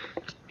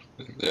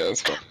 Yeah,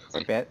 that's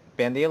fine.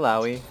 Ban the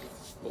Alawi.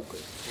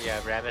 Yeah,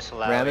 Ramus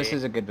Alawi. Ramus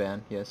is a good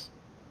ban, yes.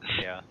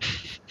 Yeah.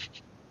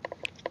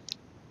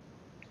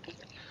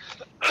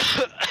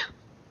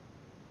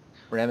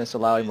 Ramus,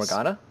 Alawi,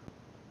 Morgana?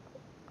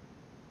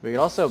 We could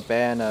also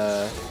ban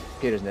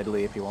Peter's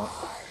Nidalee if you want.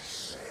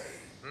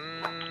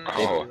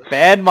 Oh,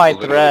 ban my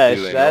little Thresh,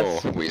 do they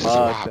that's know, we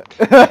fucked.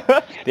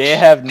 swapped. They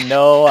have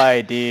no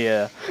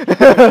idea. You're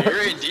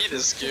AD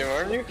this game,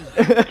 aren't you?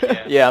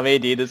 Yeah, I'm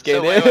AD this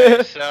game. So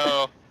wait,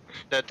 so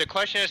the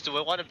question is, do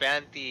we want to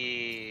ban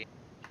the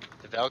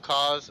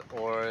Vel'Koz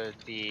or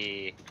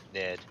the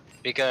Nid?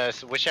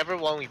 Because whichever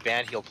one we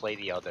ban, he'll play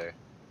the other.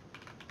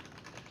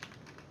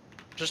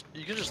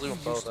 You can just leave them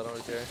both. I don't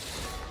really care.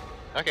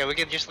 Okay, we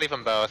can just leave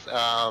them both. Who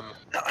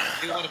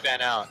do we want to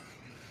ban out?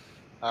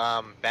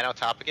 Ban out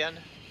top again?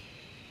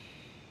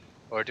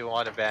 Or do we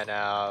want to ban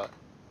out...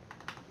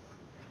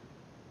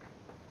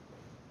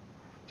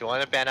 Do you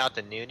want to ban out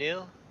the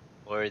Nunu?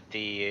 Or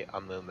the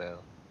Amumu?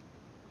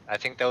 I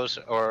think those,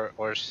 or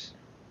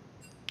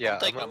yeah, I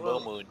don't think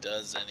Amumu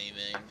does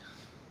anything.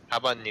 How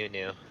about Nunu?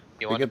 You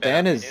We want could to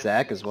ban his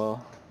Zac as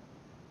well.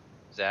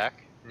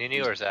 Zac?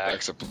 Nunu or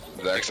Zac? Zac's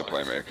a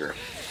playmaker.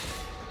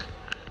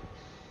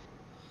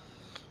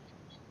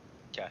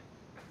 Okay.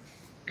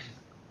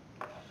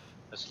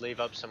 Let's leave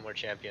up some more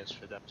champions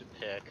for them to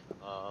pick.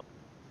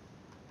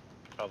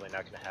 Probably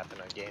not gonna happen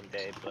on game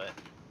day, but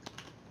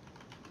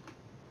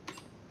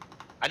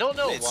I don't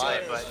know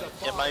why. But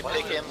am I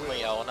picking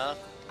Leona?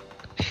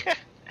 Do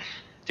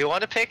you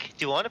want to pick?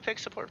 Do you want to pick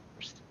support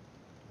first?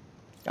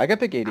 I could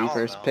pick AD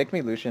first. know. Pick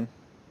me Lucian.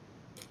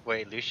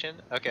 Wait, Lucian?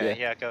 Okay,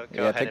 yeah, go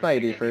yeah, ahead. pick my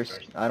AD first.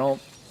 I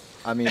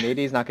mean,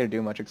 AD's not gonna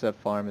do much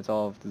except farm. It's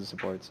all the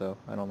support, so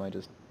I don't mind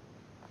just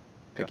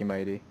picking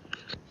my AD.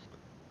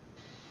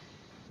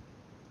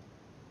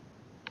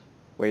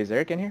 Wait, is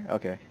Eric in here?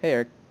 Okay. Hey,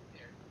 Eric.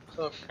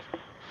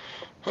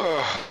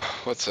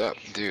 What's up,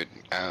 dude?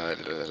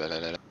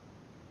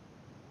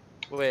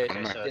 Wait, What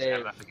am I-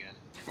 Dave,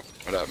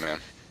 What up, man?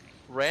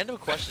 random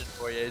question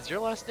for you. Is your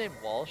last name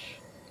Walsh?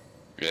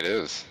 It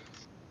is.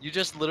 You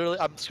just literally,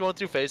 I'm scrolling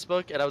through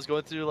Facebook and I was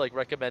going through like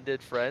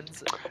recommended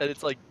friends and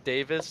it's like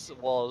Davis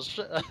Walsh.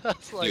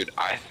 It's like, Dude,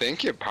 I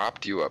think it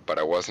popped you up, but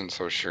I wasn't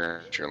so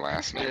sure what your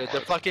last name dude,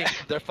 was.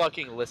 they're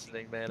fucking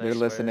listening, man. They're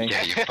listening.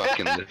 Yeah, you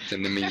fucking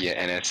listen to me, you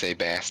NSA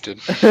bastard.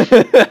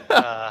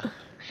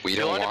 We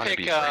don't want to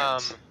be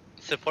friends.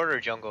 Support or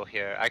jungle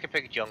here? I could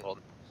pick jungle.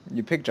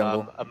 You pick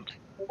jungle.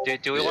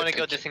 Do we want to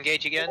go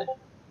disengage again?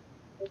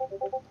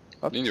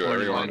 You can do Or whatever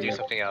do you you want want to to do do.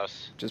 something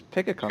else? Just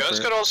pick a You comfort. guys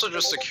could also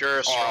just secure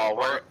a strong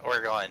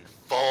we're going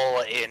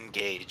full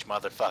engage,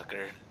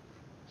 motherfucker.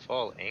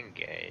 Full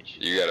engage.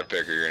 You gotta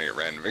pick or you're gonna get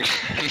random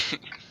again.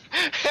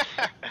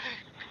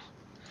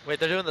 Wait,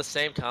 they're doing the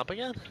same comp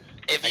again?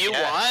 If you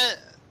want,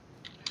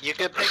 you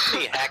could pick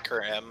the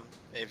Hecarim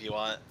if you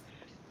want.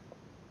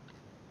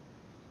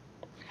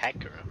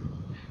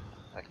 Hecarim.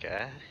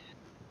 Okay.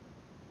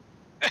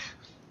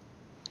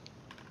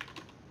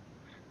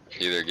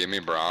 Either give me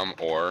Braum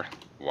or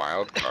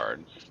wild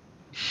card.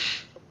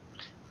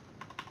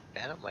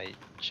 Ban out my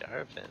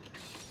Jarvan.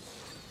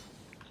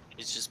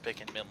 He's just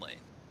picking mid lane.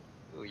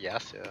 Ooh,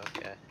 Yasuo,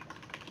 okay.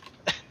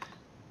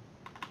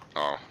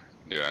 Oh,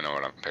 dude, I know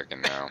what I'm picking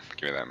now.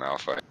 Give me that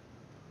Malphite.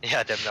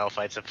 Yeah, them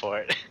Malphite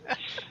support.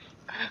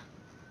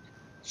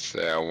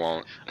 Say I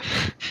won't.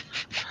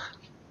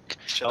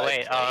 Oh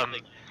wait,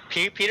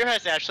 Peter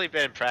has actually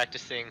been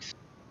practicing.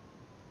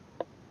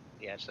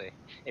 He actually,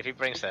 if he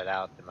brings that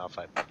out, the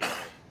Malphite might be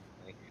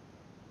like,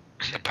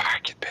 The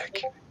pocket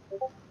pick.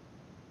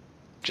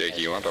 Jake,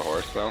 you want the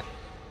horse though?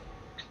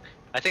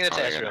 I think that's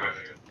Oh, Ezreal. yeah.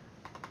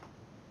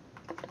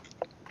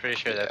 Pretty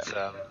sure that's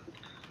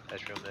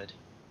Ezreal mid.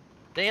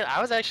 Dang it,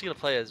 I was actually gonna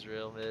play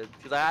Ezreal mid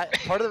because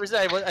part of the reason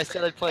I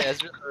said I'd play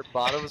Ezreal or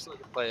bottom was so I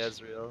could play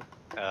Ezreal.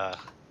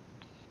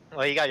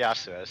 Well, you got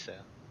Yasuo, so.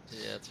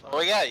 Yeah, it's fine.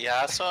 Well, we got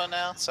Yasuo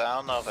now, so I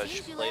don't know if I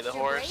should You play left the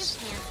your Braves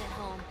horse. pants at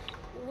home.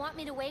 Want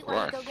me to wait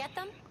while you go get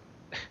them?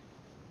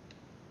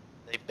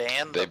 They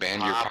banned They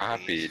banned your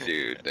Poppy,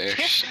 dude.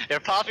 Their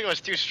Poppy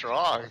was too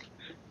strong.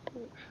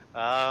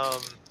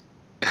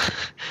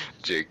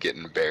 Jake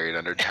getting buried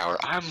under tower.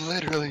 I'm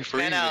literally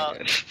freezing. Ban out.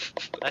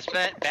 Let's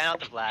ban out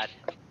the Vlad.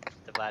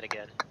 The Vlad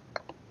again.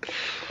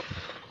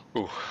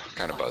 Ooh,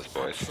 kind of buzzed,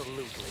 boys.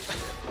 Absolutely.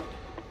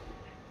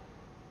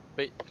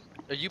 Wait,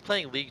 are you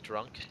playing League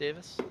drunk,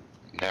 Davis?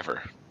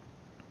 Never.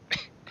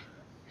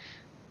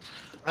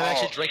 I'm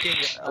actually drinking.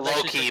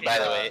 Low-key, by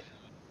the way.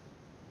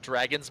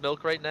 Dragon's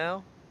milk right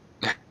now.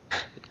 Bourbon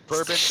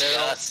barrel.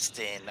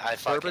 Disgusting. I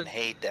fucking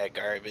hate that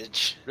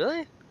garbage.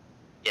 Really?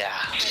 Yeah.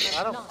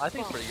 I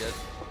think it's pretty good.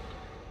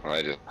 Well,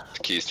 I just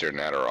keistered an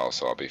Adderall,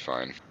 so I'll be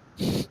fine.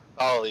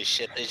 Holy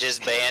shit! They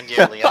just banned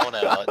your Leona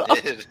out,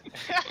 dude.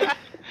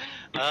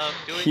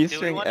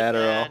 Keystring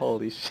Adderall,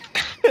 holy shit.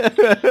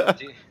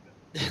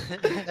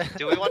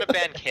 Do we want to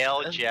ban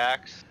Kale,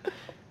 Jax?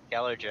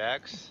 Kale or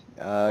Jax?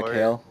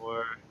 Kale.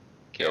 Or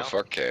Kale? Yo,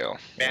 fuck Kale.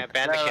 Ban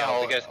the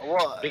Kale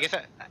because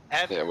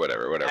Yeah,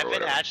 whatever.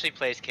 Evan actually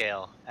plays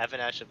Kale. Evan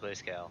actually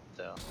plays Kale,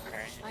 so.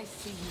 I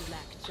see you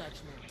lack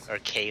judgment. Or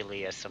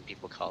Kaylee, as some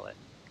people call it.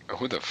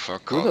 Who the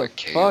fuck Who called the it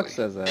Kaylee? fuck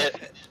says that?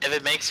 If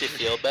it makes you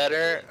feel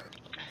better,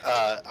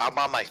 I'm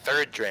on my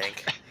third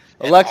drink.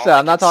 Alexa,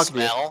 I'm not talking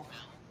to you.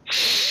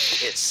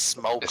 It's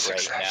smoke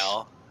right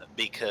now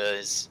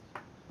because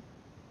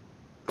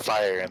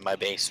fire in my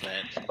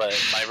basement, but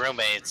my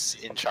roommate's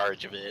in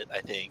charge of it,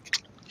 I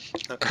think.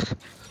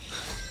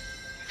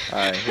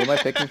 Alright, who am I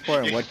picking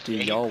for and what do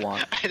y'all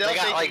want? I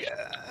got like.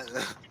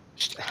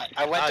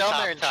 I went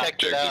down there and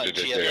checked it out.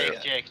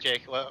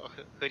 Jake,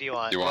 who do you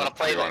want? You want to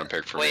play? You want to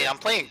pick for me? Wait, I'm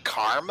playing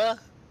Karma.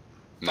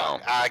 No.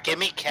 Give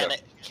me Cannon.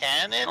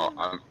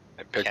 No,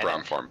 pick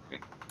Braum for me.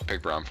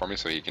 Pick Braum for me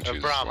so he can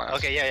choose Braum. last.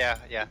 Okay,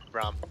 yeah,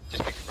 Braum.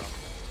 Just pick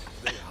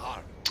Braum.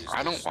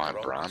 I don't want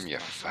Braum, you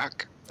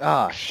fuck.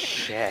 Ah,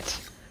 shit.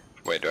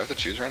 Wait, do I have to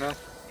choose right now?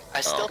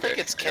 I still think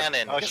it's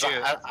Cannon. Oh,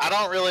 I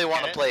don't really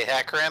want to play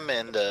Hecarim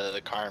and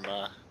the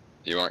Karma.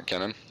 You want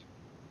Kennen?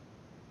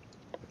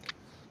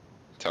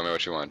 Tell me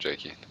what you want,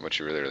 Jakey. What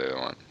you really, really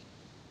want.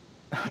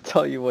 I'll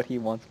tell you what he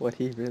wants, what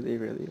he really,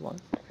 really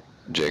wants.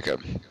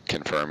 Jacob,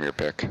 confirm your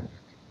pick.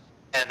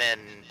 And then,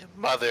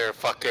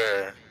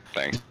 motherfucker.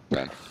 Thanks,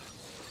 man.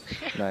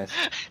 Nice.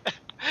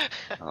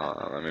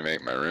 Let me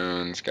make my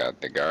runes.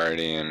 Got the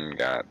Guardian,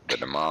 got the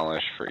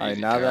Demolish for easy Alright,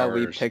 now that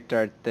we towers. picked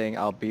our thing,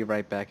 I'll be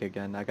right back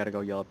again. I gotta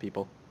go yell at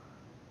people.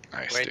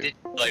 Nice, Wait, dude.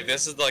 like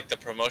this is like the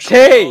promotion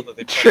Hey! that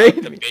they put Trade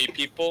out to me. bait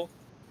people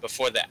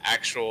before the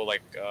actual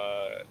like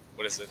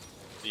what is it?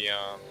 The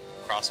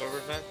crossover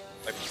event,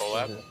 like the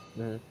collab.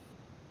 Mm-hmm.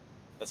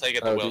 That's how you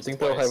get the Do whales you think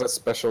twice. they'll have a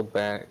special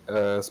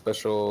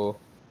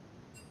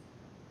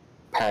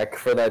pack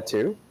for that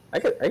too? I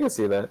can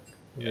see that.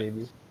 Yeah.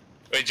 Maybe.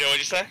 Wait, Joe, what'd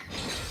you say?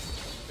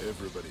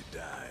 Everybody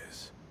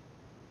dies.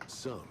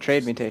 Some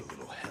Trade me, just need Tay. a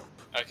little help.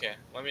 Okay,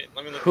 let me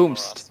look at my Whomst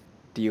roster.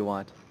 do you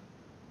want?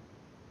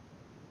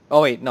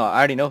 Oh wait, no, I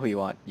already know who you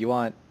want. You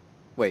want...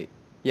 Wait.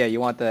 Yeah, you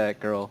want that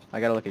girl.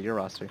 I gotta look at your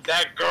roster.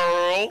 That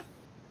girl.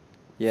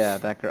 Yeah,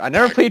 that girl. I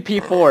never played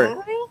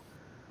P4.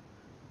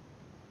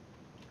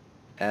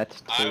 I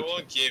will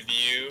give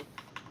you.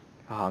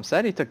 Oh, I'm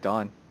sad he took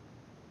Dawn.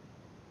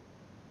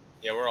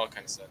 Yeah, we're all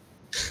kind of sad.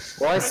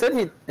 Well, I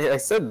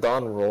said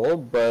Don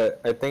rolled, but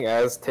I think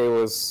as Tay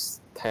was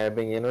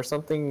tabbing in or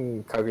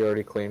something, Kavi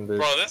already claimed it.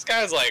 Bro, this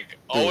guy's like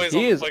Dude, always. he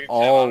on the is fucking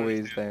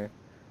always there.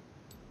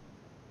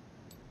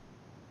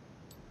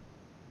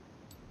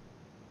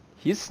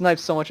 He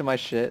snipes so much of my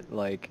shit,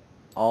 like,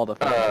 all the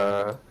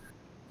fucking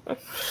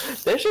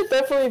There should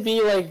definitely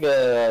be like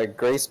a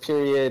grace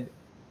period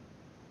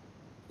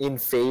in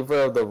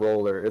favor of the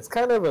roller. It's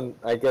kind of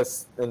I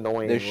guess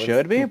annoying. There when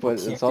should be, people but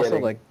keep it's also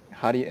getting- like,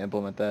 how do you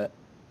implement that?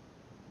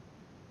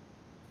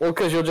 Well,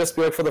 because you'll just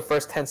be like for the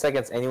first 10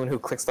 seconds, anyone who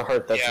clicks the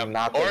heart that's Yeah,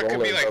 not the or it roller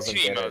could be like doesn't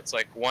two get it. emotes.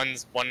 Like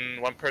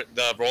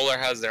the roller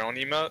has their own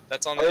emote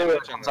that's on the Oh, it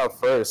image. comes out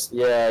first.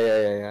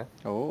 Yeah.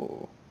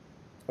 Oh.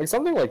 Like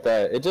something like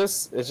that. It's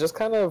just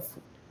kind of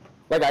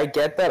like I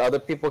get that other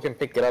people can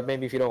pick it up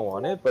maybe if you don't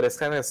want it, but it's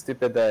kind of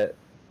stupid that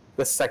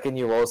the second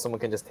you roll, someone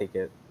can just take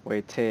it.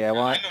 Wait, Tay, I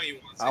want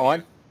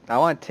I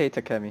want Tay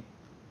to Kemi.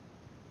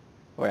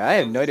 Wait, I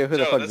have no idea who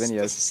the Joe, fuck that's, Vinny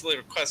that's is. a silly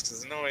request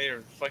because no way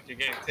you're fucking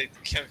getting take the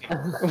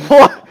Kemi.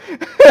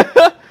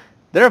 What?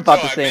 They're about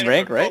Joe, the I same made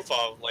rank, him a right?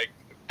 profile, like,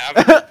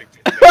 after picked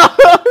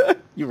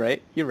it. You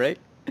right.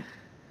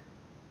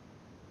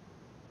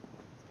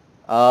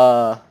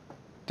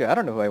 Dude, I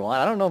don't know who I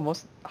want. I don't know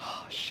most.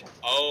 Oh shit.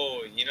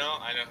 Oh, you know,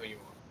 I know who you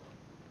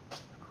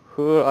want.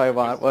 Who do I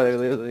want? What do I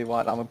literally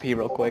want? I'm gonna pee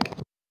real quick.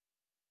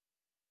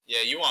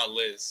 Yeah, you want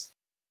Liz.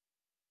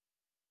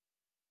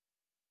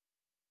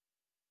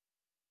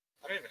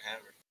 don't even have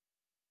her.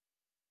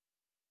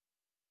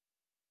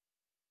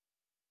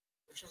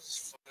 Which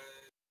one's 5?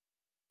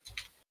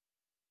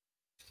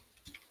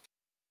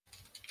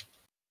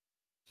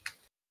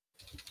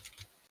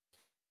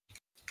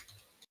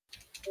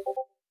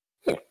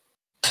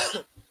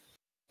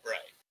 Right.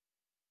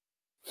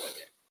 Okay.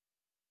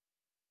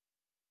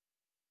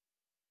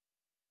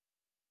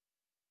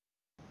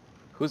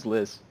 Who's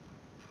Liz?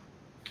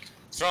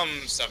 From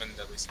 7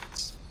 Deadly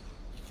Sins.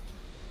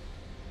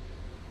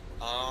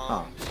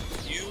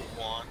 You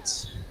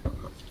want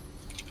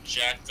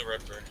Jack the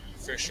Ripper,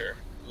 for sure.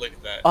 Look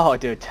at that. Oh,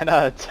 dude, 10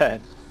 out of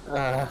 10.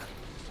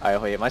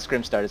 Alright, wait, my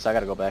scrim started, so I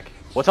gotta go back.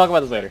 We'll talk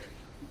about this later.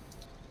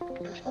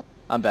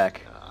 I'm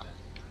back.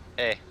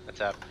 Hey, what's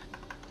up?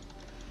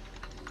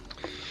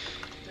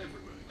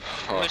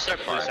 I'm gonna start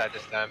blue side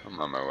this time. I'm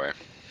on my way.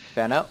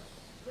 Fan out?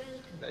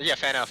 Yeah,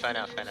 fan out.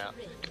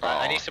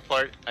 I need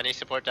support. I need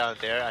support down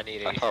there. I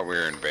need I thought we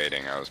were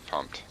invading. I was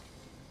pumped.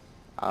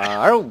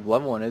 Our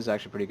level 1 is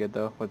actually pretty good,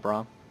 though, with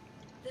Braum.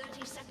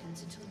 30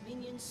 seconds until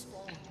minions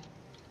spawn.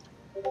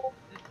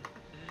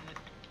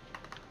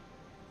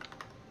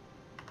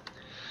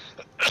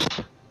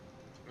 I'm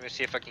gonna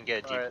see if I can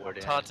get a deep ward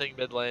in. Taunting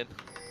mid lane.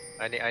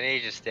 I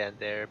need you to stand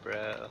there,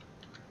 bro.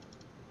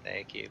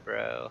 Thank you,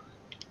 bro.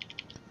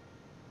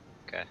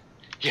 Okay.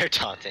 You're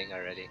taunting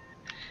already.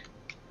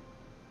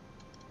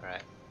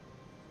 Alright.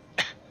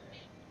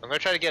 I'm gonna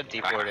try to get a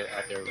deep ward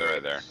at their They're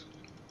right there.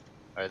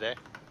 Are they?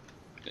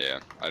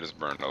 Yeah, I just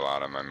burned a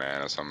lot of my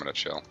mana, so I'm gonna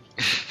chill.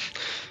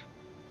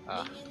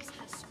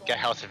 Got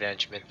health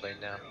advantage mid lane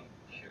now.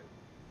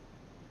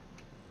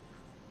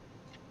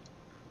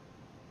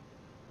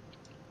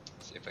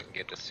 See if I can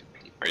get this super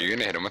deep. Are you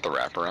gonna hit him with the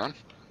wraparound?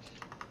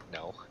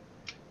 No.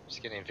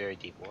 Just getting a very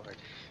deep ward.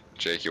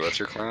 Jakey, what's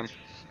your clan?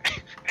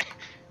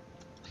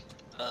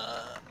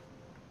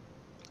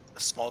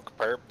 Smoke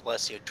perp,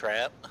 bless you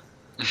trap.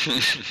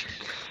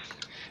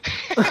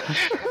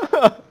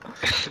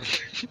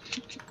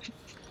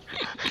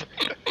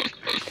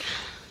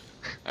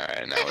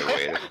 Alright, now we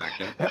wait a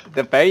second.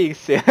 The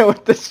face, yeah,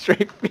 with the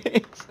straight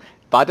face.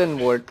 Button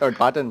ward, or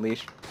button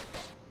leash.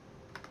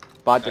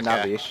 Button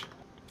not leash.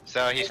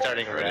 So he's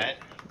starting red?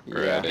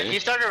 Yeah. He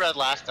started red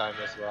last time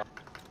as well.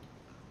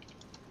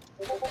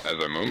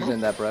 As I move? He's in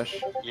that brush.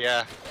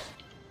 Yeah.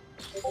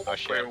 Oh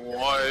shit. Wait,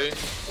 why?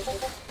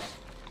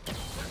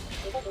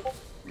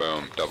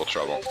 Boom, double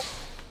trouble.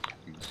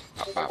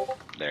 Pop, pop.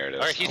 There it is.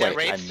 Alright, he's Wait, at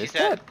rates. I missed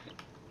that?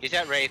 He's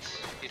at rates.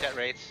 He's at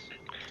rates.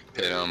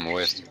 Hit him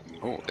with...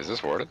 Oh, is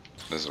this warded?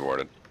 This is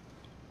warded.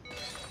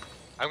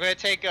 I'm gonna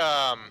take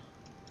top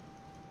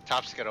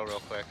skittle real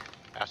quick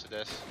after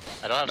this.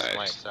 I don't have Nice.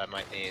 smite, so I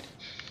might need.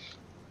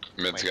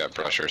 Mid's got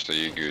pressure, so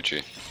you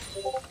Gucci.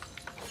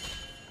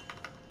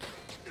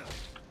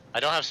 I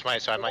don't have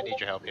smite, so I might need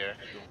your help here.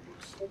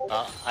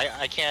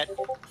 I can't.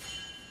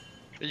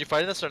 Are you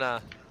fighting this or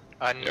not?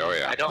 Oh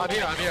yeah. I don't. I'm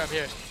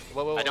here.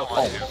 Whoa. I don't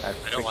want to. I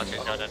don't want to.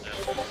 No.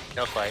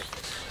 No fight.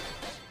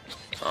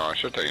 Oh, I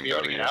should have taken You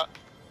wanna get W. out?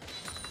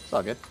 It's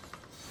all good.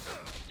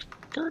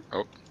 Skirt.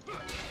 Oh.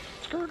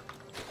 Skirt.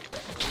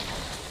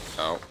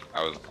 Oh,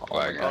 I was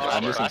lagging.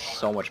 I'm missing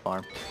so much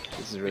farm.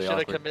 This is really Should have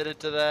awkward. committed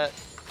to that.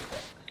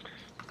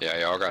 Yeah,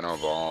 y'all got no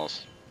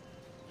balls.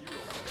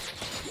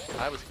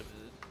 I was committed.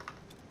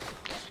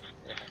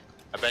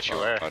 I bet you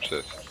were. Watch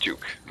this.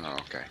 Juke. Oh,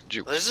 okay.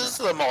 Juke. This is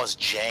the most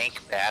jank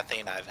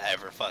pathing I've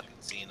ever fucking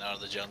seen out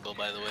of the jungle,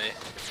 by the way.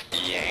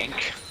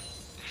 Yank.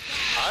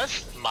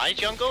 Us? My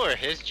jungle or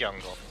his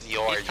jungle?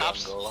 Your He's top,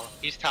 jungle.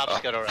 He's top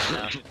skittle right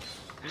now.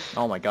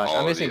 Oh my gosh, All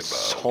I'm of the missing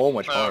above. so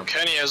much farm.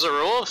 Kenny, as a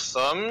rule of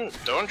thumb,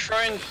 don't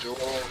try and duel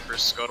for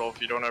Scuttle if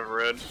you don't have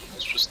red.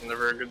 It's just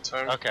never a good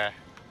time. Okay.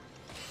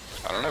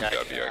 I don't have Yeah,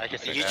 W. I can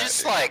see You that.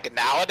 just like,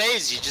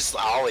 nowadays, you just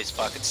always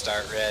fucking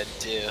start red,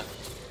 too.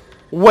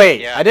 Wait,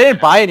 Yeah, I didn't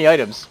buy any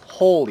items.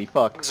 Holy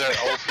fuck. These are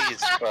OP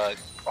as fuck.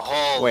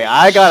 Holy Wait,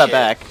 I got a shit.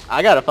 back.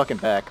 I got a fucking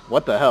back.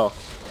 What the hell?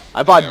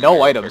 I bought Yeah, no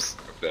I'm items.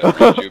 That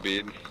Riju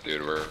bead.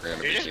 Dude, we're gonna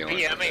You're be just healing.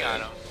 PMing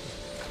on him.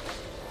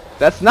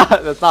 That's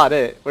not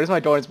it. Where's my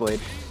Doran's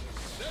blade?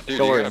 Dude,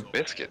 Don't you worry. got a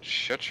biscuit.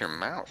 Shut your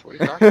mouth. What are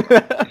you talking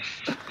about?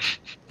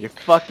 You're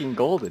fucking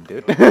golden,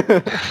 dude.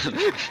 Golden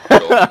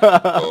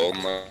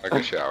like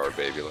a shower,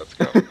 baby. Let's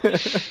go.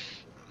 It's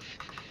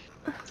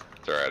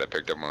alright, I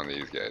picked up one of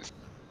these guys.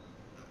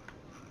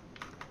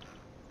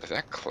 Is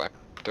that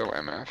Klepto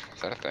MF?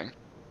 Is that a thing?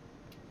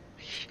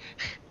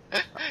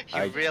 He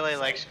really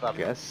likes I Puppy.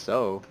 guess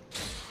so.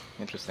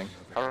 Interesting.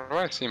 How do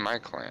I see my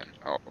clan?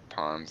 Oh,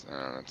 pawns.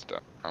 Oh, that's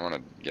dumb. I want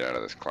to get out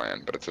of this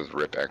clan, but it says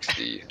RIP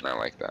XD, and I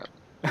like that.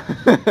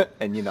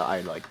 And you know I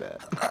like that.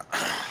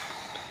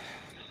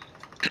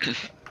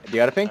 You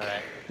got a pink?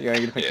 Alright. You gonna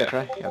get a pink Yeah. to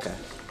try? Okay.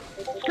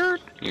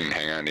 You can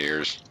hang on to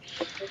yours.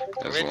 I'm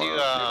As gonna long do,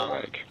 as you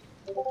like.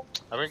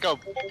 I'm gonna go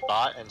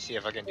bot and see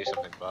if I can do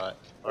something bot.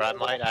 Or I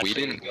might We actually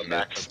didn't go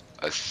back. miss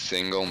a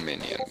single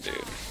minion, dude.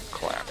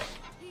 Clap.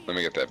 Let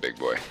me get that big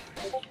boy.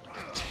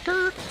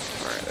 Alright,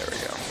 there we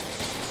go.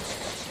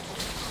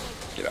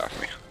 Get off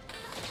me.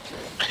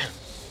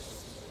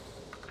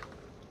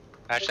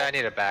 Actually, I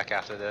need a back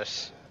after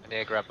this. Need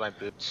to grab my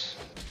boots.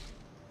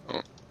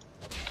 Oh.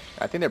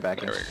 I think they're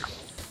backing. There we go.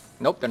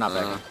 Nope, they're not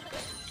backing.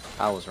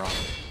 I was wrong.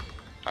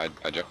 I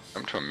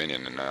jumped to a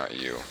minion and not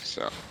you,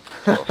 so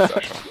it's a little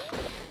special.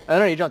 I don't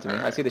know, you jumped to me.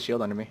 I see the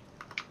shield under me.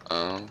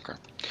 Oh, okay.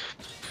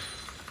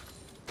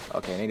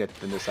 Okay, I need to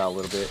thin this out a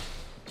little bit.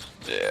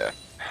 Yeah.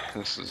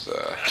 This is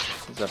a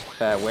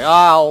fat way.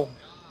 Ow!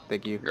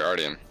 Thank you.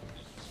 Guardian.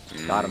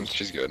 Got him.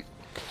 She's good.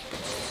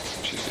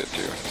 She's good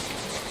too.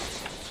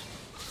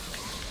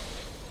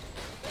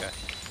 Okay.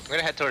 I'm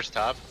gonna head towards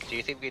top. Do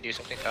you think we can do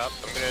something top?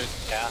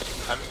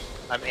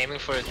 I'm aiming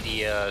for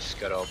the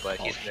scuttle, but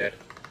he's mid.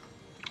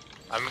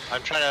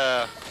 I'm trying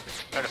to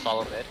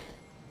follow mid.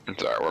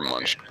 It's alright, we're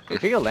munched.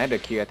 If we could land a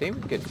Q, I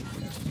think we could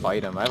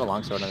fight him. I have a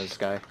longsword on this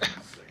guy.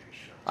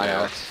 I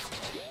know.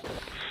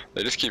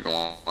 They just keep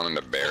wanting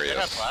to bury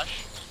us.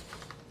 Flash?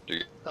 Do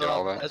you get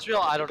all that?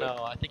 Ezreal, I don't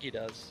know. I think he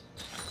does.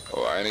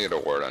 Oh, I need a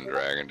ward on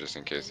Dragon just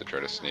in case they try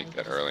to sneak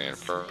that early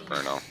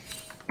Inferno.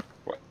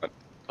 What?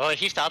 Oh,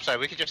 he's topside.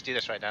 We could just do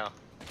this right now.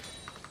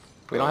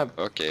 We don't have...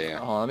 Okay.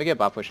 Hold on, let me get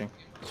bot pushing.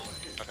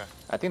 Okay.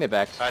 I think they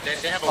backed.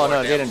 They have a oh ward.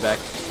 no, they didn't back.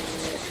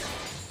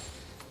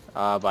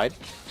 Bide?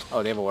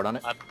 Oh, they have a ward on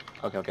it?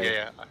 Okay.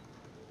 Yeah.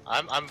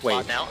 I'm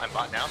bot now. I'm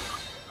bot now.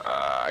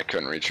 I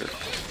couldn't reach her.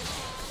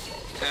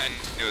 And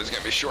it was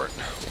gonna be short.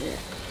 Ooh.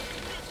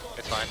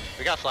 It's fine.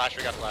 We got flash.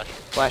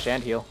 Flash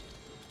and heal.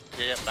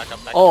 Yeah, back up.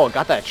 Oh,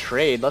 got that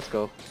trade. Let's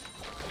go.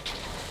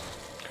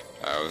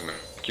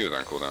 Q was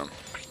on cooldown.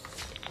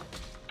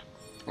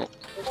 Oh.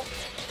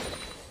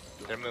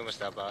 Their move was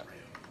that bot.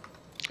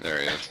 There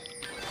he is.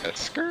 That's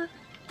skirt.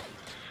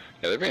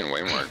 Yeah, they're being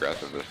way more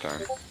aggressive this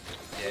time.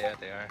 Yeah,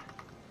 they are.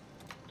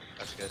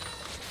 That's good.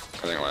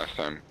 I think last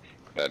time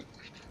that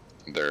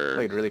their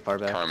played really far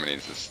back. karma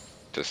needs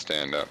to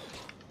stand up.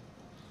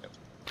 Yep.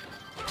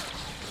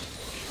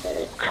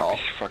 Oh god,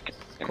 he fucking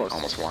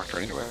almost walked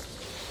right into it.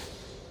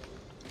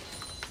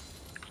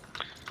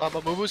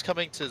 Amumu's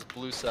coming to his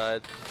blue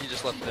side. He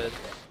just left mid.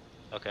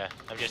 Okay,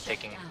 I'm just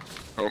taking.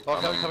 Oh,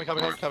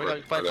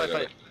 coming.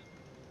 Fight.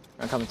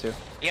 I'm coming too.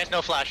 He has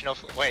no flash.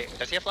 Wait,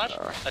 does he have flash?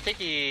 I think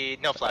he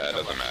no flash. That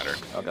doesn't matter.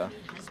 Okay.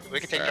 We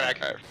can take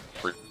drag.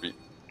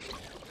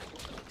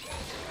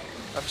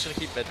 I'm just gonna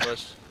keep mid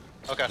push.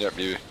 Okay. Yep,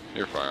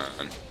 you're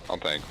fine. I'll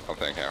tank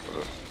half of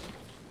this.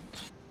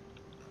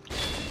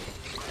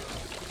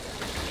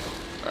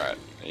 Alright,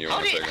 you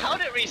want to take How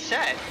did it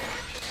reset?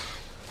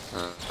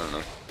 I don't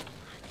know.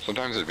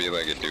 Sometimes it'd be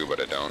like it do, but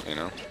it don't, you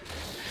know?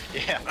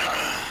 Yeah.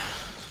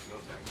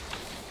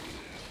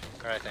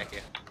 Alright, thank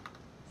you.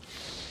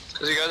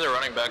 Because you guys are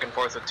running back and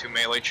forth with two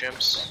melee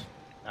chimps.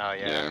 Oh,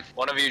 yeah.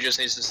 One of you just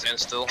needs to stand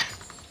still.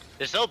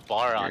 There's no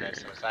bar on it,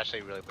 so it's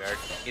actually really weird.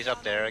 He's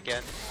up there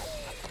again.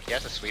 He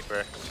has a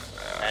sweeper.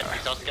 And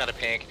he's also got a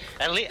pink.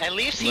 At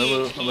least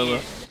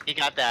he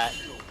got that.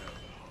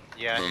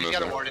 Yeah, he's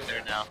got a ward in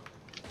there now.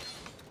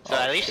 So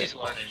at least he's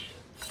learning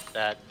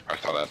that. I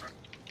saw that.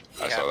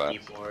 I saw that.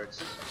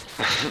 Keyboards.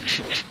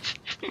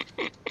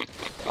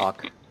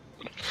 Fuck.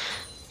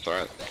 It's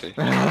alright, see?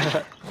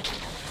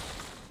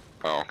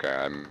 Oh, okay,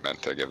 I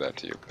meant to give that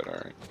to you, but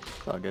alright.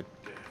 It's all good.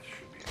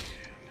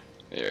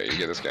 Yeah, you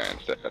get this guy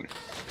instead.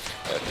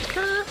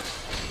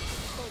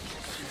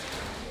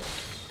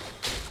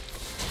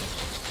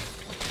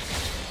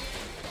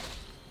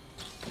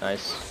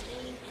 Nice.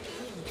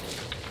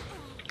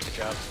 Good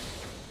job.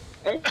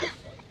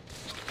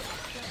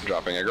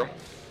 Dropping aggro.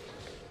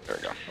 There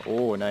we go.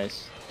 Oh,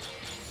 nice.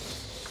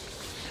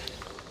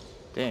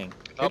 Dang.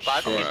 Oh,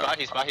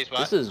 he's bot.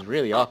 This is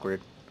really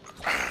awkward.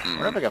 I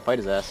wonder if I can fight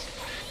his ass.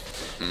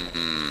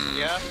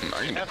 Yeah.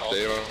 I can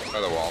stay by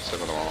the wall, stay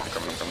by the wall.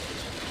 Coming.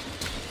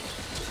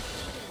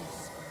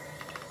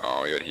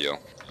 Oh, you had heal.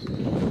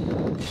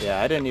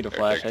 Yeah, I didn't need a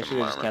flash. I should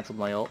have just canceled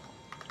my ult.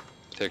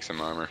 Take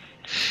some armor.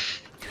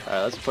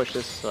 Alright, let's push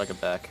this so I can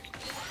back.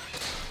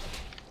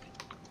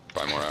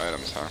 Buy more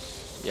items, huh?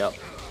 Yep.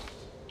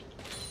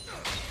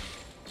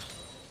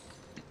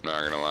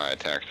 Not gonna lie, I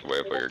attacked the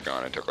wave while you're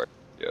gone. I took like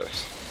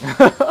yes.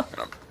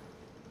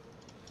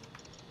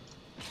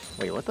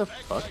 Wait, what the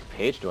fuck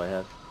page do I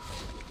have?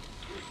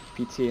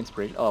 PT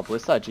inspiration. Oh,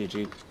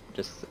 bliss.gg.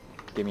 Just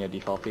give me a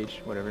default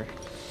page, whatever.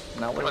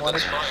 Not what I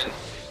wanted.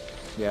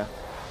 Yeah.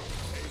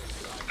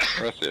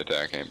 The rest of the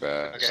attack ain't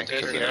bad. Okay, Just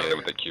hit it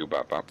with the Q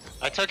bop.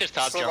 I took his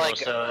top jungle, like,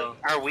 so...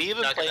 Are we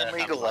even not playing gonna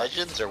League have of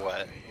Legends or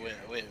what?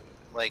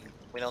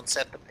 We don't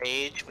set the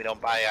page, we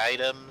don't buy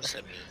items,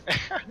 I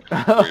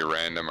mean... We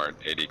random our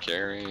AD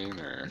carrying,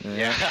 or...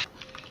 Yeah.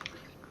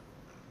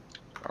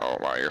 Oh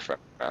wow, you're fast.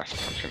 I'm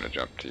just gonna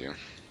jump to you.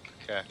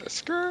 Okay. The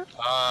skirt.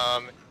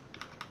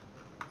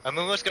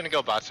 Amumu's gonna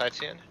go bot side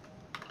soon.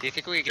 Do you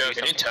think we can do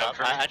something top?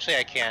 Actually,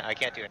 I can't. I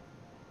can't do it.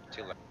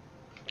 Too late.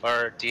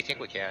 Or do you think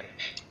we can?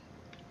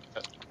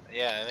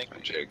 Yeah, I think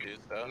we Jake. do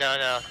so.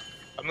 No.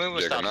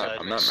 Amumu's Jake, top side.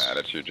 I'm not mad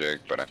at you,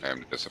 Jake, but I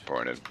am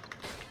disappointed.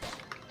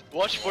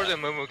 Watch for the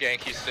Amumu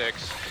gank. He's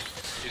 6.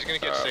 He's gonna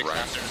get 6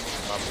 after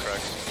Mom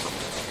corrects.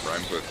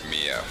 Rhymes with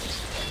me out.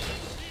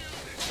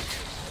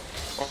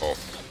 Oh.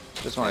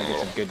 Just want to get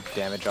some good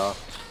damage off.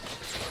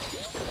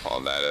 All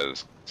that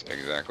is It's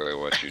exactly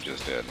what you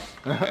just did.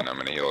 And I'm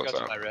gonna heal us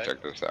up.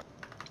 Check this out.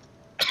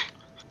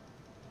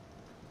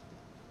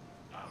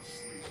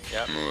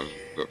 Yep. Move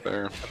up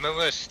there.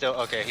 Amumu is still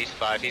okay. He's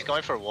 5. He's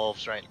going for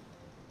wolves, right?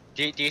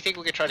 Do you think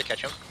we could try to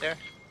catch him there?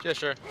 Yeah,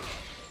 sure.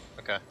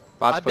 Okay.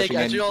 Bot's pushing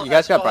in. You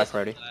guys got bot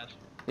priority.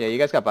 Yeah, you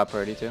guys got bot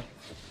priority too.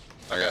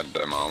 I got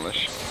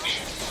demolished.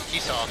 He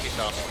saw.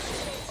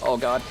 Oh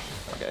god.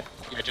 Okay.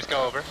 Yeah, just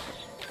go over.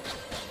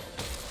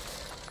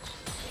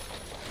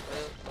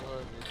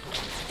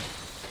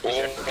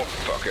 Oh,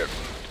 fuck it.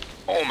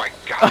 Oh my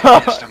god,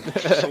 I missed him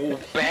so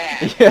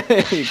bad. Yeah,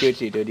 you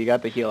Gucci, dude. You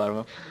got the heal out of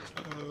him.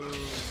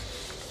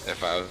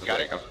 If I was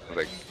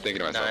like thinking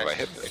to myself, if I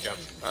hit this,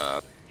 if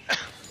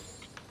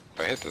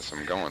I hit this,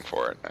 I'm going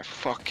for it. I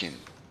fucking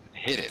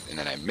hit it, and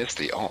then I missed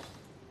the ult.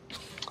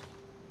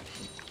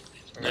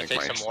 I'm gonna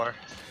take some more.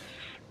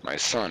 My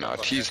son,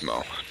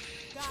 Autismo.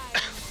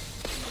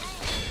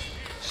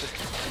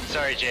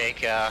 Sorry,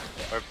 Jake.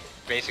 We're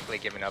basically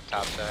giving up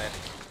top side.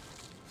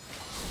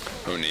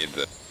 Who needs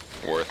it?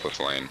 Worthless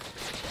lane.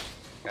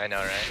 I know,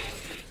 right?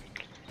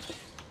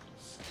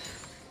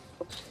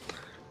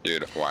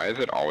 Dude, why is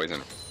it always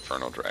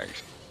Infernal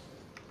Drags?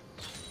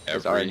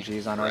 Because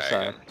RNG's on our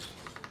side.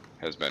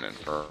 Has been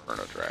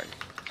Inferno Drag.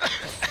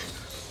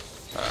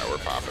 We're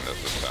popping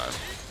this time.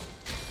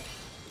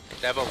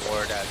 They have a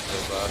ward at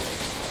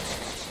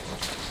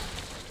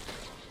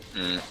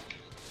Luba.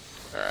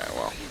 Alright,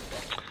 well.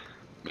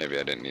 Maybe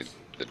I didn't need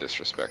the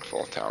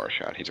disrespectful tower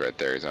shot. He's right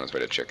there. He's on his way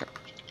to chicken.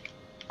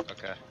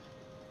 Okay.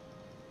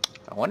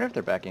 I wonder if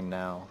they're backing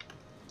now.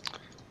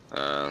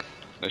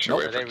 They should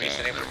wait Are for they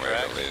resetting for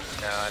drag?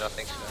 No, I don't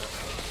think so.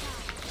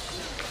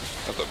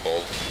 That's a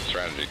bold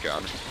strategy,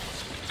 God.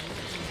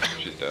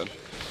 She's dead.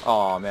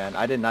 Oh man,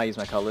 I did not use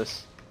my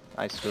cutlass.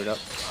 I screwed up.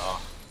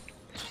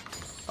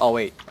 Oh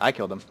wait, I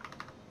killed him.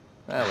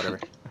 Whatever.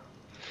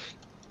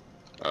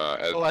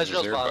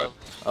 Ezreal's bottom.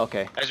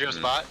 Okay. Ezreal's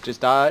bot?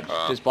 Just dodge.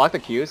 Just block the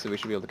Q so we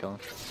should be able to kill him.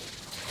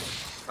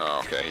 Oh,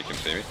 okay, he can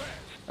see me.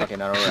 Okay,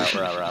 no,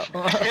 we're out.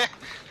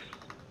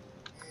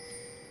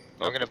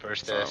 I'm gonna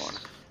burst this.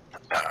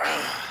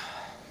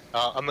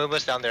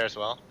 Amumu's down there as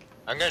well.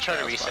 I'm gonna try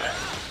to reset.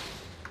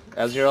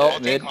 Ezreal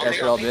mid.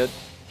 Ezreal mid.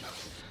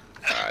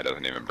 It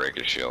doesn't even break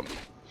his shield.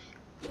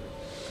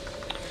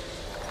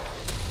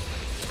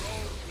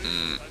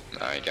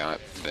 I got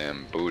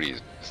them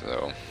booties,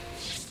 so.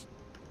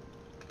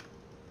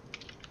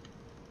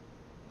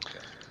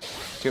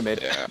 2 mid.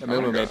 Yeah,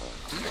 Amumu mid.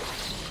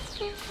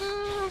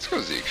 Let's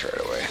go Zeke right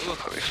away.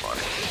 That'll be fun.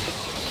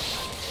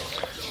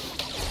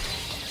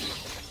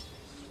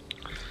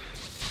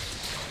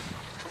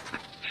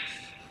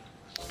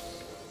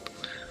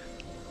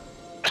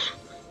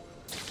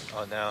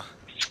 Oh no.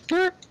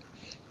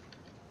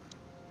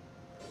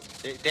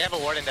 They have a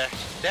ward in there.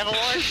 They have a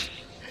ward!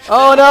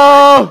 Oh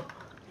no!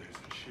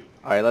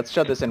 Alright, let's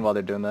shut this in while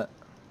they're doing that.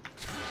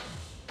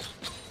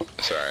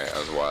 Sorry, I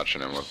was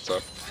watching him. What's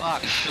up?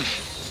 Fuck.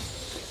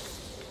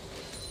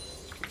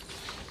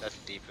 That's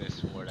the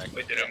deepest ward I can.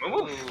 Wait, did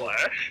Amumu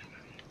flash?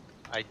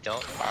 I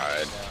don't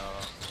know.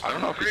 I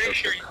don't know if he took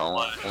the cone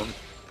one.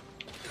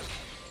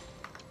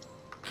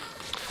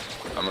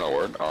 I'm gonna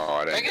ward. Oh,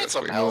 I didn't get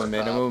some Move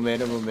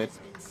mid.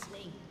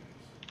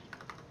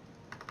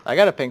 I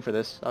got a ping for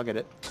this. I'll get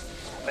it.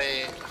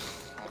 Wait,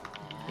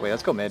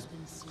 let's go mid.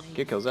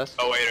 Get kills us.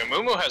 Oh wait,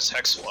 Amumu has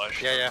Hex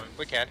Flush. Yeah,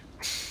 we can.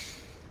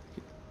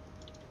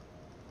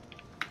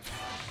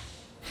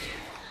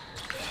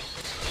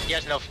 He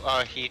has no.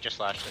 He just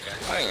flashed again.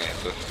 I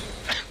ain't this.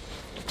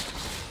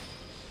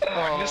 Oh,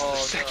 I missed the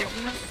second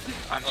one.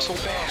 I'm so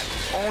bad.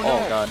 Oh no.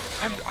 Oh god.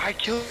 I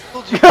killed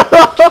you.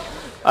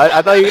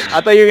 I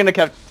thought you were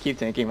gonna keep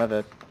tanking. My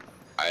bad.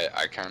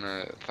 I kind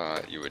of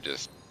thought you would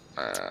just.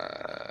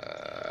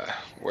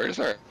 Where's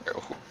our?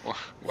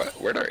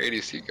 Where'd our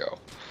ADC go?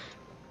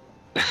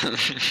 I'm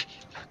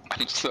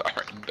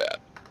sorry, I'm bad.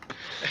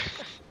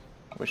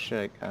 Wish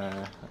I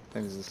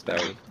think this is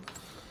staggered.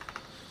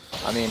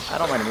 I mean, I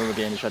don't mind a Amumu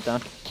getting shut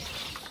down.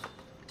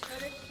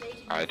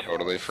 I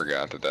totally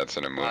forgot that that's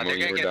an Amumu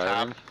you were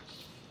diving,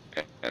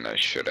 and I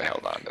should have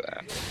held on to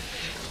that.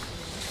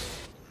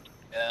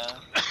 Yeah.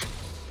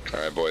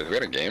 Alright boys, we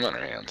got a game on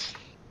our hands.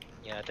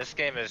 Yeah, this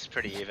game is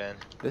pretty even.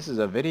 This is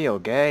a video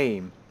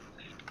game.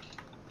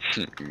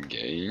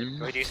 Game?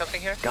 Can we do something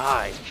here?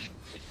 Guy.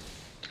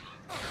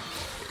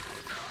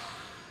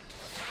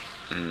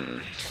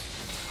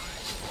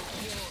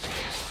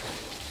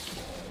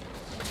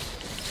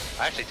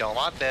 I actually don't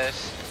want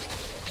this.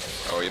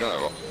 Oh, you don't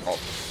have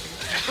ult.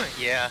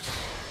 Yeah.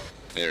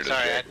 Neither does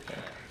Sorry, Jake.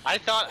 I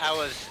thought I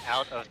was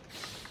out of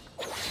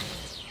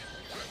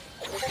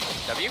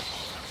W?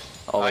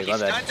 Oh wait, he's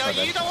my bad. not- no, My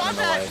bad. you don't I want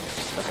know that.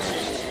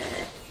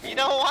 why. You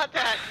don't want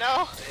that,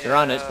 no. They're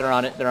on it. They're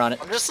on it. They're on it.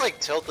 I'm just like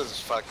tilted as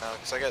fuck now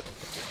because I got.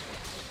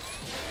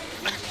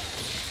 No,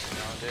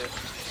 dude.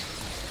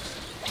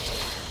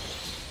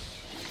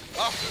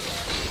 Oh.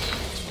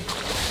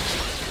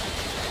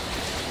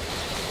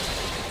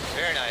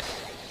 Very nice.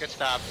 Good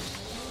stop.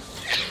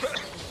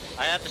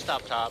 I have to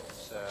stop top,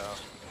 so.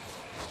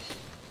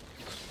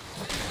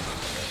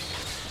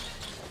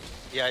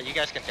 Yeah, you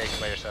guys can take it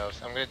by yourselves.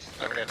 I'm gonna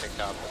take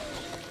top.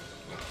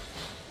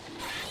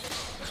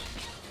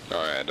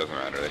 Oh yeah, it doesn't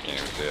matter. They can't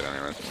even see it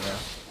anyway. Yeah.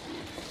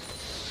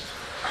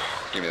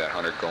 Give me that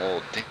 100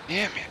 gold.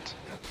 Damn it.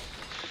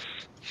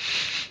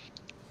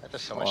 That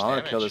does so much I damage.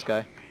 want to kill this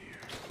guy.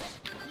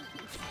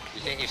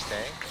 You think he's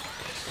staying?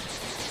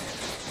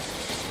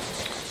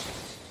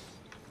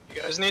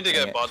 You guys need to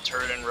get bot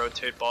turret and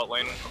rotate bot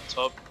lane up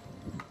top.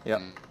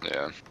 Yep.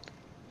 Yeah.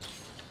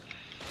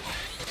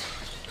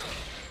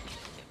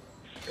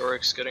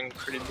 Yorick's getting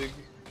pretty big.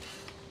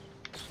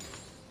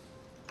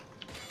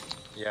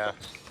 Yeah.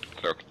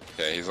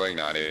 Okay, he's like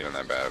not even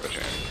that bad of a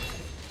chance.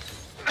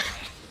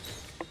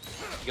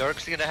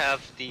 Yorick's gonna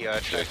have the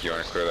Jake, you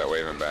wanna clear that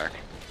wave and back?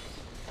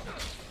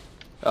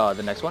 Oh,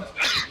 the next one?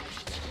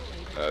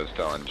 I was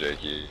telling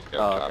Jake you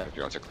top if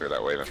you want to clear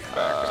that wave and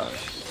back.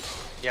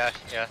 Yeah.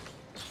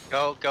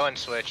 Go and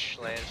switch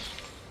lanes.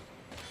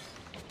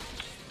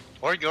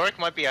 Or Yorick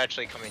might be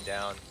actually coming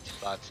down to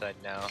bot side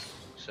now.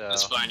 So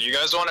It's fine. You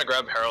guys want to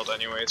grab Herald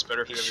anyway. It's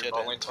better if you have your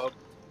bot lane top.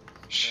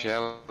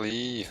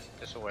 Shelly,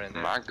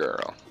 my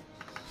girl.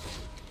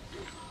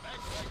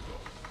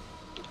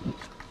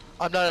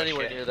 I'm not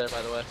anywhere near there,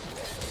 by the way.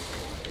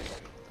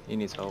 He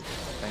needs help,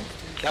 I think.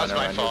 That was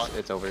my fault.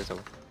 It's over.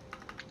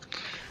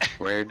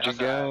 Where'd you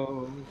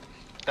go?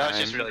 That was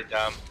just really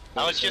dumb.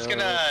 I was just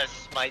gonna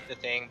smite the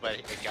thing, but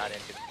it got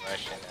into the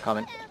rush.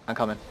 Coming. I'm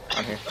coming.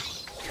 I'm here.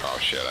 Oh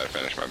shit, I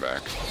finished my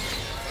back.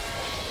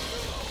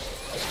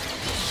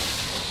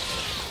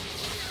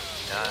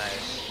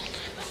 Nice.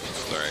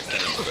 Sorry,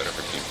 Kennen's better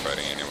for team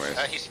fighting anyways.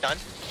 He's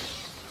stunned?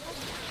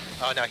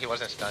 Oh no, he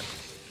wasn't stunned.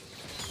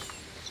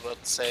 I was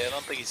about to say, I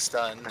don't think he's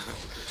stunned.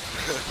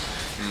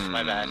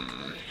 My bad.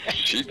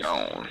 She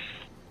gone.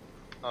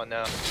 Oh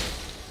no.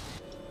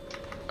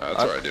 That's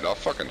alright, dude. I'll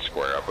fucking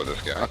square up with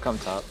this guy. I'll come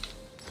top.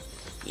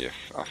 Yeah,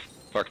 I'll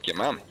fuck your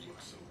mom.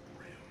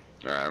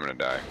 Alright, I'm gonna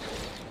die.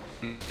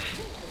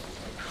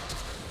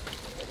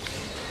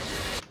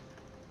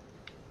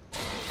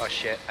 Oh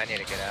shit, I need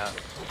to get out.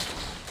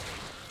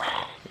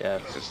 Yeah.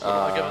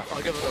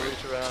 I'll give it a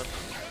reach around.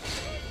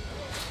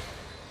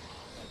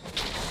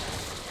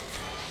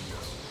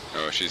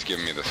 Oh, she's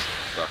giving me this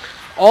suck.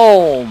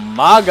 Oh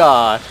my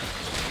god!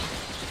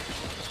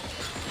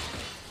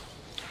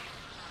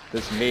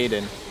 This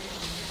maiden.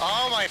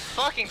 Oh my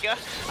fucking god!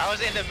 I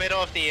was in the middle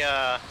of the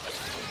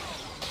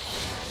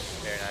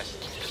Very nice.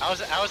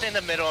 I was in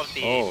the middle of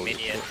the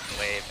minion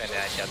wave and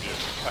then I W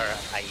or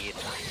I eat.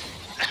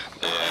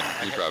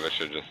 Yeah, you probably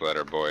should just let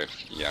her boy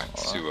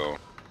Yatsuo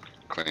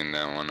clean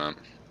that one up.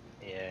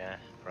 Yeah,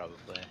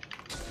 probably.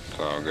 It's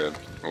all good.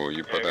 Oh,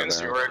 you put that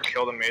there. Yorick,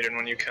 kill the maiden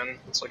when you can.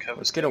 It's like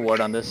Let's get a ward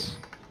on this.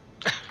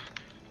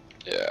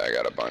 Yeah, I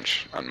got a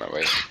bunch on my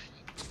way.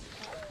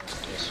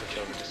 Switch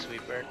over to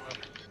Sweetbird.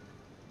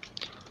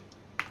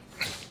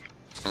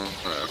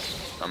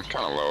 I'm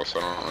kind of low, so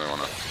I don't really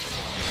want to.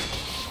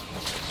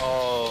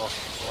 Oh,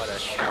 what a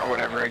shit.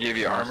 Whatever, I gave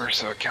you armor,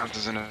 so it counts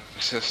as an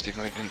assist,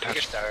 even though you didn't touch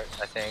it. Start,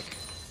 I think.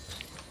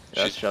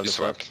 Yeah, let's shove this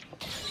up.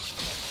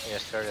 Yeah,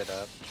 start it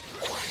up.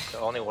 The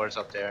only ward's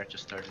up there,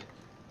 just started.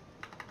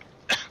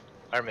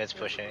 Our mid's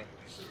pushing.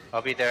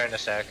 I'll be there in a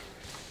sec.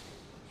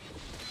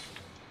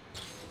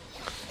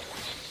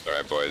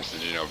 Alright, boys,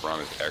 did you know Braum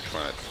is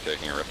excellent at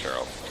taking a Rift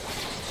Herald?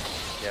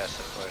 Yes,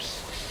 of course.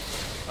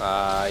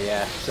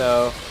 Yeah,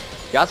 so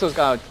Yasuo's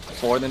got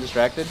more than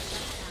distracted.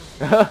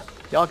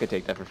 Y'all could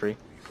take that for free.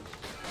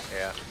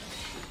 Yeah.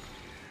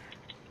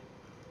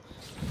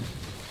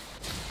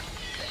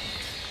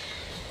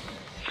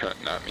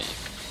 Not me.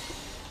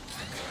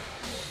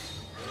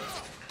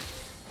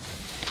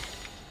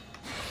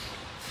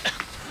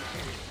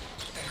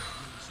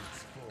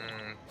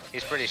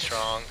 He's pretty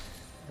strong.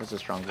 That's a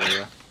strong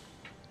video.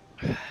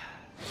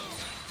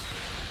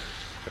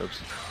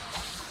 Oops.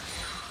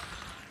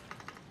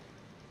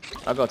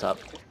 I'll go top.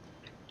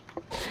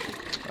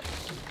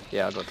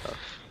 Yeah, I'll go top.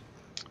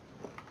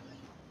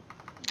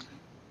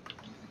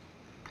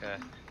 Okay.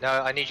 No,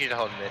 I need you to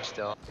hold mid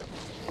still.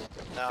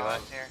 No,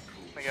 I'm here.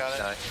 We got it.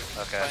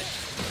 No. Okay.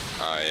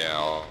 Yeah,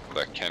 I'll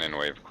let Kennen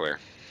wave clear.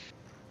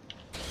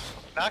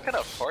 Not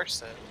gonna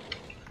force it.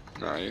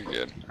 No, you're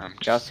good. I'm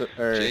just...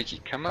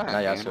 Jakey, come on,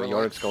 Not Yasuo,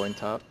 Yorick's going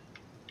top.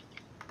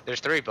 There's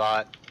 3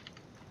 bot.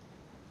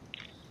 I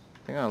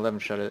think I'll let him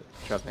shut it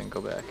and go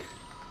back.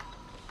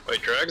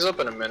 Wait, drag's up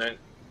in a minute.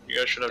 You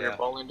guys should have your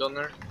ball lane done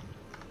there.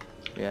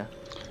 Yeah.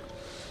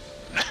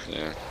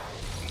 Yeah.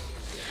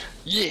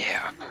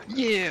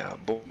 Yeah,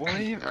 boy.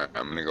 Alright,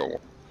 I'm gonna go.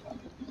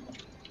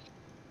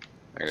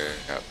 I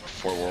got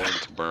 4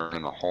 wards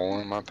burning a hole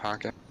in my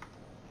pocket.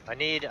 I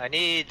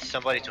need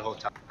somebody to hold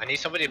top. I need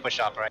somebody to push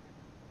up, right?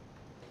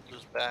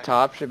 Back.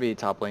 Top should be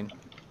top lane.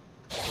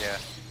 Yeah.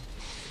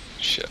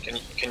 Shit.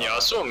 Can you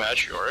also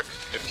match Yorick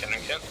if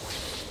Kennen can?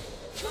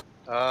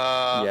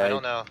 Yeah, I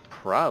don't know.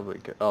 Probably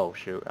could. Oh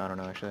shoot, I don't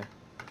know actually.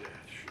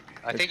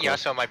 I think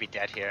Yasuo might be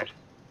dead here.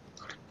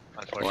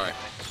 Unfortunately. Why?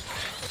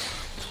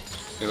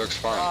 He looks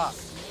fine.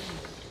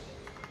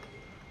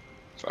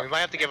 We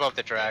might have to give up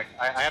the drag.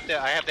 I have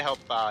to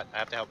help bot.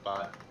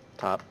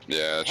 Top.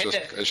 Yeah,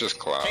 it's just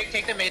cloud.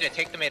 Take the maiden.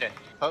 Take the maiden.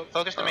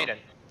 Focus the maiden.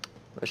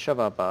 Let's shove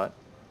out bot.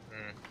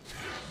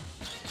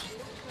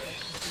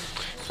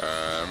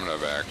 I'm gonna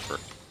back for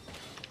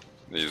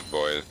these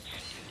boys.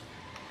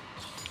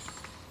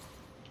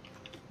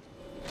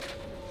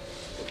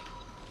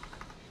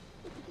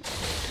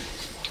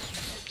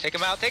 Take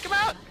him out. Take him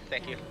out.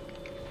 Thank you.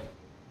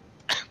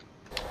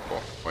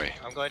 Oh, wait.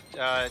 I'm going.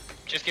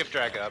 Just give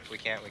drag up. We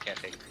can't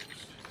take.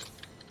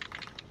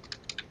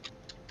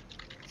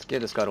 Let's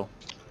get the scuttle.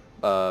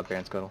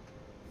 Baron scuttle.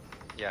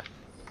 Yeah.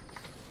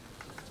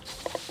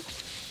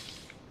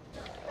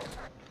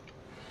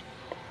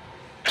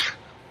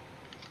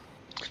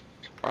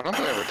 Why don't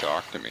they ever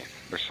talk to me?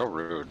 They're so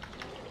rude.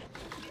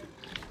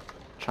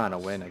 Trying to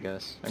win, I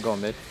guess. I'm going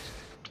mid.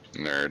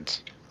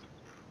 Nerds.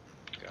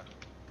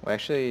 Well,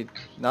 actually,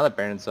 now that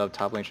Baron's up,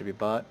 top lane should be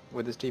bot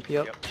with his TP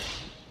up. Yep.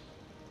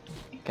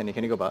 Can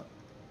you go bot?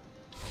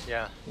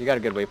 Yeah. You got a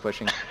good way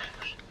pushing.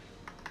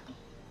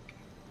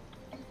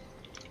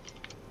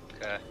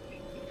 Okay.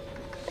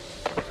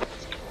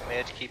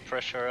 Mid, keep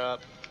pressure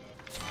up.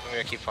 I'm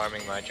gonna keep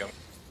farming my junk.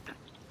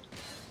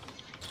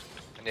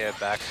 I need it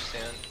back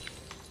soon.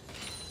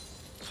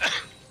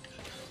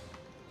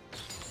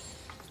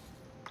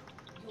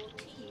 Your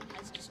team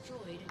has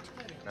destroyed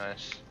a turret.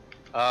 Nice.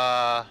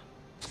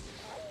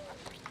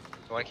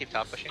 You wanna keep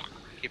top pushing?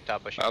 Keep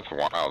top pushing. That's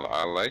wild.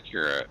 I like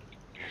your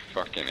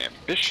fucking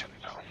ambition,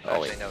 though.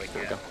 Oh wait, no, we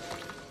here we can't. go.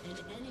 An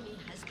enemy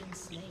has been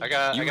slain. I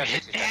got You 60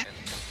 hit seconds.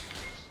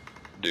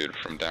 Dude,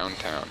 from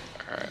downtown.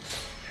 Alright.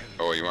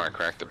 Oh, you want to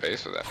crack the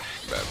base with that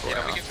bad boy,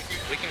 Yeah, huh?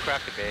 we can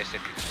craft the base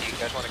if you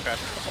guys want to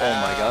craft. Oh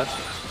my god.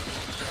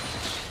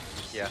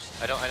 Yeah,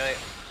 I don't.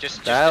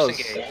 Just That was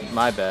disengage.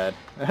 my bad.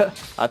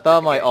 I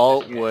thought my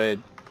ult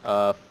would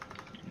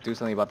do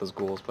something about those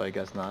ghouls, but I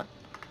guess not.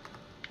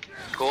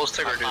 Goals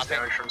take reduce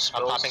damage from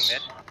spells. I'm popping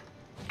mid.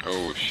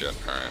 Oh shit,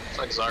 alright. It's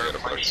like Zyra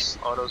points.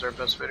 Autos are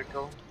best way to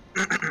kill.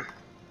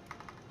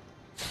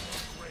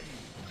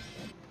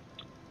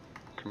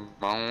 Come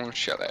on,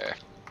 Shelly.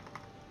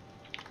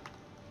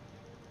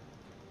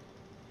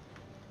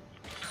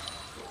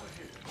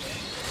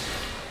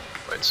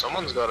 Wait,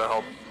 someone's gotta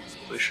help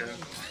Lucian.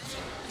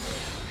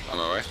 On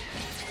my way.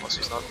 Unless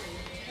he's not.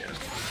 Yeah.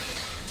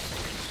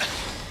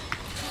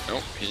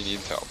 Nope, he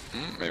needs help.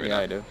 Maybe Yeah,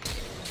 not. I do.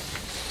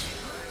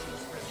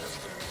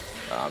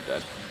 Oh, I'm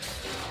dead.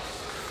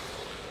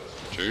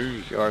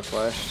 Jeez. You are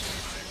flashed.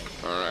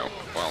 Alright,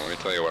 well, let me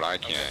tell you what I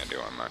can't do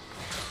on my...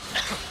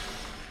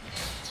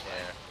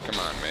 Come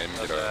on, maiden,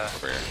 get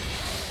over here.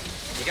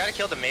 You gotta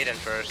kill the maiden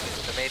first.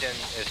 The maiden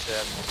is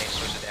the main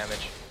source of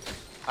damage.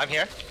 I'm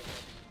here.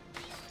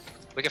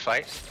 We can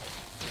fight.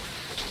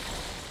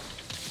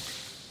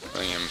 I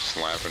think him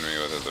slapping me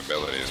with his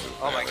abilities is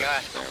Oh my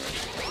god.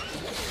 damage.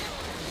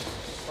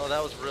 Oh,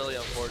 that was really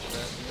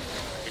unfortunate.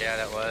 Yeah,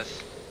 that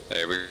was.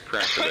 Hey, we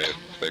cracked the base.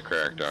 They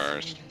cracked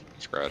ours.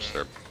 Scratched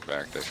their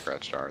back, they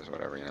scratched ours,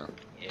 whatever, you know.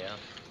 Yeah.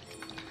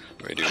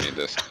 We do need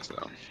this,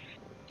 though.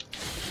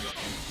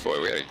 Boy,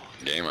 we had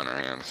a game on our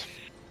hands.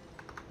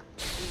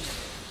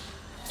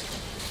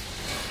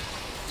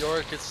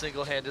 Yorick is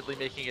single-handedly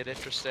making it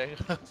interesting.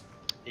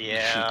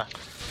 Yeah.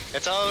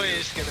 It's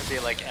always gonna be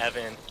like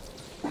Evan.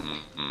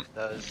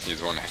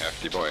 He's one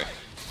hefty boy.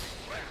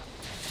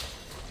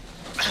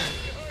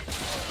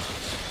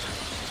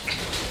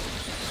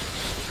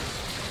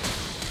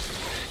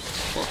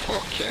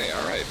 Okay,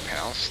 alright,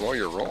 pal. Slow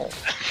your roll.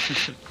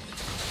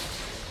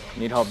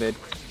 Need help mid.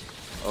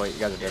 Oh wait, you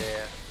guys are dead.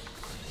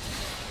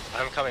 Yeah.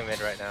 I'm coming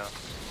mid right now.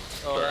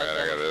 Oh, Alright,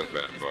 I got this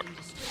bad boy.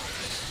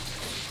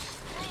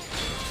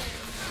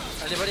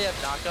 Anybody have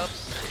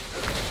knockups?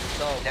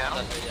 No, Now?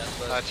 not yet,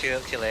 but...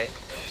 Too late.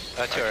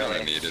 Too I kinda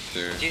early. needed to.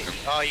 You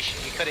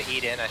could have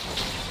eat in.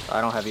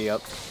 I don't have E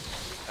up.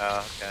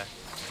 Oh, okay.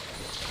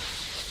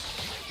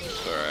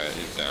 It's alright,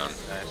 he's down.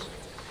 Nice.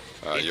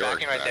 He's York's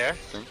backing right back, there. I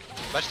think.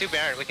 Let's do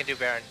Baron. We can do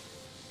Baron.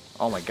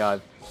 Oh my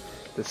god.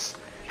 This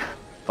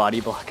body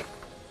block.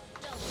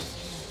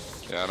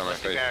 Get out of my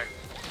Let's do face. Baron.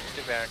 Let's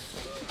do Baron.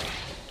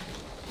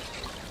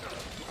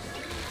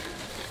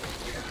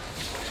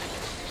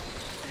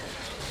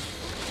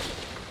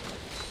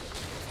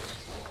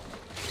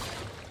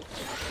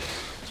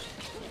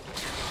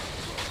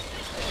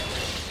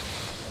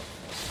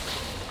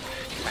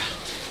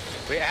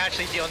 We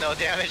actually deal no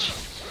damage.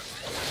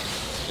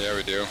 Yeah,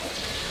 we do.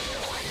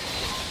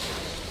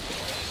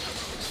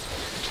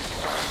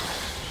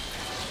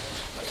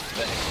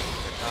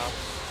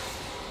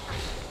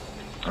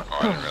 Oh,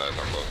 I didn't realize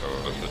how close I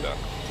was to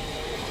death.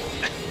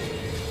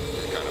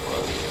 Kind of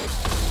close.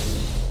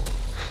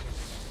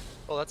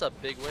 Oh, that's a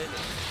big win.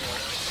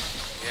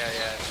 Yeah,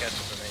 it gets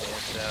the minion,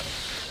 so.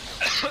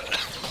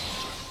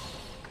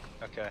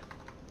 Okay.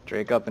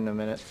 Drake up in a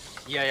minute.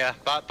 Yeah.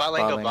 Bot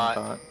lane go bot.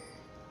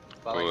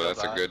 Bot lane Oh, go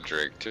that's bot. a good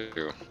Drake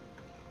too.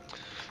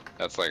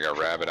 That's like a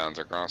rabbit on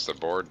across the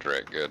board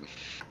Drake. Good.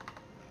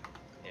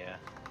 Yeah.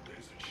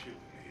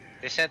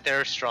 They sent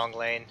their strong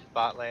lane,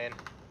 bot lane.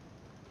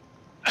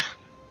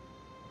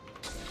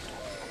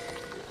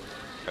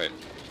 Hey.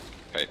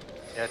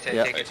 Yeah,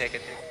 Yep. take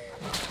it.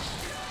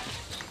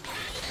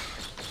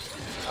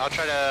 I'll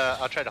try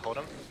to hold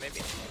him, maybe.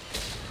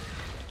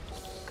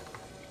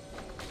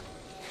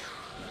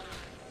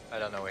 I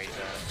don't know where he's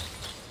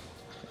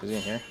at. Is he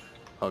in here?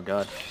 Oh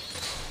god.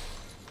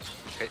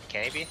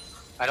 Can he be?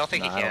 I don't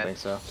think he can. I don't think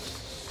so.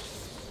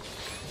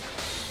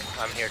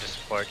 I'm here to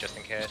support just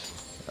in case.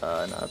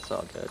 No, it's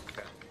all good.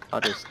 Okay.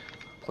 I'll just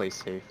play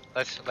safe.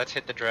 Let's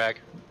hit the drag.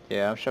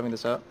 Yeah, I'm shoving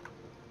this out.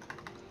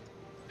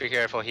 Be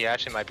careful, he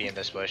actually might be in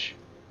this bush.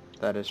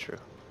 That is true.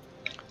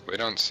 We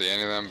don't see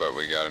any of them, but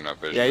we got enough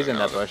vision. Yeah, he's to in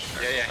know that bush.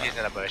 Yeah, he's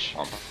in a bush.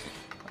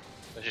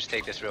 Let's just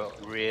take this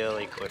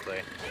really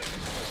quickly.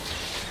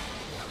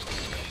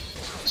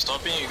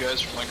 Stopping you guys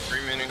from like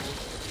 3 minutes.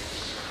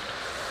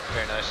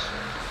 Very nice.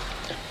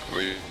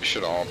 We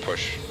should all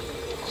push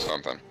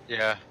something.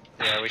 Yeah,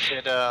 we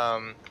should.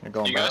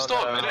 You guys still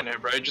have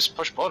minute, right? Just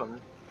push bottom.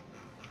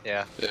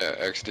 Yeah. Yeah,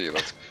 XD,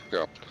 let's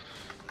go.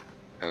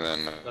 And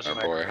then, oh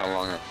boy, how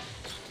long?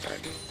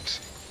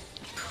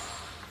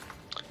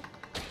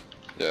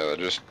 Yeah,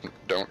 just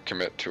don't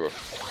commit to a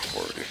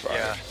 45.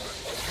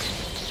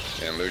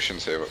 Yeah. And Lucian,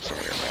 save up some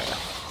of your mana.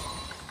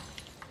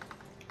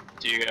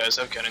 Do you guys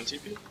have cannon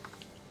TP?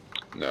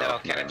 No,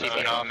 cannon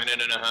TP. No, a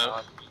minute and a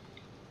half.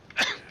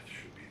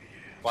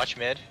 Watch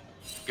mid.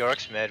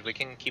 York's mid. We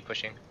can keep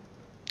pushing.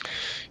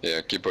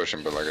 Yeah, keep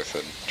pushing, but like I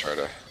said, try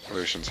to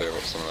Lucian save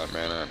up some of that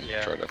mana and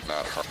try to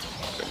not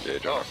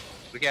engage on it.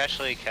 We can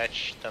actually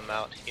catch them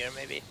out here,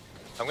 maybe.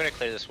 I'm gonna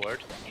clear this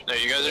ward. No,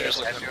 you guys are just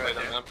looking at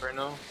the map right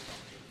now.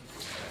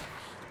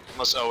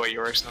 Unless, oh wait,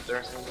 Yorick's not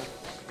there.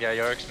 Yeah,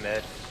 York's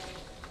mid.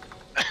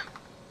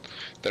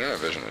 They don't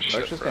have vision of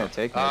shit, just bro. gonna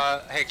take mid.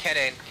 Hey,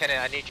 Kennen,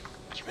 I need you to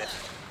catch mid.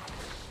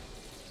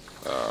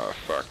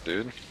 Fuck,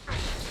 dude.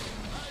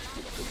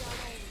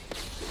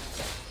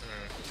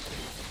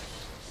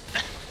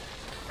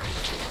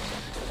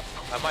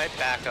 I might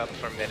back up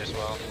for mid as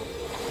well.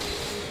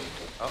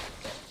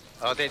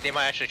 Oh, they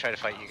might actually try to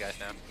fight you guys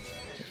now.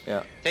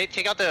 Yeah.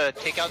 Take out the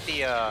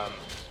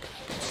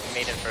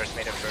maiden first.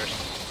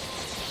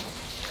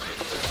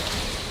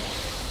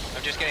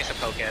 I'm just getting some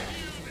poke in.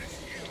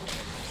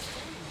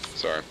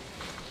 Sorry.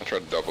 I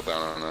tried to double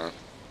down on that.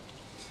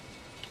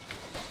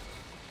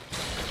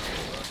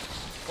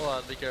 Hold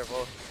on, be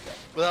careful.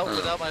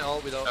 Without my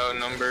ult, we don't.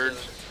 Outnumbered.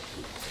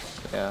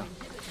 Yeah.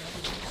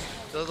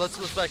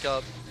 Let's back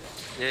up.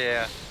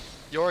 Yeah.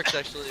 York's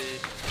actually.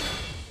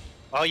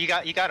 Oh, you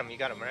got him,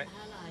 right?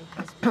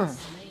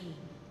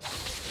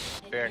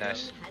 Very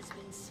nice.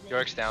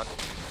 York's down.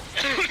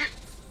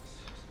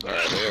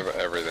 Alright, they have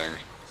everything,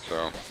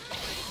 so.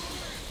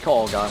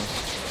 Call got him.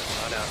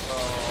 Oh no.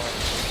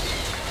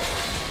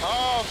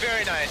 Oh,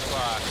 very nice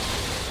block.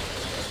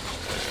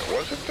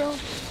 Was it down?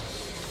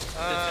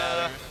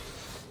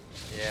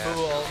 Yeah.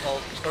 Who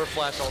ult or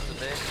flash ulted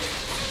me?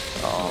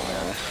 Oh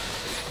man.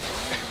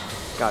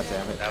 God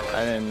damn it.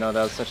 I didn't know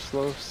that was such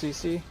slow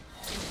CC.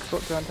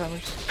 Ground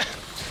timers.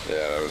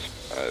 Yeah, that was.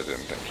 I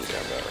didn't think he'd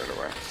have that right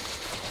away.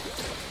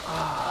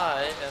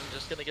 I am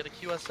just gonna get a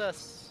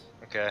QSS.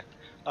 Okay.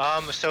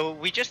 So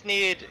we just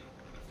need.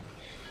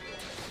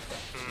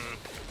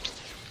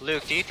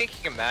 Luke, do you think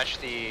you can match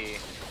the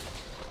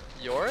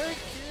Yorick?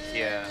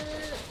 Yeah.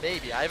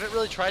 Maybe. I haven't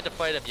really tried to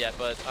fight him yet,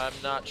 but I'm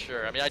not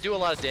sure. I mean, I do a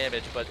lot of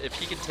damage, but if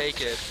he can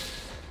take it,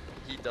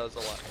 he does a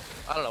lot.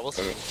 I don't know. We'll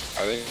see.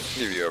 I think if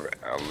you have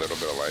a little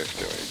bit of life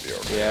steal, you'd be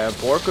okay. Yeah,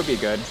 Bork would be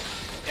good.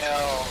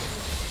 No.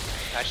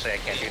 Actually, I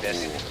can't do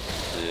this. Ooh.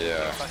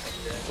 Yeah.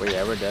 Well,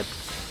 yeah, we're dead.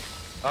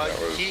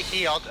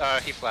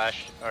 He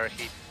flashed, or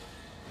he.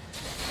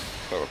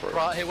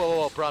 Hey,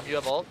 whoa, Brom, you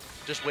have ult?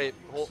 Just wait,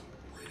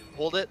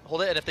 hold it,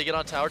 and if they get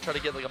on tower, try to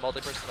get like a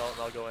multi-person ult,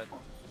 and I'll go in.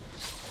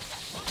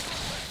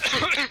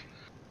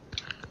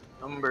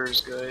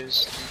 Numbers,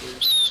 guys.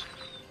 Numbers.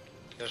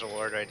 There's a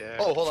ward right there.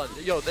 Oh, hold on.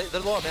 Yo,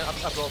 they're low, man. I'm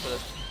going for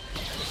this.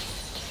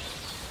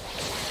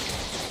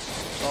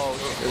 Oh,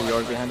 There's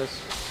York behind us.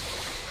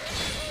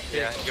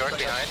 Yeah, York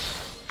behind.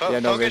 Yeah,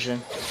 no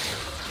vision.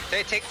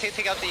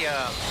 Take out the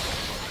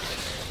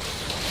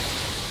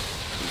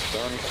He's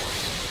done.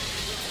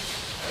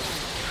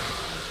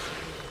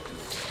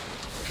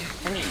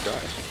 How did you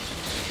die?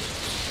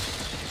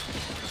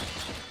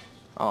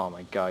 Oh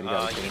my god, you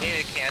gotta you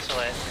need to cancel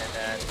it, and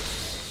then...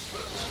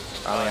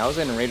 I mean, I was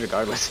in range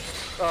regardless.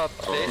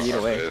 Base.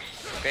 Either way.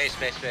 Base,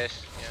 yeah.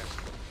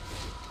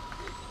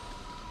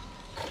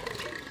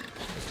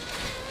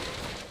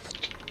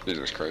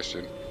 Jesus Christ,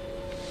 dude.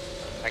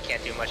 I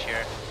can't do much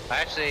here. I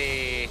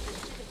actually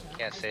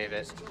can't save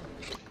it.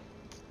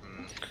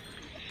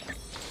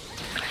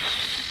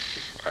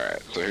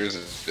 Alright, so here's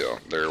the deal.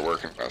 They're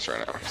working us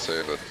right now.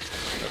 Save it.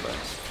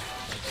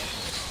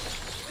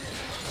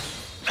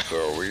 So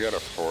we gotta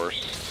force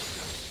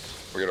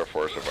a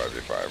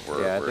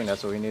 5v5. Yeah, I think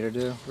that's what we need to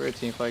do. We're a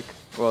team fight.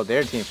 Well,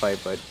 they're a team fight,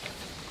 but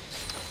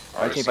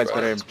our team fight's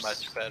better,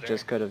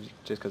 just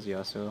because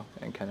Yasuo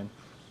and Kennen.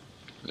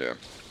 Yeah.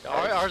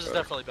 Ours is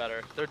definitely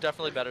better. They're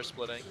definitely better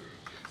splitting.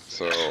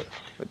 So,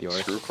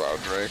 screw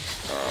Cloud Drake,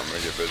 they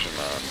get vision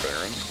on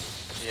Baron.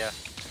 Yeah.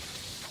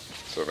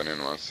 So if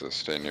anyone wants to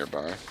stay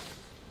nearby.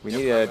 We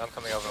need a.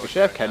 We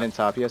should have Kennen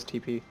top. He has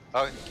TP.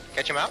 Oh,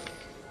 catch him out?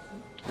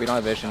 We don't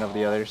have vision of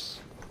the others.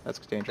 That's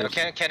No, dangerous.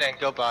 Kennen,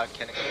 go bot.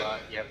 Kennen, go bot.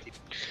 You have TP.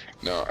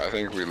 No, I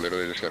think we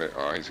literally just gotta.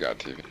 Oh, he's got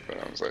TV, but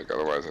I was like,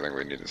 otherwise, I think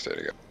we need to stay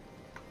together.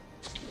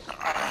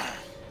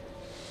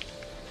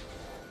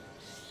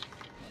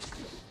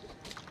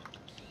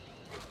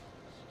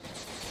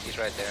 He's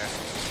right there.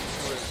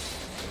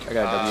 I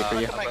got a W for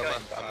you.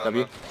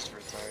 W?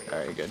 Alright.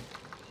 Alright, good.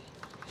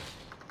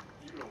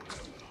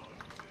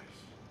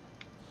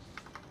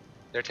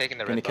 They're taking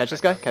the Can you red catch buff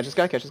this guy? Catch this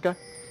guy? Catch this guy?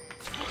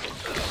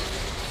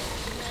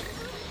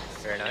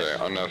 Very nice.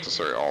 Okay,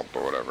 unnecessary ult,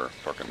 but whatever.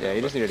 Fucking. Yeah,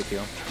 you just needed to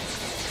kill him.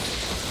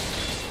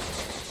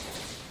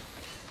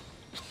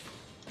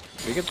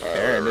 We could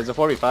Baron. There's a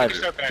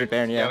 4v5. Shoot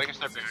Baron, yeah. We can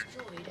start Baron.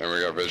 And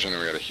we got vision,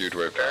 and we got a huge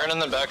wave. Baron in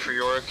the back for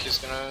York. He's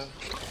gonna.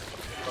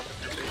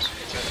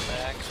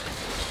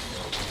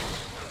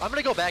 I'm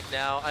gonna go back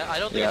now. I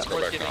don't think it's Go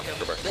worth back giving now. him.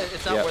 Go back.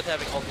 It's not worth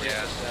having ultimate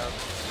down.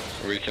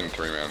 We can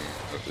 3-man.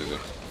 That's easy.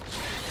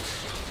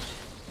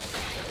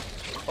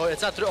 Oh,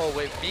 it's not through. Oh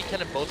wait, me and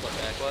Kennen both went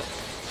back. What?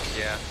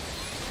 Yeah.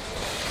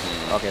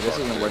 Okay, this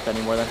isn't worth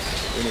anymore then.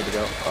 We need to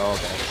go. Oh,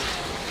 okay.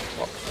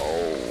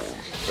 Oh,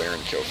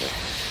 Baron killed me.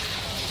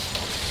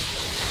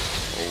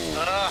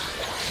 Oh.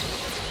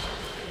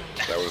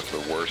 That was the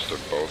worst of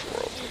both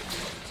worlds.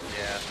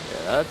 Yeah.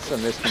 Yeah, that's a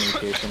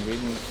miscommunication.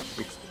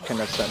 We couldn't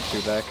have sent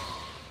 2 back.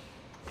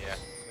 Yeah.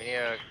 We need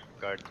to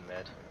guard the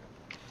mid.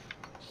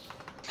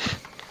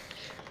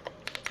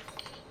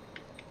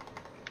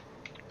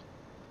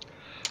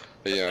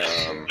 The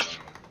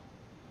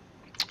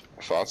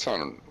thoughts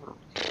on.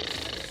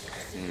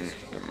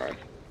 Never mind.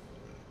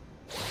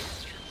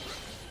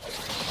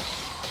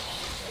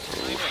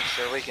 I'm even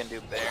sure we can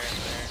do Baron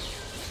there.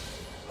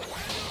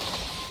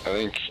 I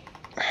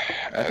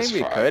think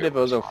we could if it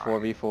was a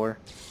 4v4.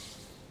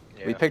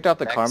 Yeah. We picked up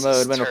the Karma, it would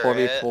have been a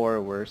 4v4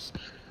 or worse.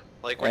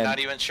 Like, we're not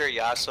even sure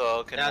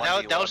Yasuo can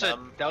 1v1 that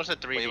was a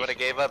 3v4. We would have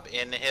gave up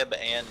Inhib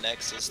and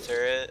Nexus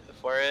turret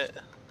for it.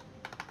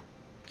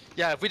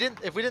 Yeah, if we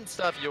didn't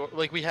stop York,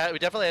 like we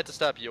definitely had to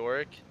stop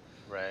York.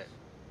 Right.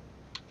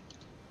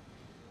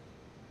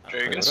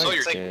 Sure, you can sell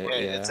your team.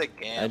 Yeah. It's a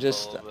gamble.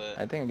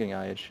 I think I'm getting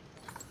IH.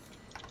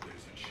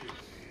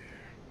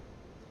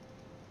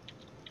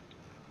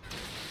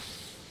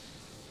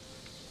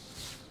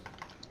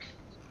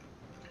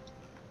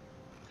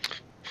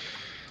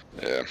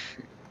 Yeah,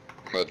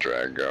 let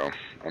drag go.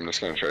 I'm just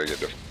gonna try to get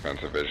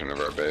defensive vision of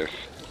our base.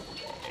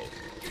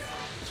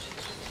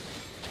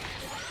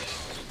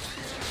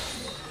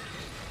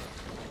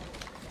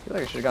 I feel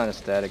like I should have gone a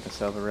static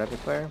instead of a rapid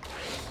fire.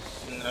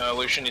 No,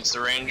 Lucian needs the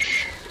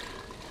range.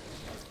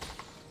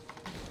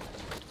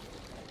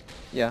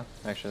 Yeah,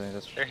 actually,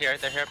 that's true. They're here,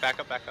 back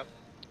up.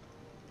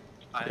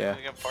 Yeah.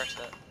 We can force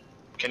it.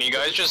 Can you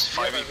guys just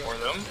 5v4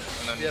 them?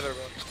 And then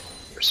everyone.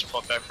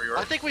 Swap back for York?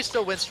 I think we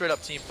still win straight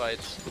up team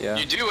fights. Yeah.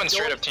 You do win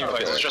straight up team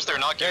fights, it's just they're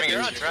not giving it to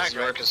you because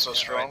York is so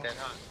strong. They're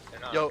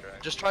not Yo,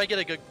 just try to get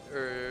a good,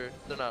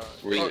 they're not.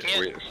 We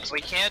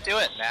can't do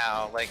it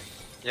now, like.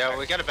 Yeah,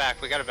 we got it back,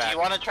 Do you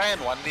want to try and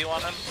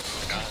 1v1 him?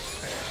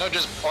 No,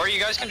 or you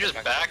guys can just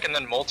back and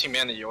then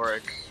multi-man the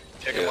Yorick.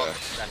 Pick him up.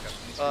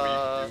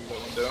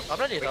 I'm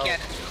ready to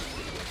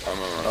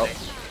help.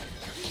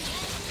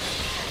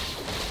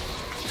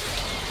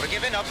 We're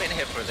giving up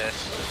Inhib for this.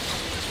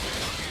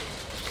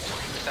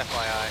 Just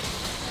FYI.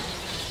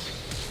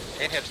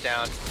 Inhib's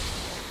down.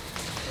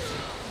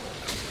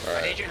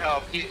 I need your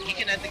help. He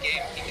can end the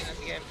game.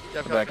 Yeah,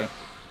 Come back in.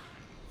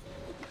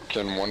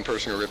 Can one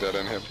person go get that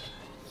inhib?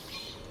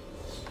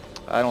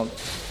 I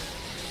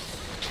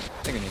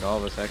think I need all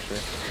of us actually.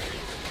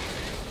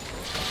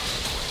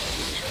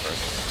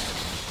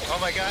 Oh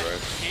my god,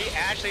 he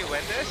actually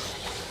win this?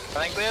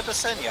 I think we have to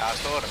send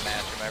Yasuo to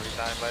match him every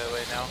time, by the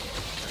way, now.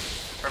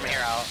 From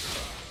here out.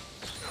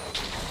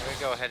 I'm gonna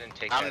go ahead and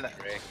take that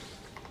Drake.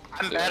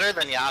 I'm better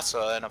than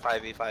Yasuo in a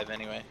 5v5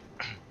 anyway.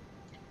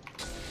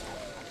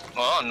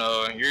 Well,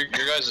 no, your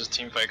guys'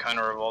 team fight kind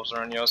of revolves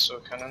around Yasuo,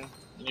 Kennen.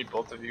 You need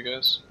both of you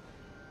guys.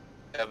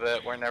 Yeah,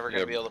 but we're never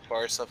gonna be able to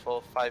force a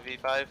full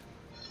 5v5.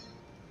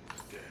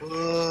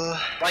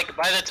 Like,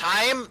 by the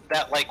time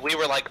that, like, we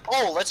were like,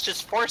 oh, let's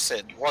just force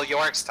it. Well,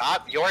 York's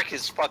top. York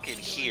is fucking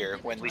here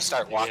when we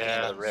start walking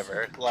into the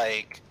river.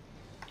 Like,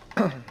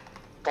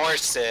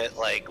 force it.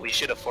 Like, we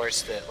should have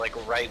forced it, like,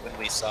 right when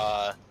we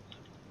saw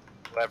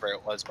whoever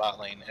it was bot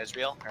lane,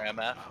 Israel or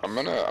MF. I'm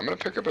gonna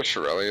pick up a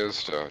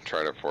Shirelias to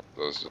try to force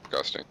those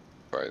disgusting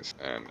fights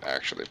and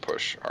actually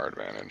push our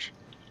advantage.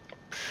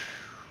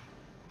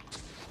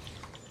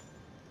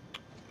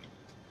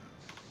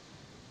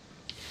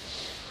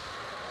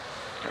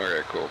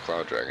 Okay, cool.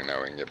 Cloud Dragon,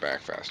 now we can get back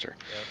faster.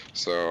 Yep.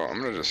 So I'm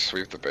gonna just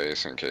sweep the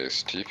base in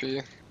case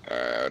TP.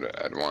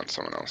 I'd want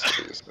someone else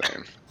to be the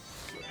same.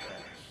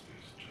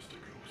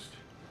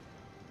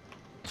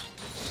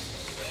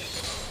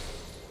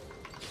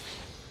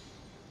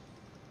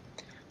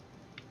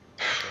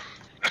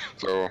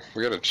 So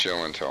we gotta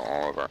chill until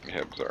all of our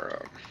inhibs are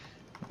up.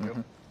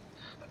 Mm-hmm.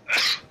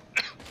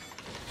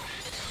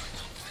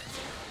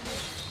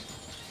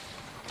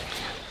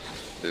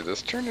 Dude,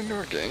 this turned into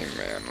a game,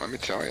 man. Let me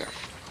tell you.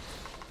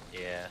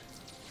 Yeah.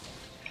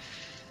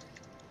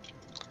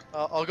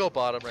 I'll go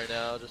bottom right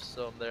now, just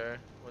so I'm there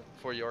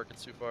before York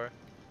gets too far.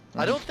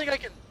 I don't think I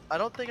can.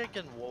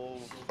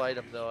 Fight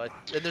him though. And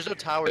there's no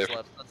towers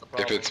left. That's the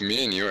problem. If it's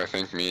me and you, I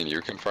think me and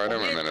you can fight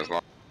him, and then as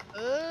long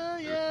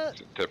yeah.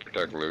 to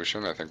protect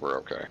Lucian, I think we're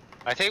okay.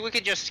 I think we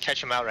could just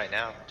catch him out right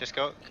now. Just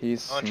go.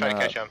 He's and try to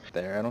catch him.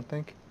 There, I don't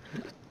think.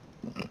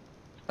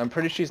 I'm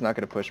pretty sure he's not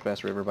gonna push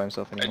past River by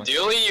himself anymore.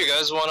 Ideally, you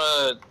guys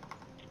wanna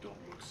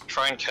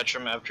try and catch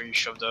him after you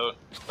shoved out.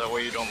 That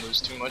way you don't lose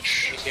too much.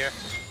 He's here.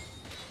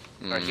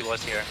 Or he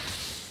was here.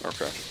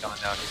 Okay. He's gone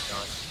now. He's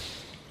gone.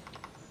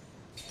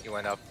 He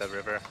went up the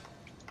river.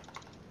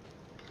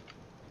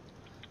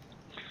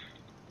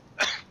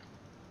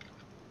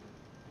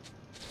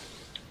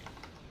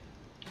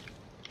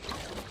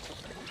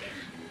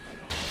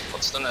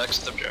 What's the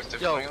next objective?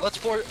 Yo, let's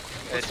force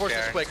this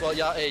quick. Well,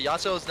 hey,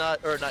 Yasuo's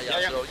not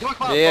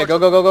Yasuo. Yeah,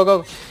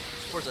 go.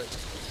 Where's it?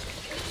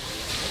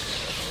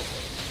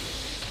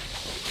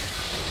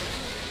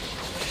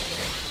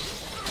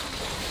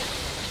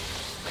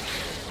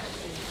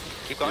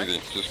 Keep going.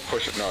 Easy. Just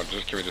push it. No,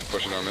 can we just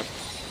push it on this?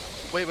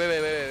 Wait.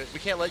 We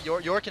can't let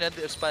York can end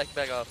this back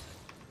off.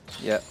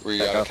 Yeah. We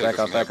gotta take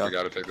this inhib. We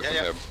gotta take this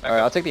inhib. All right,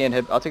 I'll take the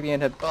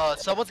inhib.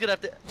 Someone's gonna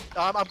have to.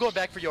 I'm going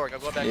back for York. I'm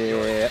going back for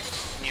York. Yeah.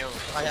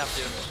 I have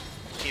to.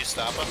 Can you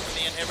stop him for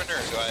the inhibitor,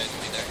 or do I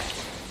be there?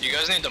 You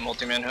guys need to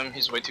multi-man him.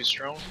 He's way too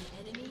strong.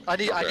 I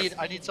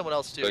need someone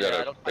else too.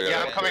 I'm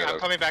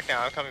coming back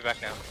now.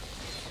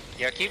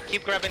 Yeah,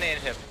 keep grabbing the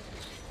inhib.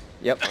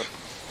 Yep.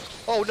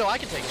 Oh no, I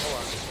can take it.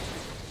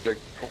 Hold on.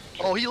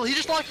 Oh, he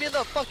just locked me in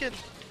the fucking.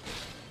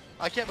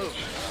 I can't move.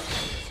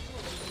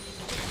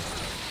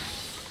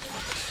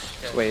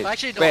 Okay. Wait.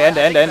 Actually, no, Wait.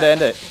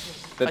 End it.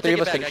 The three of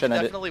us should end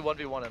it. Definitely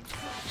 1v1 him.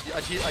 I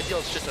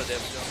deal shit ton of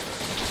damage to him.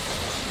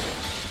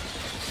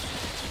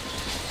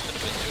 Could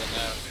have been doing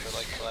that for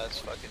like the last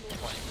fucking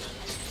 20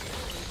 minutes.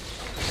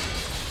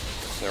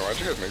 Yeah, why'd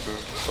you guys make this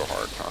so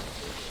hard, huh?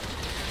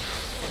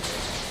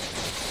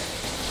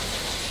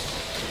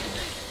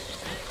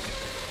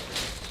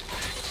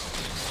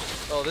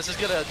 Oh, this is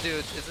gonna,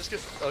 dude. Is this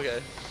good?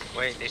 Okay.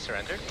 Wait, they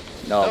surrendered?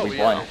 No, we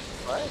won.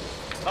 What?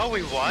 Oh,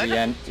 we won?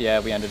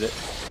 We ended it.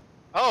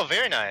 Oh,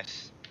 very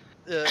nice.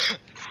 That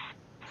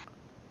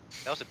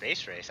was a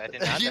base race. I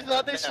did not. You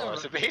thought they that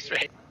was a base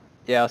race.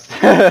 Yeah,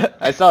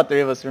 I saw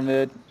 3 of us from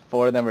mid.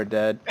 4 of them were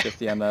dead. Just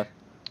the MF.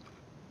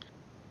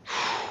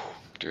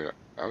 Dude,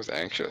 I was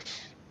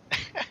anxious.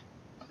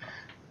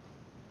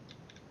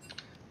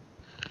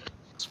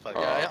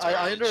 Yeah,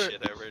 I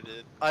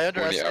underestimated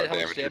how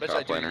much damage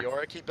I did to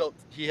York.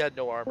 He had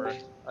no armor.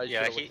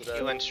 Yeah, he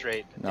went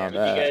straight. No,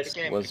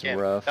 that was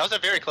rough. That was a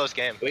very close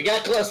game. We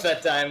got close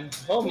that time.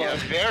 Oh my. Yeah,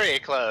 very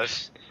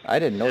close. I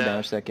did no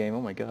damage that game.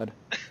 Oh my god.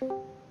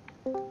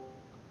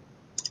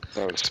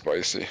 That was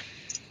spicy.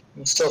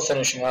 I'm still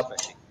finishing up.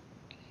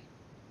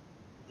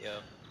 Yeah.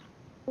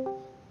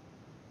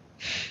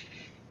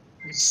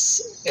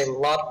 There's a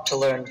lot to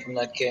learn from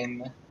that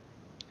game.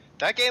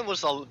 That game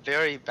was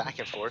very back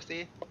and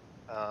forthy.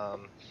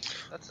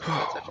 That's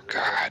oh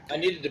god. I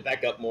needed to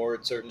back up more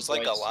at certain points. It's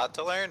like a lot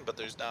to learn, but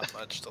there's not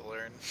much to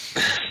learn.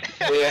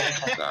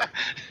 Yeah.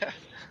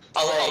 A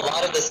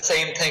lot of the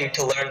same thing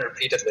to learn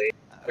repeatedly.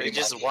 We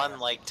just won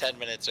like 10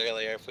 minutes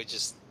earlier if we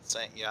just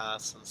sent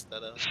Yas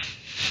instead of...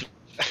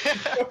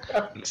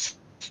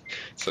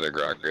 Instead of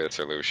Grog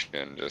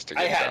solution just to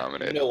get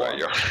dominated by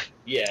York.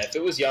 Yeah, if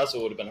it was Yasuo,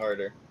 it would have been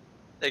harder.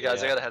 Hey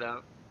guys, I gotta head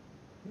out.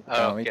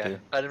 Oh, me too.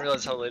 I didn't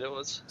realize how late it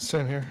was.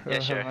 Same here. Yeah,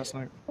 sure. Have a nice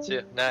night. See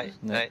ya. Night.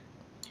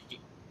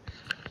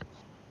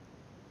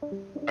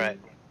 Alright.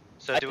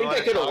 So I think I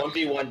could have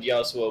 1v1'd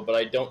Yasuo, but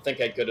I don't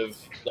think I could have,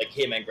 like,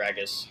 him and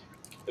Gragas.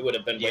 It would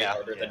have been way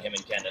harder than him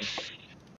and Cannon.